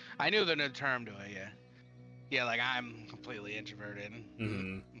 I knew the new term to it. Yeah, yeah. Like I'm completely introverted.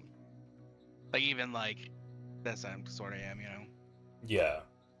 Mm-hmm. Like even like this, I'm sort of am, you know. Yeah.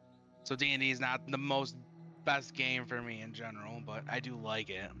 So D&D is not the best game for me in general, but I do like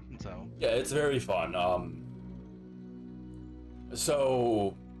it. So yeah, it's very fun.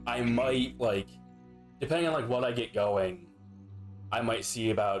 So I might like, depending on like what I get going, I might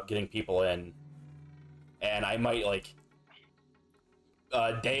see about getting people in, and I might like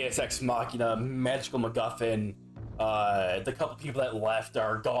Deus Ex Machina, Magical MacGuffin. The couple people that left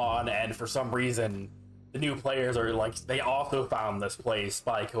are gone, and for some reason, the new players are like they also found this place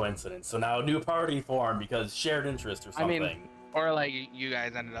by coincidence. So now a new party formed because shared interest or something. I mean, or like you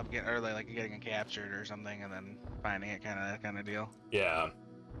guys ended up getting, or like getting captured or something, and then finding it, that kind of deal. Yeah.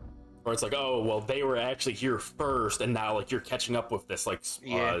 Or it's like, oh, well, they were actually here first, and now, like, you're catching up with this, like,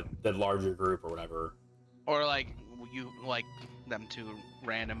 the larger group or whatever. Or, like, you, like, them two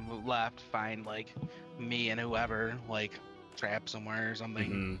random who left find, like, me and whoever, like, trapped somewhere or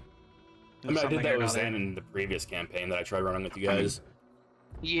something. Mm-hmm. I mean, I did that with Zen in the previous campaign that I tried running with you guys.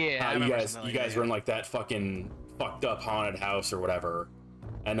 Yeah, you guys were in, like, that fucking fucked up haunted house or whatever.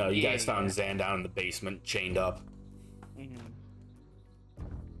 And you guys found Zan down in the basement, chained up. Mm-hmm.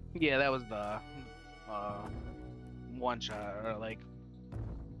 Yeah, that was the one shot or like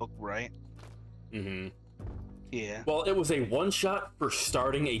book, right? Mm-hmm. Yeah. Well, it was a one shot for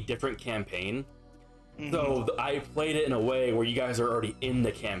starting a different campaign. Mm-hmm. So I played it in a way where you guys are already in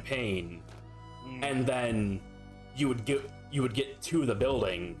the campaign, and then you would get to the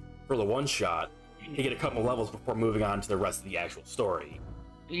building for the one shot to get a couple levels before moving on to the rest of the actual story.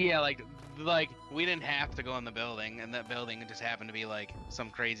 Yeah, like we didn't have to go in the building, and that building just happened to be like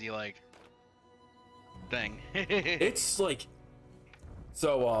some crazy like thing. It's like,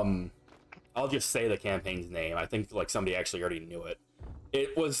 so I'll just say the campaign's name. I think like somebody actually already knew it.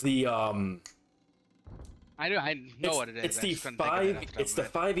 It was the I know what it is. It's the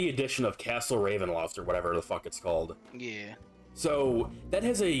 5e edition of Castle Ravenloft or whatever the fuck it's called. Yeah. So that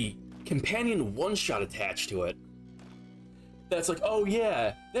has a companion one shot attached to it. That's like, oh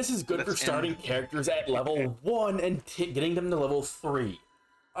yeah, this is good for starting characters at level 1 and getting them to level 3.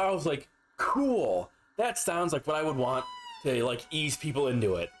 I was like, cool. That sounds like what I would want to like ease people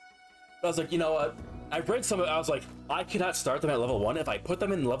into it. But I was like, you know what? I read some of it. I was like, I cannot start them at level 1. If I put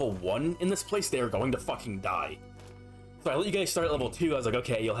them in level 1 in this place, they are going to fucking die. So I let you guys start at level 2. I was like,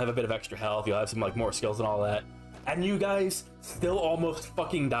 okay, you'll have a bit of extra health. You'll have some like more skills and all that. And you guys still almost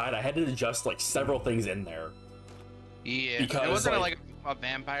fucking died. I had to adjust like several things in there. Yeah, because it wasn't like a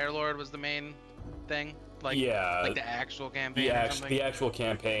vampire lord was the main thing. Like, yeah, like the actual campaign. The actual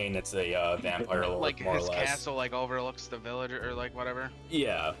campaign, it's a vampire lord, like more his or less. castle like overlooks the village or like whatever.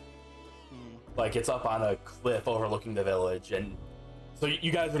 Yeah, like it's up on a cliff overlooking the village, and so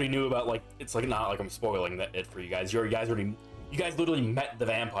you guys already knew about like it's like not like I'm spoiling it for you guys. You guys literally met the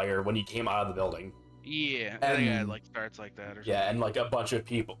vampire when he came out of the building. Yeah, I think it like starts like that or something. Yeah, and like a bunch of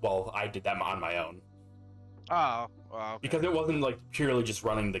people. Well, I did that on my own. Oh, well, okay. Because it wasn't like purely just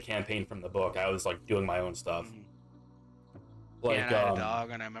running the campaign from the book. I was like doing my own stuff. Like, yeah, and I had a dog,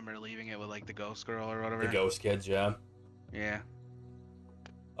 and I remember leaving it with like the ghost girl or whatever. The ghost kids, yeah. Yeah.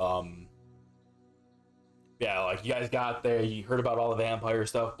 Yeah, like you guys got there, you heard about all the vampire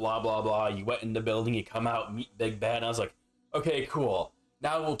stuff, blah blah blah. You went in the building, you come out, meet Big Bad, and I was like, okay, cool.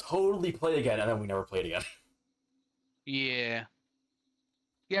 Now we'll totally play again, and then we never played again. Yeah.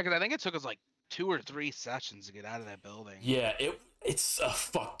 Yeah, because I think it took us like 2 or 3 sessions to get out of that building. Yeah, it's a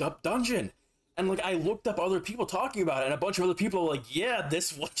fucked up dungeon. And like I looked up other people talking about it, and a bunch of other people were like, yeah,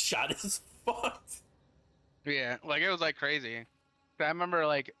 this one shot is fucked. Yeah, like it was like crazy. I remember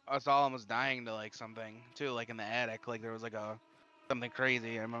like us all almost dying to like something too, like in the attic. Like there was like something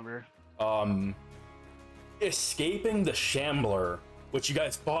crazy, I remember. Escaping the Shambler, which you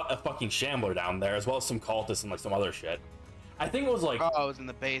guys fought a fucking Shambler down there, as well as some cultists and like some other shit. I think it was like... Oh, it was in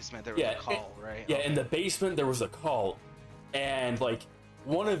the basement, there was a cult, right? Yeah, in the basement there was a cult, and like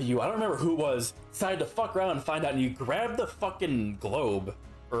one of you, I don't remember who it was, decided to fuck around and find out, and you grabbed the fucking globe,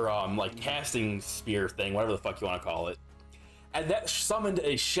 or like casting spear thing, whatever the fuck you want to call it, and that summoned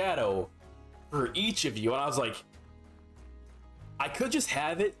a shadow for each of you, and I was like, I could just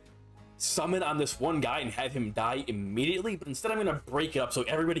have it summon on this one guy and have him die immediately, but instead I'm gonna break it up so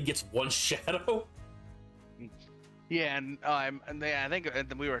everybody gets one shadow. Yeah, and I think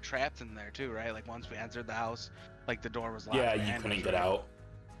we were trapped in there too, right? Like once we entered the house, like the door was locked. Yeah, you couldn't get out.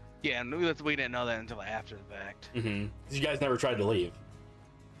 Yeah, and we didn't know that until after the fact. Mm-hmm. Because you guys never tried to leave.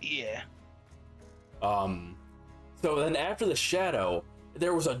 Yeah. So then after the shadow,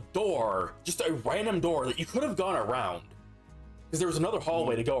 there was a door, just a random door that you could have gone around. Because there was another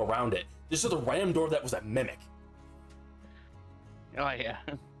hallway to go around it. There's just a random door that was a mimic. Oh, yeah.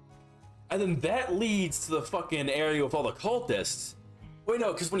 And then that leads to the fucking area with all the cultists. Wait,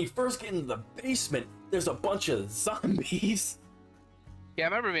 no, because when you first get into the basement, there's a bunch of zombies. Yeah, I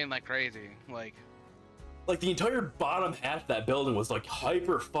remember being like crazy. Like the entire bottom half of that building was like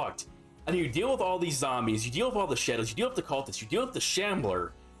hyper fucked. And you deal with all these zombies, you deal with all the shadows, you deal with the cultists, you deal with the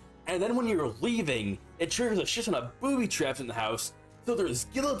Shambler. And then when you're leaving, it triggers a shit ton of booby traps in the house, so there's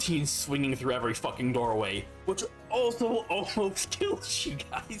guillotines swinging through every fucking doorway, which also almost kills you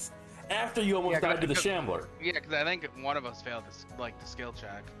guys after you almost died to the Shambler. Yeah, because I think one of us failed the skill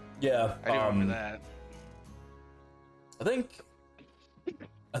check. Yeah, I do remember that.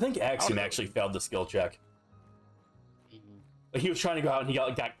 I think Axiom actually failed the skill check. Like he was trying to go out and he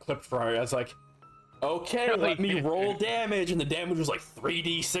got clipped for it. I was like, okay, let me roll damage, and the damage was like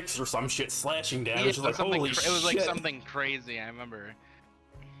 3d6 or some shit slashing damage. Yeah, like, holy shit. It was like something crazy, I remember.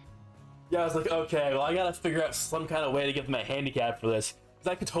 Yeah, I was like, okay, well I gotta figure out some kind of way to give them a handicap for this,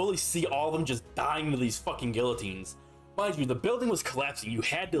 because I could totally see all of them just dying to these fucking guillotines. Mind you, the building was collapsing, you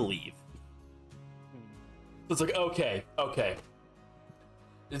had to leave. So it's like, okay.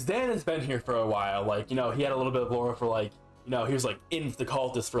 Zan has been here for a while, like, you know, he had a little bit of lore for like, you know, he was like in the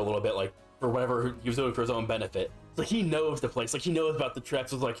cultists for a little bit, like, for whatever he was doing for his own benefit. It's like he knows the place, like he knows about the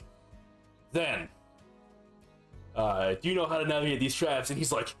traps. It's like, then, do you know how to navigate these traps? And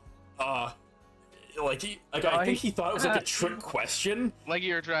he's like, I think he thought it was like a trick question. Like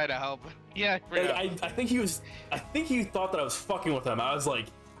you were trying to help. Yeah, I think he thought that I was fucking with him. I was like,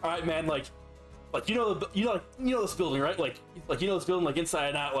 all right, man, like you know this building, right? Like you know this building, like inside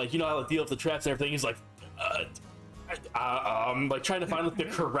and out, like you know how to deal with the traps and everything. He's like, like trying to find like the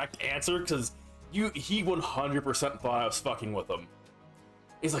correct answer, because he 100% thought I was fucking with him.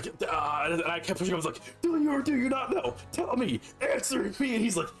 He's like, and I kept pushing him. I was like, do you or do you not know? Tell me, answer me. And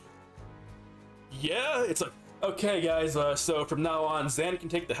he's like, yeah. It's like, okay, guys. So from now on, Zan can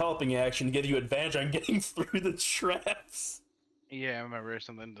take the helping action to give you advantage on getting through the traps. Yeah, I remember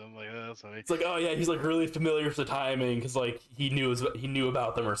something like that. So it's like, oh yeah, he's like really familiar with the timing, because like he knew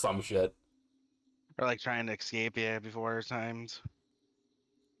about them or some shit. Or like trying to escape, yeah, before times.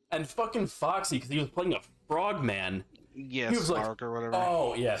 And fucking Foxy, because he was playing a frogman. Yeah, he was Slark like, or whatever.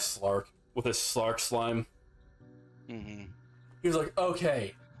 Oh, yeah, Slark. With his Slark slime. Mm-hmm. He was like,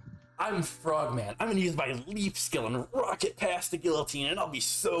 okay, I'm Frogman. I'm gonna use my leap skill and rocket past the guillotine, and I'll be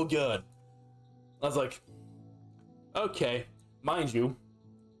so good. I was like, okay. Mind you,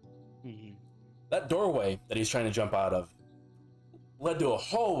 that doorway that he's trying to jump out of led to a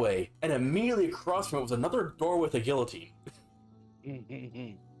hallway, and immediately across from it was another door with a guillotine.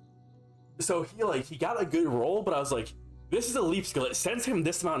 So he got a good roll, but I was like, this is a leap skill. It sends him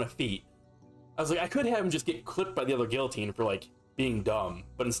this amount of feet. I was like, I could have him just get clipped by the other guillotine for like being dumb,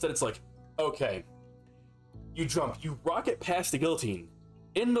 but instead it's like, okay, you jump, you rocket past the guillotine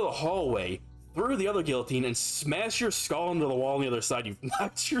into the hallway, through the other guillotine and smash your skull into the wall on the other side. You've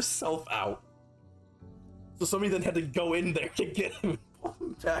knocked yourself out. So somebody then had to go in there to get him and pull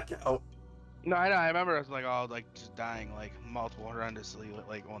him back out. No, I know. I remember I was like, all like just dying like multiple horrendously,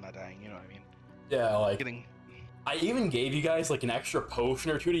 like, well, not dying. You know what I mean? Yeah, like Getting. I even gave you guys like an extra potion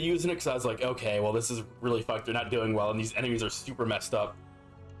or two to use in it because I was like, okay, well, this is really fucked. They're not doing well, and these enemies are super messed up.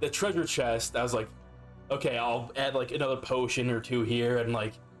 The treasure chest, I was like, okay, I'll add like another potion or two here and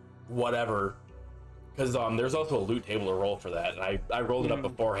like whatever. Because there's also a loot table to roll for that, and I rolled it up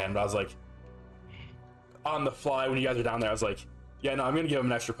beforehand, but I was like, on the fly when you guys are down there, I was like, yeah, no, I'm gonna give him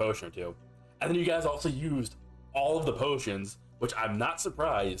an extra potion or two. And then you guys also used all of the potions, which I'm not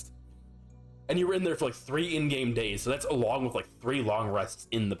surprised. And you were in there for like 3 in-game days, so that's along with like 3 long rests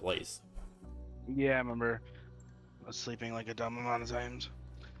in the place. Yeah, I remember. I was sleeping like a dumb amount of times.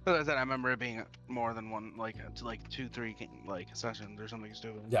 As I said, I remember it being more than one, like 2, 3 like sessions or something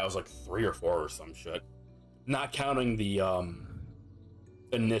stupid. Yeah, it was like 3 or 4 or some shit. Not counting the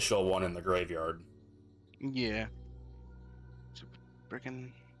initial one in the graveyard. Yeah.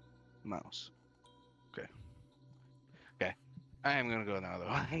 Freaking mouse. Okay. Okay. I am gonna go now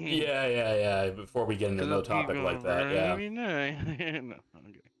though. yeah. Before we get into no topic like that, yeah. No, okay.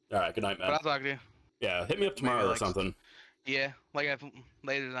 All right, good night, man. But I'll talk to you. Yeah, hit me up tomorrow or something. Yeah, like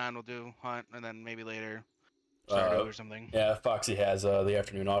later on we'll do hunt, and then maybe later Stardew or something. Yeah, Foxy has the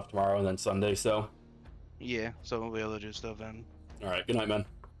afternoon off tomorrow and then Sunday, so. Yeah, so we'll be able to do stuff then. All right, good night, man.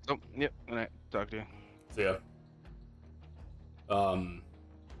 Oh, yep. Good night. Talk to you. See ya.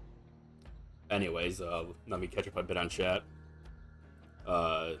 Anyways, let me catch up a bit on chat.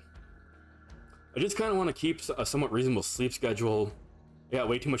 I just kind of want to keep a somewhat reasonable sleep schedule. I got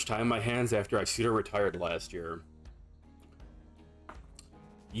way too much time in my hands after I pseudo-retired last year.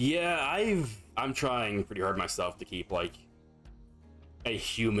 Yeah, I'm trying pretty hard myself to keep, like, a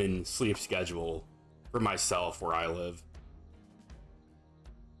human sleep schedule for myself where I live.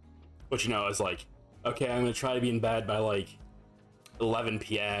 Which, you know, is like, okay, I'm gonna try to be in bed by, like, 11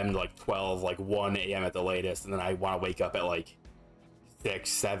 p.m. to, like, 12, like, 1 a.m. at the latest, and then I want to wake up at, like, 6,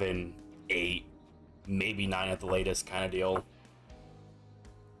 7, 8, maybe 9 at the latest kind of deal.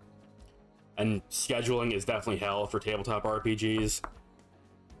 And scheduling is definitely hell for tabletop RPGs.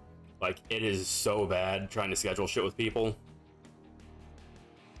 Like, it is so bad trying to schedule shit with people.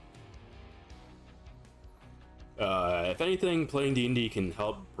 If anything, playing D&D can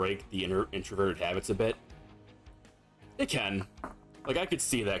help break the introverted habits a bit. It can. Like, I could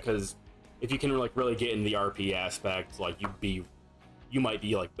see that, because if you can, like, really get in the RP aspect, like, you might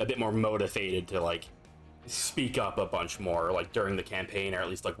be, like, a bit more motivated to, like, speak up a bunch more, like, during the campaign, or at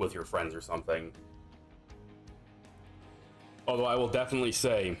least, like, with your friends or something. Although I will definitely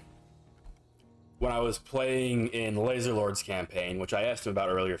say, when I was playing in Laserlord's campaign, which I asked him about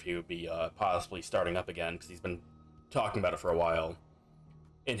earlier if he would be possibly starting up again, because he's been talking about it for a while.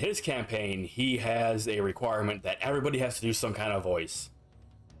 In his campaign, he has a requirement that everybody has to do some kind of voice,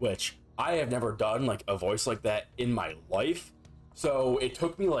 which I have never done, like, a voice like that in my life. So it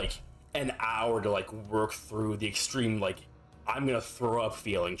took me, like, an hour to, like, work through the extreme, like, I'm gonna throw up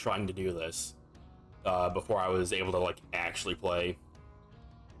feeling trying to do this before I was able to, like, actually play.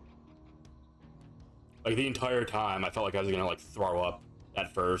 Like, the entire time, I felt like I was gonna, like, throw up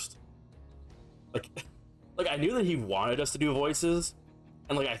at first. Like, I knew that he wanted us to do voices,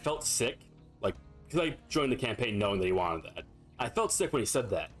 and, like, I felt sick, like, because I joined the campaign knowing that he wanted that. I felt sick when he said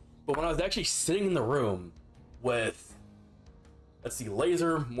that. But when I was actually sitting in the room with, let's see,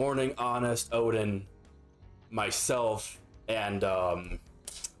 Laser, Morning, Honest, Odin, myself, and, can't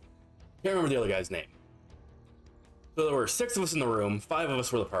remember the other guy's name. So there were 6 of us in the room, 5 of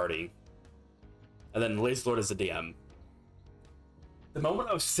us were the party. And then Laserlord is the DM. The moment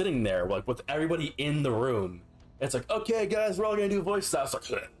I was sitting there, like, with everybody in the room, it's like, okay, guys, we're all gonna do voices. I was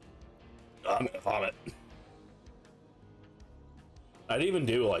like, I'm gonna vomit. I didn't even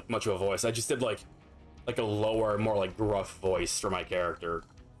do, like, much of a voice. I just did, like a lower, more, like, gruff voice for my character.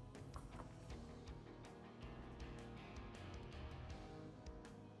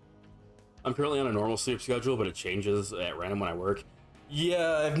 I'm currently on a normal sleep schedule, but it changes at random when I work.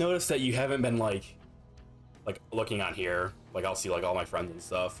 Yeah, I've noticed that you haven't been, like looking on here. Like, I'll see, like, all my friends and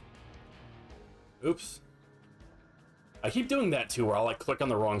stuff. Oops. I keep doing that, too, where I'll, like, click on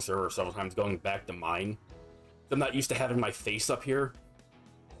the wrong server several times, going back to mine. I'm not used to having my face up here.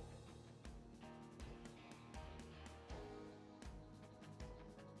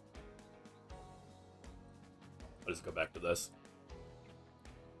 I'll just go back to this.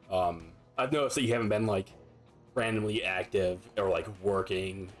 I've noticed that you haven't been, like, randomly active or, like,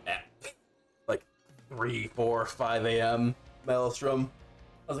 working at, like, 3, 4, 5 a.m. Maelstrom.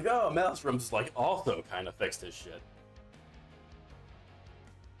 was like, oh, Maelstrom's like also kind of fixed his shit.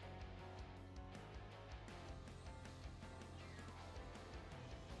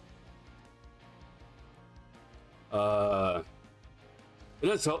 It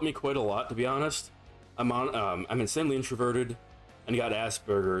has helped me quite a lot, to be honest. I'm insanely introverted and got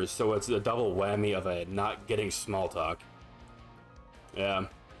Asperger's, so it's a double whammy of a not getting small talk. Yeah.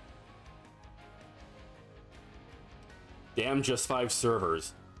 Damn, just 5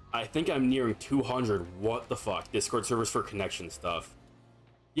 servers. I think I'm nearing 200. What the fuck? Discord servers for connection stuff.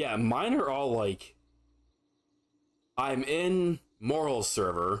 Yeah, mine are all like... I'm in Moral's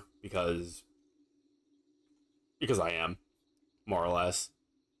server, because I am, more or less.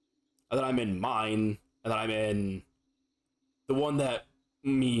 And then I'm in mine, and then I'm in the one that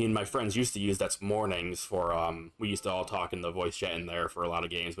me and my friends used to use, that's mornings for, we used to all talk in the voice chat in there for a lot of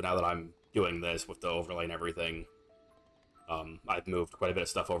games, but now that I'm doing this with the overlay and everything, I've moved quite a bit of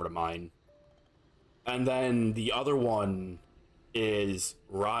stuff over to mine. And then the other one is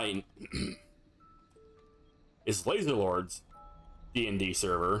Ryan, is Laserlord's D&D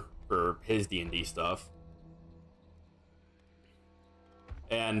server for his D&D stuff.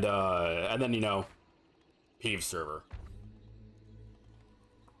 And then, you know, Peeve's server.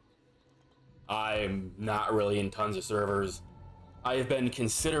 I'm not really in tons of servers. I have been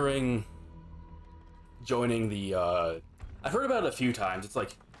considering joining the, I've heard about it a few times. It's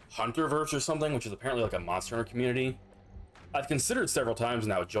like Hunterverse or something, which is apparently like a Monster Hunter community. I've considered several times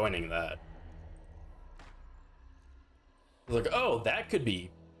now joining that. I was like, oh, that could be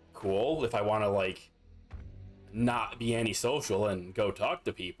cool if I want to, like, not be antisocial and go talk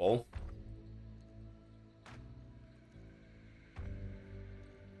to people.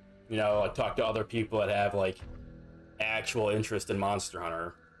 You know, like talk to other people that have like actual interest in Monster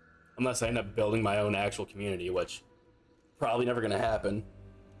Hunter. Unless I end up building my own actual community, which probably never gonna happen.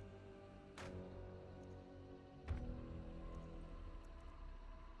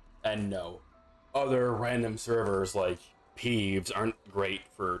 And no, other random servers like Peeves aren't great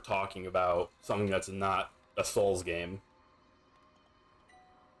for talking about something that's not a Souls game.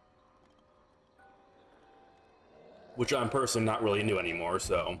 Which I'm personally not really into anymore,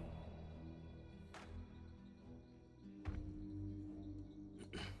 so.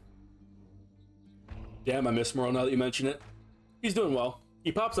 Damn, I miss Morrow now that you mention it. He's doing well.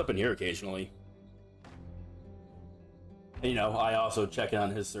 He pops up in here occasionally. And, you know, I also check in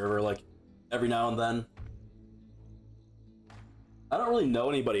on his server, like, every now and then. I don't really know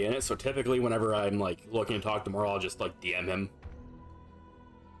anybody in it, so typically whenever I'm, like, looking to talk to Morrow, I'll just, like, DM him.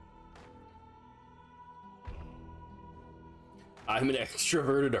 I'm an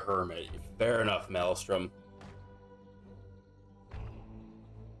extroverted hermit. Fair enough, Maelstrom.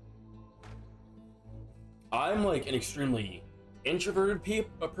 I'm like an extremely introverted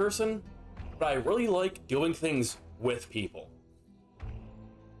person, but I really like doing things with people.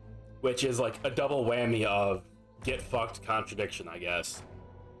 Which is like a double whammy of get fucked contradiction, I guess.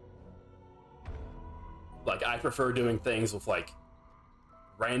 Like, I prefer doing things with like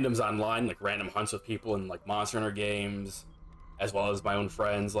randoms online, like random hunts with people in like Monster Hunter games, as well as my own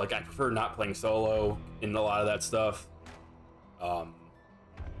friends. Like, I prefer not playing solo in a lot of that stuff.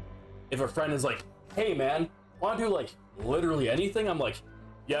 If a friend is like, hey man, wanna do like literally anything? I'm like,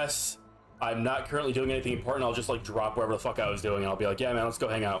 yes, I'm not currently doing anything important. I'll just like drop whatever the fuck I was doing and I'll be like, yeah man, let's go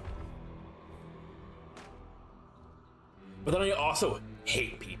hang out. But then I also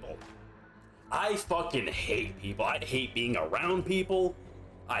hate people. I fucking hate people. I hate being around people.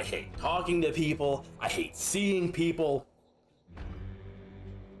 I hate talking to people. I hate seeing people.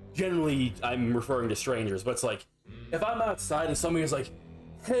 Generally, I'm referring to strangers, but it's like, if I'm outside and somebody's like,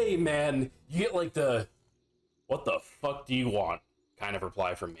 hey man, you get like the, what the fuck do you want kind of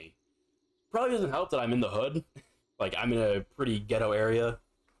reply from me. Probably doesn't help that I'm in the hood. Like, I'm in a pretty ghetto area.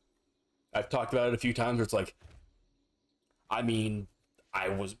 I've talked about it a few times where it's like, I mean, I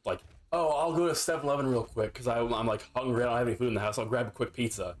was like, oh, I'll go to 7-Eleven real quick because I'm like hungry, I don't have any food in the house, I'll grab a quick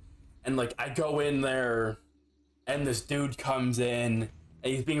pizza. And like, I go in there and this dude comes in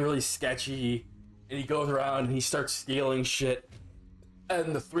and he's being really sketchy and he goes around and he starts stealing shit.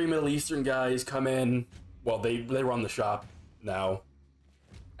 And the 3 Middle Eastern guys come in, well, they run the shop now.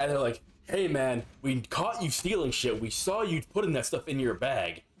 And they're like, hey man, we caught you stealing shit. We saw you putting that stuff in your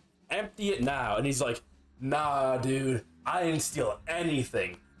bag. Empty it now. And he's like, nah, dude, I didn't steal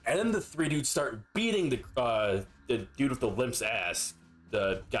anything. And then the 3 dudes start beating the dude with the limp's ass.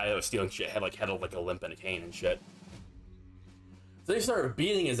 The guy that was stealing shit had a limp and a cane and shit. So they started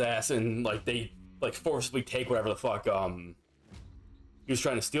beating his ass and like they like forcibly take whatever the fuck he was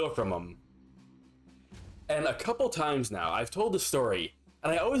trying to steal from him. And a couple times now, I've told the story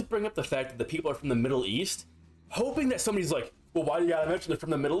And I always bring up the fact that the people are from the Middle East, hoping that somebody's like, well, why do you gotta mention they're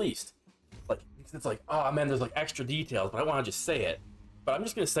from the Middle East? Like, it's like, oh man, there's like extra details, but I want to just say it. But I'm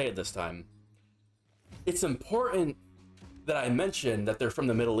just gonna say it this time. It's important that I mention that they're from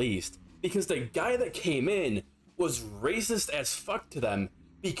the Middle East because the guy that came in was racist as fuck to them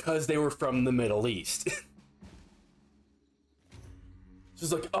because they were from the Middle East.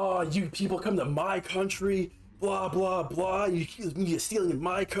 Just like, oh, you people come to my country, blah, blah, blah. You accuse me of stealing in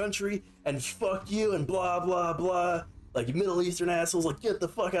my country, and fuck you, and blah, blah, blah. Like, Middle Eastern assholes, like, get the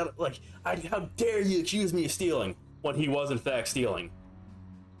fuck out of, like, how dare you accuse me of stealing when he was, in fact, stealing.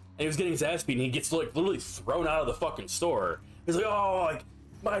 And he was getting his ass beat, and he gets, like, literally thrown out of the fucking store. He's like, oh, like,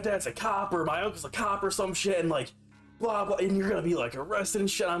 my dad's a cop, or my uncle's a cop, or some shit, and, like, blah, blah, and you're gonna be, like, arrested and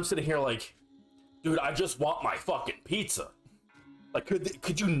shit. I'm sitting here like, dude, I just want my fucking pizza. Like,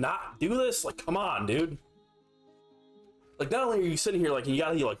 could you not do this? Like, come on, dude. Like, not only are you sitting here, like, you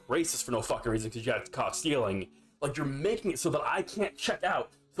gotta be, like, racist for no fucking reason because you got caught stealing, like, you're making it so that I can't check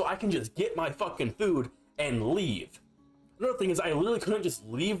out, so I can just get my fucking food and leave. Another thing is, I literally couldn't just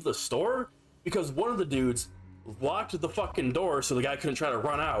leave the store because one of the dudes locked the fucking door so the guy couldn't try to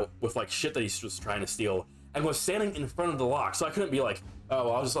run out with, like, shit that he was trying to steal, and was standing in front of the lock, so I couldn't be like, oh,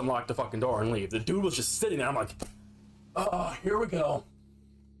 well, I'll just unlock the fucking door and leave. The dude was just sitting there. I'm like, oh, here we go.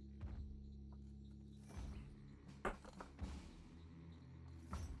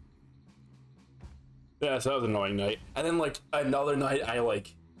 Yeah, so that was an annoying night. And then, like, another night, I,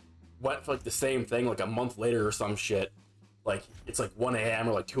 like, went for, like, the same thing, like, a month later or some shit. Like, it's, like, 1 a.m.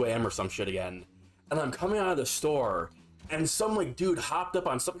 or, like, 2 a.m. or some shit again. And I'm coming out of the store, and some, like, dude hopped up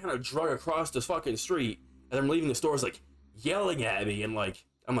on some kind of drug across this fucking street, and I'm leaving the store, is, like, yelling at me, and, like,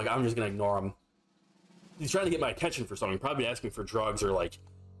 I'm just gonna ignore him. He's trying to get my attention for something, probably asking for drugs or, like,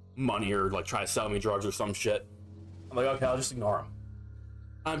 money or, like, try to sell me drugs or some shit. I'm like, okay, I'll just ignore him.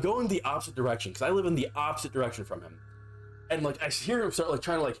 I'm going the opposite direction, because I live in the opposite direction from him. And, like, I hear him start, like,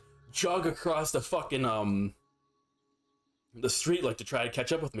 trying to, like, jog across the fucking, the street, like, to try to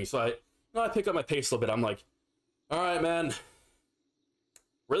catch up with me. So I pick up my pace a little bit. I'm like, all right, man.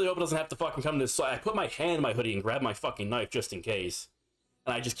 Really hope it doesn't have to fucking come to this. So I put my hand in my hoodie and grab my fucking knife just in case.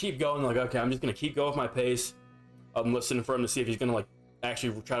 And I just keep going, like, okay, I'm just gonna keep going with my pace. I'm listening for him to see if he's gonna, like,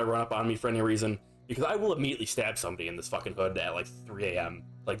 actually try to run up on me for any reason. Because I will immediately stab somebody in this fucking hood at, like, 3 a.m.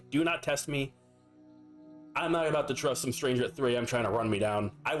 Like, do not test me. I'm not about to trust some stranger at 3 a.m. trying to run me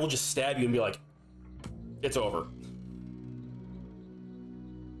down. I will just stab you and be like, it's over.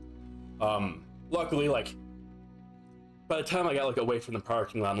 Luckily, like, by the time I got, like, away from the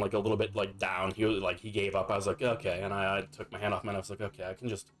parking lot and, like, a little bit, like, down, he gave up. I was like, okay, and I took my hand off my knife. I was like, okay, I can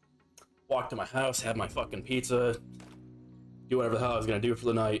just walk to my house, have my fucking pizza, do whatever the hell I was gonna do for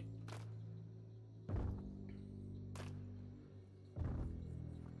the night.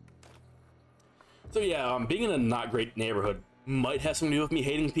 So yeah, being in a not great neighborhood might have something to do with me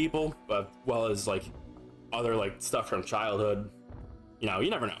hating people, but well as, like, other, like, stuff from childhood. You know, you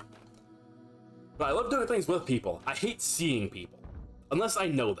never know. But I love doing things with people. I hate seeing people, unless I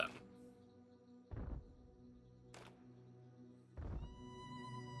know them.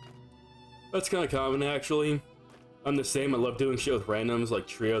 That's kind of common, actually. I'm the same. I love doing shit with randoms, like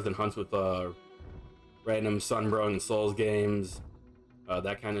trios and hunts with random Sunbro and Souls games,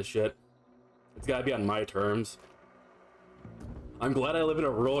 that kind of shit. It's gotta be on my terms. I'm glad I live in a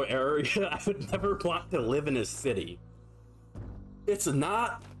rural area. I would never want to live in a city. It's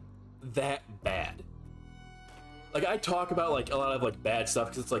not that bad. Like, I talk about, like, a lot of, like, bad stuff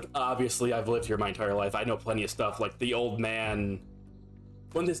because it's like, obviously I've lived here my entire life. I know plenty of stuff. Like, the old man,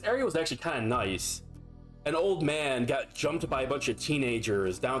 when this area was actually kind of nice, an old man got jumped by a bunch of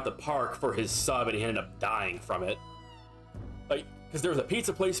teenagers down at the park for his sub, and he ended up dying from it. Like, because there was a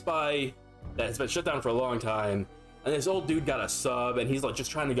pizza place by that has been shut down for a long time, and this old dude got a sub, and he's, like,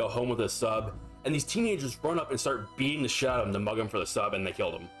 just trying to go home with his sub, and these teenagers run up and start beating the shit out of him to mug him for the sub, and they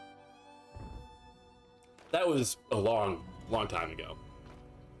killed him. That was a long time ago.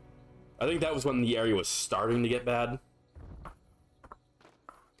 I think that was when the area was starting to get bad.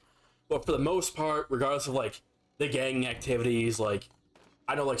 But for the most part, regardless of, like, the gang activities, like,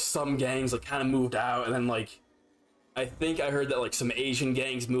 I know, like, some gangs, like, kind of moved out, and then, like, I think I heard that, like, some Asian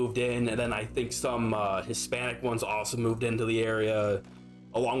gangs moved in, and then I think some Hispanic ones also moved into the area,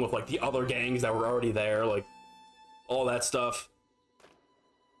 along with, like, the other gangs that were already there, like, all that stuff.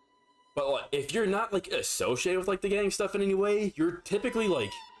 But, like, if you're not, like, associated with, like, the gang stuff in any way, you're typically,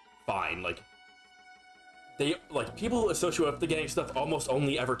 like, fine. Like, people who associate with the gang stuff almost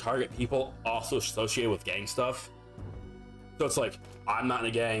only ever target people also associated with gang stuff. So it's like, I'm not in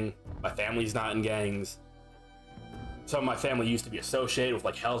a gang, my family's not in gangs. some of my family used to be associated with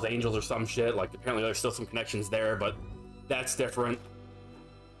like Hell's Angels or some shit. Like apparently there's still some connections there, but that's different.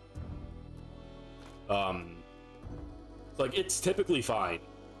 Like it's typically fine,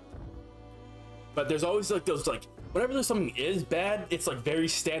 but there's always like those like whenever there's something is bad, it's like very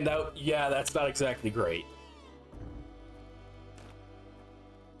standout. Yeah, that's not exactly great.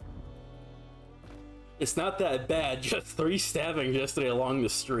 It's not that bad. Just 3 stabbings yesterday along the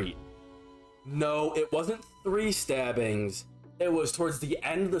street. No, it wasn't 3 stabbings. It was towards the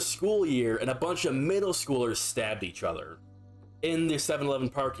end of the school year, and a bunch of middle schoolers stabbed each other in the 7-Eleven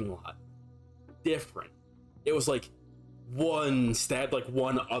parking lot. Different. It was like one stabbed like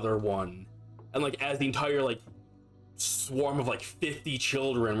one other one, and like as the entire like swarm of like 50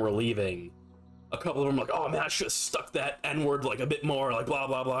 children were leaving, a couple of them were like, oh man, I should have stuck that N-word like a bit more, like blah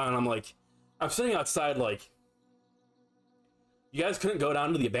blah blah, and I'm like, I'm sitting outside like, you guys couldn't go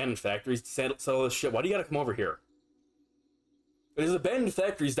down to the abandoned factories to settle this shit. Why do you gotta come over here? There's abandoned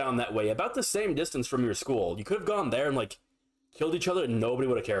factories down that way, about the same distance from your school. You could have gone there and like killed each other and nobody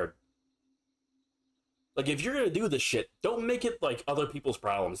would have cared. Like, if you're gonna do this shit, don't make it, like, other people's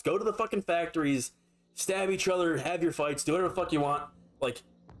problems. Go to the fucking factories, stab each other, have your fights, do whatever the fuck you want, like,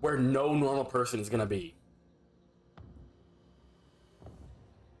 where no normal person is gonna be.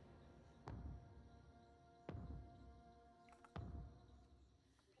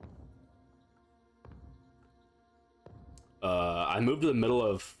 I moved to the middle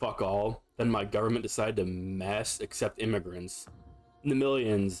of fuck all, then my government decided to mass accept immigrants in the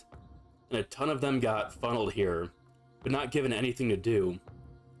millions, and a ton of them got funneled here, but not given anything to do.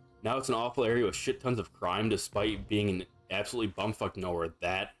 Now it's an awful area with shit tons of crime despite being in absolutely bumfuck nowhere.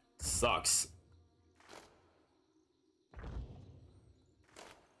 That sucks.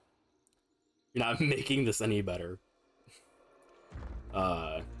 You're not making this any better.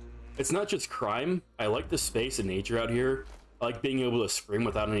 It's not just crime. I like the space and nature out here. I like being able to scream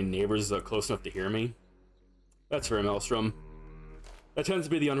without any neighbors close enough to hear me. That's fair, Maelstrom. That tends to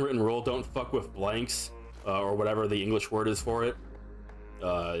be the unwritten rule. Don't fuck with blanks, or whatever the English word is for it.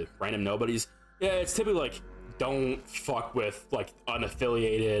 Random nobodies. Yeah, it's typically like, don't fuck with, like,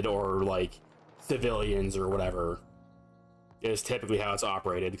 unaffiliated or, like, civilians or whatever. Is typically how it's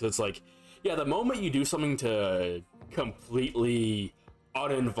operated. Because it's like, yeah, the moment you do something to completely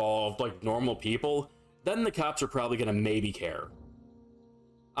uninvolved, like, normal people, then the cops are probably gonna maybe care.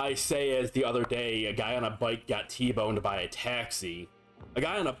 I say as the other day, a guy on a bike got T-boned by a taxi. A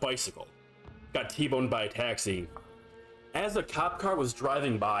guy on a bicycle got T-boned by a taxi. As the cop car was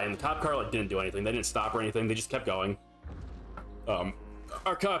driving by, and the cop car like didn't do anything, they didn't stop or anything, they just kept going.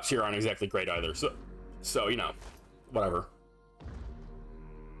 Our cops here aren't exactly great either, so you know, whatever.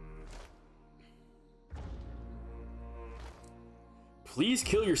 Please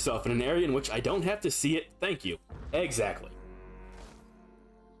kill yourself in an area in which I don't have to see it, thank you. Exactly.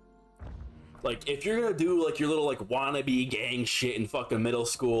 Like, if you're gonna do, like, your little, like, wannabe gang shit in fucking middle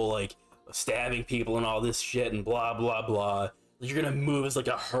school, like, stabbing people and all this shit and blah, blah, blah, you're gonna move as, like,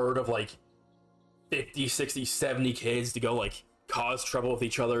 a herd of, like, 50, 60, 70 kids to go, like, cause trouble with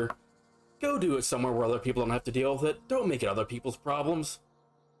each other, go do it somewhere where other people don't have to deal with it. Don't make it other people's problems.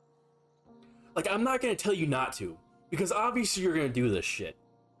 Like, I'm not gonna tell you not to, because obviously you're gonna do this shit.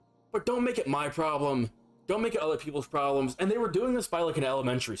 But don't make it my problem, don't make it other people's problems, and they were doing this by, like, an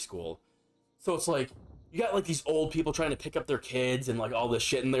elementary school. So it's like, you got like these old people trying to pick up their kids and like all this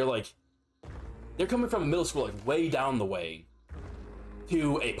shit, and they're like, they're coming from a middle school like way down the way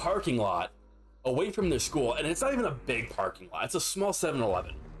to a parking lot away from their school, and it's not even a big parking lot, it's a small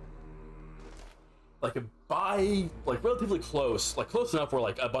 7-Eleven. Like like relatively close, like close enough where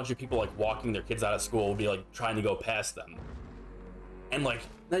like a bunch of people like walking their kids out of school would be like trying to go past them. And like,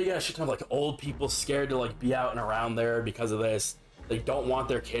 now you got a shit ton of like old people scared to like be out and around there because of this. They don't want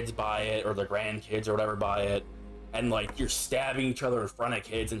their kids by it, or their grandkids or whatever by it, and like you're stabbing each other in front of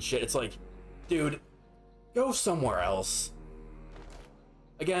kids and shit. It's like, dude, go somewhere else.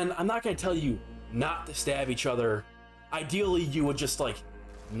 Again, I'm not gonna tell you not to stab each other. Ideally, you would just like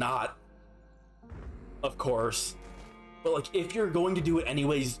not, of course, but like if you're going to do it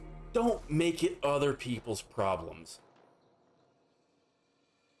anyways, don't make it other people's problems.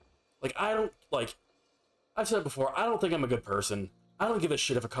 Like, I've said it before, I don't think I'm a good person. I don't give a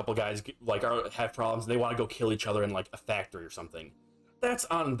shit if a couple guys like have problems and they want to go kill each other in like a factory or something. That's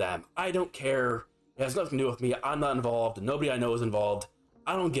on them. I don't care. It has nothing to do with me. I'm not involved. Nobody I know is involved.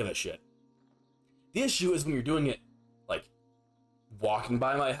 I don't give a shit. The issue is when you're doing it, like, walking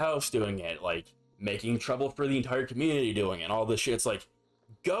by my house doing it, like, making trouble for the entire community doing it, and all this shit. It's like,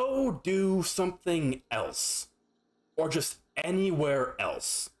 go do something else. Or just anywhere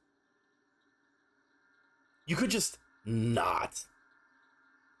else. You could just not.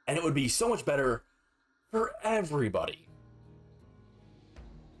 And it would be so much better for everybody.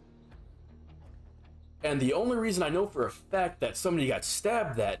 And the only reason I know for a fact that somebody got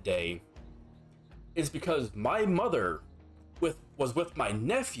stabbed that day is because my mother was with my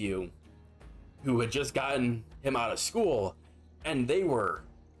nephew, who had just gotten him out of school, and they were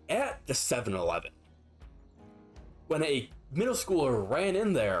at the 7-Eleven when a middle schooler ran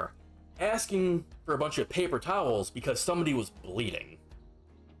in there asking for a bunch of paper towels because somebody was bleeding.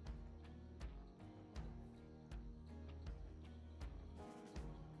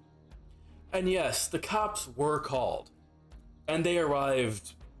 And yes, the cops were called, and they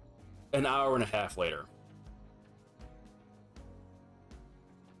arrived an hour and a half later.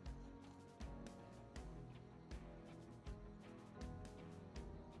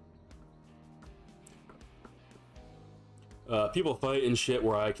 People fight and shit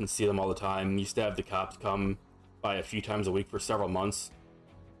where I can see them all the time. Used to have the cops come by a few times a week for several months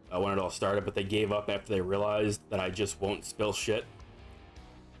when it all started, but they gave up after they realized that I just won't spill shit.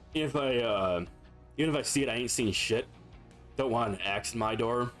 Even if I see it, I ain't seen shit. Don't want an axe in my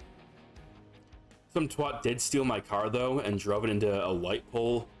door. Some twat did steal my car though and drove it into a light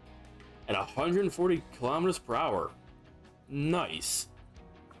pole at 140 kilometers per hour. Nice.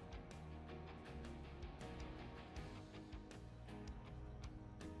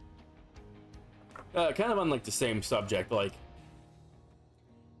 Kind of on like the same subject, like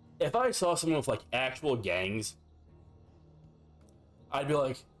if I saw someone with like actual gangs, I'd be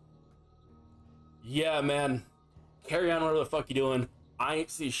like, yeah, man, carry on whatever the fuck you doing. I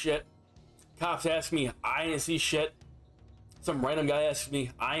ain't see shit. Cops ask me, I ain't see shit. Some random guy asks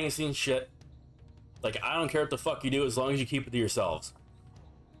me, I ain't seen shit. Like, I don't care what the fuck you do as long as you keep it to yourselves.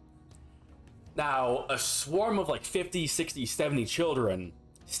 Now, a swarm of like 50, 60, 70 children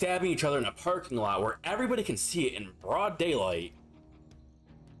stabbing each other in a parking lot where everybody can see it in broad daylight,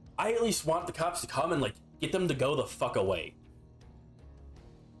 I at least want the cops to come and like get them to go the fuck away.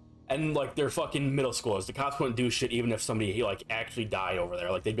 And like they're fucking middle schoolers. The cops wouldn't do shit even if somebody like actually died over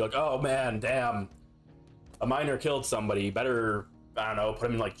there. Like they'd be like, oh man, damn, a minor killed somebody. Better, I don't know, put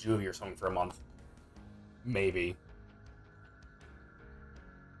him in like juvie or something for a month. Maybe.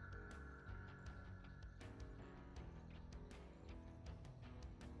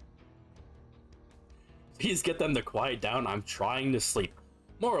 Please get them to quiet down. I'm trying to sleep.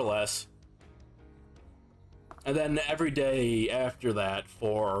 More or less. And then every day after that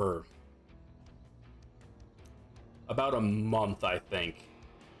for about a month, I think,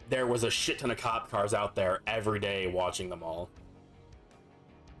 there was a shit ton of cop cars out there every day watching them all.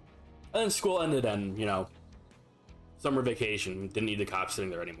 And then school ended and, you know, summer vacation. Didn't need the cops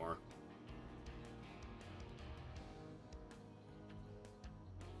sitting there anymore.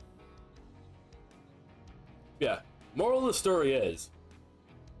 Yeah, moral of the story is,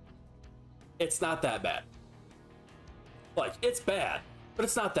 it's not that bad. Like, it's bad, but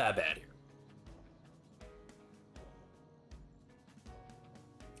it's not that bad here.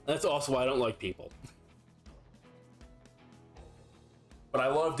 That's also why I don't like people. But I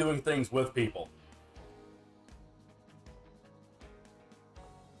love doing things with people.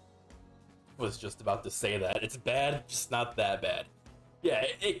 I was just about to say that. It's bad, just not that bad. Yeah,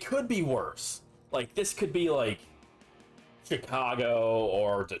 it could be worse. Like, this could be, like, Chicago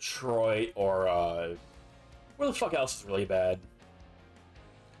or Detroit or, where the fuck else is really bad?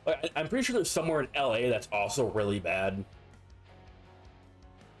 Like, I'm pretty sure there's somewhere in LA that's also really bad.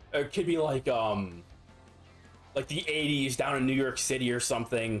 It could be, like the 80s down in New York City or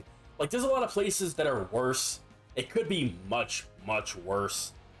something. Like, there's a lot of places that are worse. It could be much, much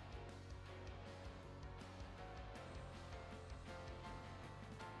worse.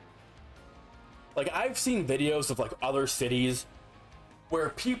 Like, I've seen videos of, like, other cities where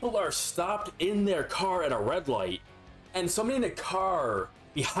people are stopped in their car at a red light, and somebody in a car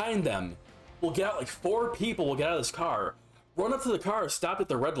behind them will get out, like, 4 people will get out of this car, run up to the car, stop at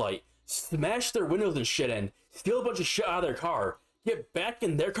the red light, smash their windows and shit in, steal a bunch of shit out of their car, get back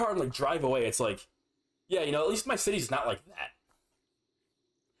in their car and, like, drive away. It's like, yeah, you know, at least my city's not like that.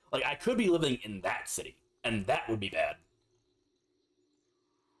 Like, I could be living in that city, and that would be bad.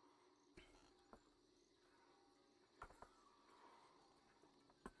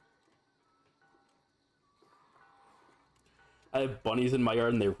 I have bunnies in my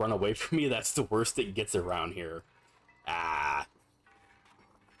yard and they run away from me. That's the worst it gets around here. Ah.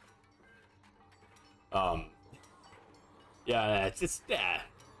 Yeah, it's just, yeah.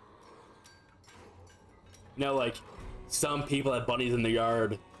 You know, like, some people have bunnies in their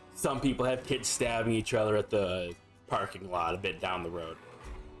yard. Some people have kids stabbing each other at the parking lot a bit down the road.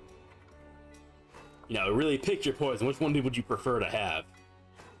 You know, really pick your poison. Which one would you prefer to have?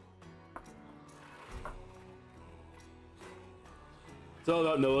 It's all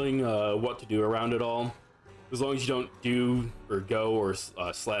about knowing what to do around it all. As long as you don't do or go or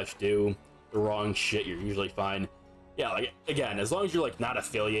slash do the wrong shit, you're usually fine. Yeah, like, again, as long as you're, like, not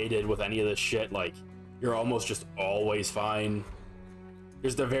affiliated with any of this shit, like, you're almost just always fine.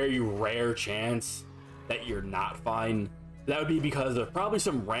 There's the very rare chance that you're not fine. That would be because of probably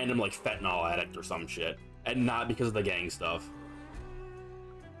some random, like, fentanyl addict or some shit, and not because of the gang stuff.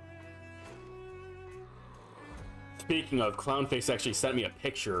 Speaking of, Clownface actually sent me a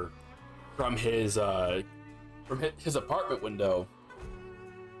picture from his apartment window.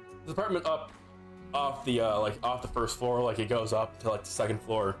 His apartment up off the off the first floor, like it goes up to like the second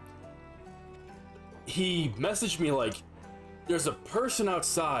floor. He messaged me like, there's a person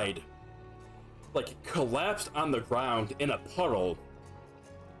outside, like, collapsed on the ground in a puddle.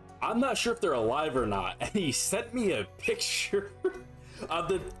 I'm not sure if they're alive or not. And he sent me a picture of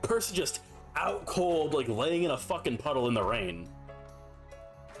the person just out cold, like, laying in a fucking puddle in the rain.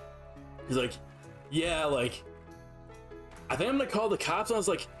 He's like, yeah, like, I think I'm gonna call the cops. And I was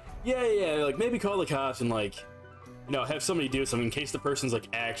like, yeah, like, maybe call the cops and, like, you know, have somebody do something in case the person's, like,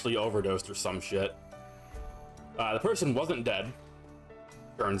 actually overdosed or some shit. The person wasn't dead,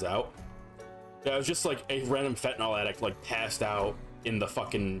 turns out. Yeah, it was just, like, a random fentanyl addict, like, passed out in the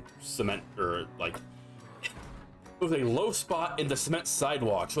fucking cement, or, like, it was a low spot in the cement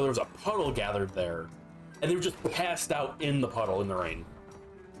sidewalk, so there was a puddle gathered there, and they were just passed out in the puddle in the rain.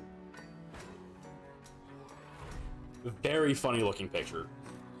 Very funny looking picture.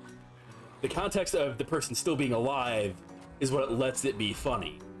 The context of the person still being alive is what lets it be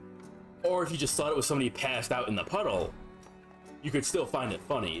funny. Or if you just thought it was somebody passed out in the puddle, you could still find it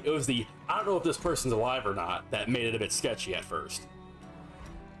funny. It was the, I don't know if this person's alive or not, that made it a bit sketchy at first.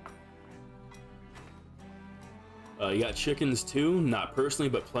 You got chickens too? Not personally,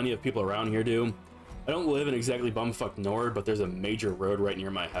 but plenty of people around here do. I don't live in exactly bumfuck Nord, but there's a major road right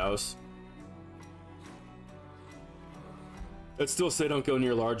near my house. I'd still say don't go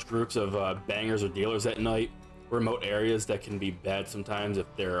near large groups of bangers or dealers at night. Remote areas that can be bad sometimes if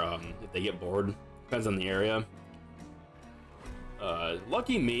they're if they get bored. Depends on the area.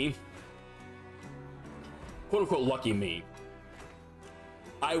 Lucky me, quote unquote lucky me.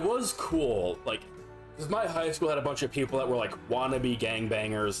 I was cool, like, because my high school had a bunch of people that were like wannabe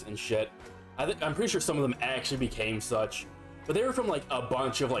gangbangers and shit. I'm pretty sure some of them actually became such, but they were from like a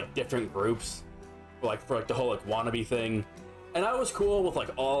bunch of like different groups, like for like the whole like wannabe thing. And I was cool with like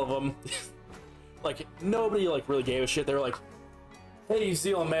all of them. Like, nobody, like, really gave a shit. They were like, hey,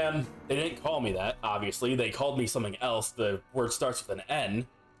 Zeal man. They didn't call me that, obviously. They called me something else. The word starts with an N,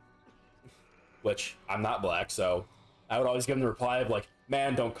 which I'm not black, so I would always give them the reply of, like,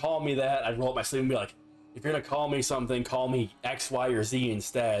 man, don't call me that. I'd roll up my sleeve and be like, if you're gonna call me something, call me X, Y, or Z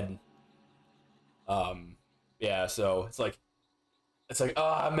instead. Yeah, so it's like,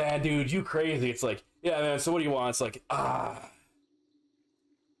 ah, man, dude, you crazy. It's like, yeah, man, so what do you want? It's like,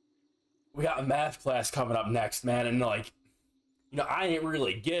 we got a math class coming up next, man, and like, you know, I ain't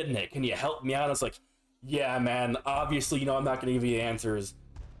really getting it. Can you help me out? It's like, yeah, man, obviously, you know, I'm not gonna give you the answers,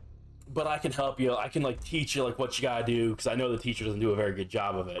 but I can help you. I can, like, teach you, like, what you gotta do, because I know the teacher doesn't do a very good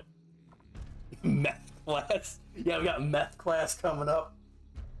job of it. Meth class? Yeah, we got meth class coming up.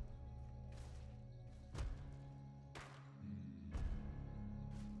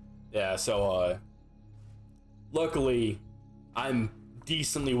 Yeah, so, luckily, I'm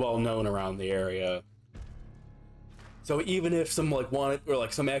decently well known around the area, so even if some like wanted or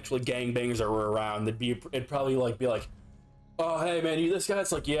like some actual gangbangers were around, it'd probably like be like, oh hey man, you this guy?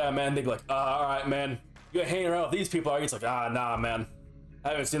 It's like, yeah man. They'd be like, all right man, you hanging around with these people? Are you? It's like, nah man, I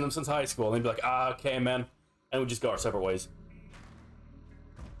haven't seen them since high school. And they'd be like, okay man, and we'd just go our separate ways.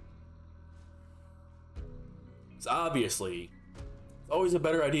 So obviously it's always a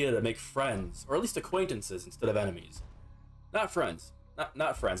better idea to make friends, or at least acquaintances, instead of enemies. Not friends.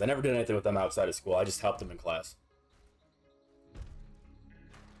 Not friends. I never did anything with them outside of school. I just helped them in class.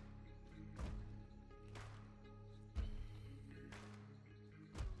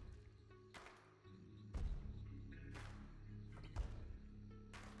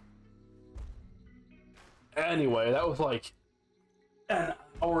 Anyway, that was like an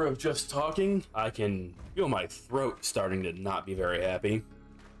hour of just talking. I can feel my throat starting to not be very happy.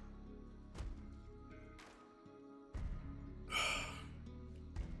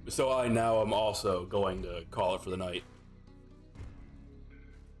 So I now am also going to call it for the night.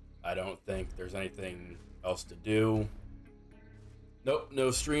 I don't think there's anything else to do. Nope,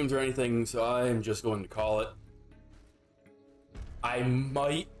 no streams or anything, so I'm just going to call it. I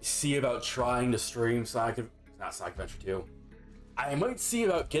might see about trying to stream not Sonic Adventure 2. I might see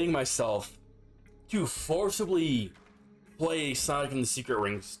about getting myself to forcibly play Sonic and the Secret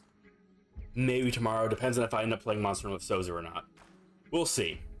Rings. Maybe tomorrow. Depends on if I end up playing Monster Hunter with Sozu or not. We'll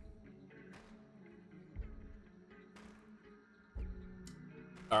see.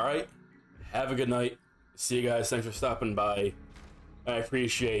 Alright. Have a good night. See you guys. Thanks for stopping by. I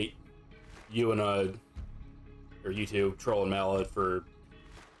appreciate you and or you two, Troll and Mallet, for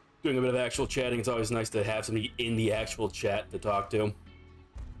doing a bit of actual chatting. It's always nice to have somebody in the actual chat to talk to.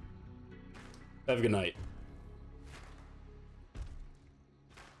 Have a good night.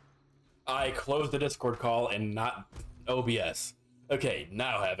 I closed the Discord call and not OBS. Okay,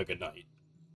 now have a good night.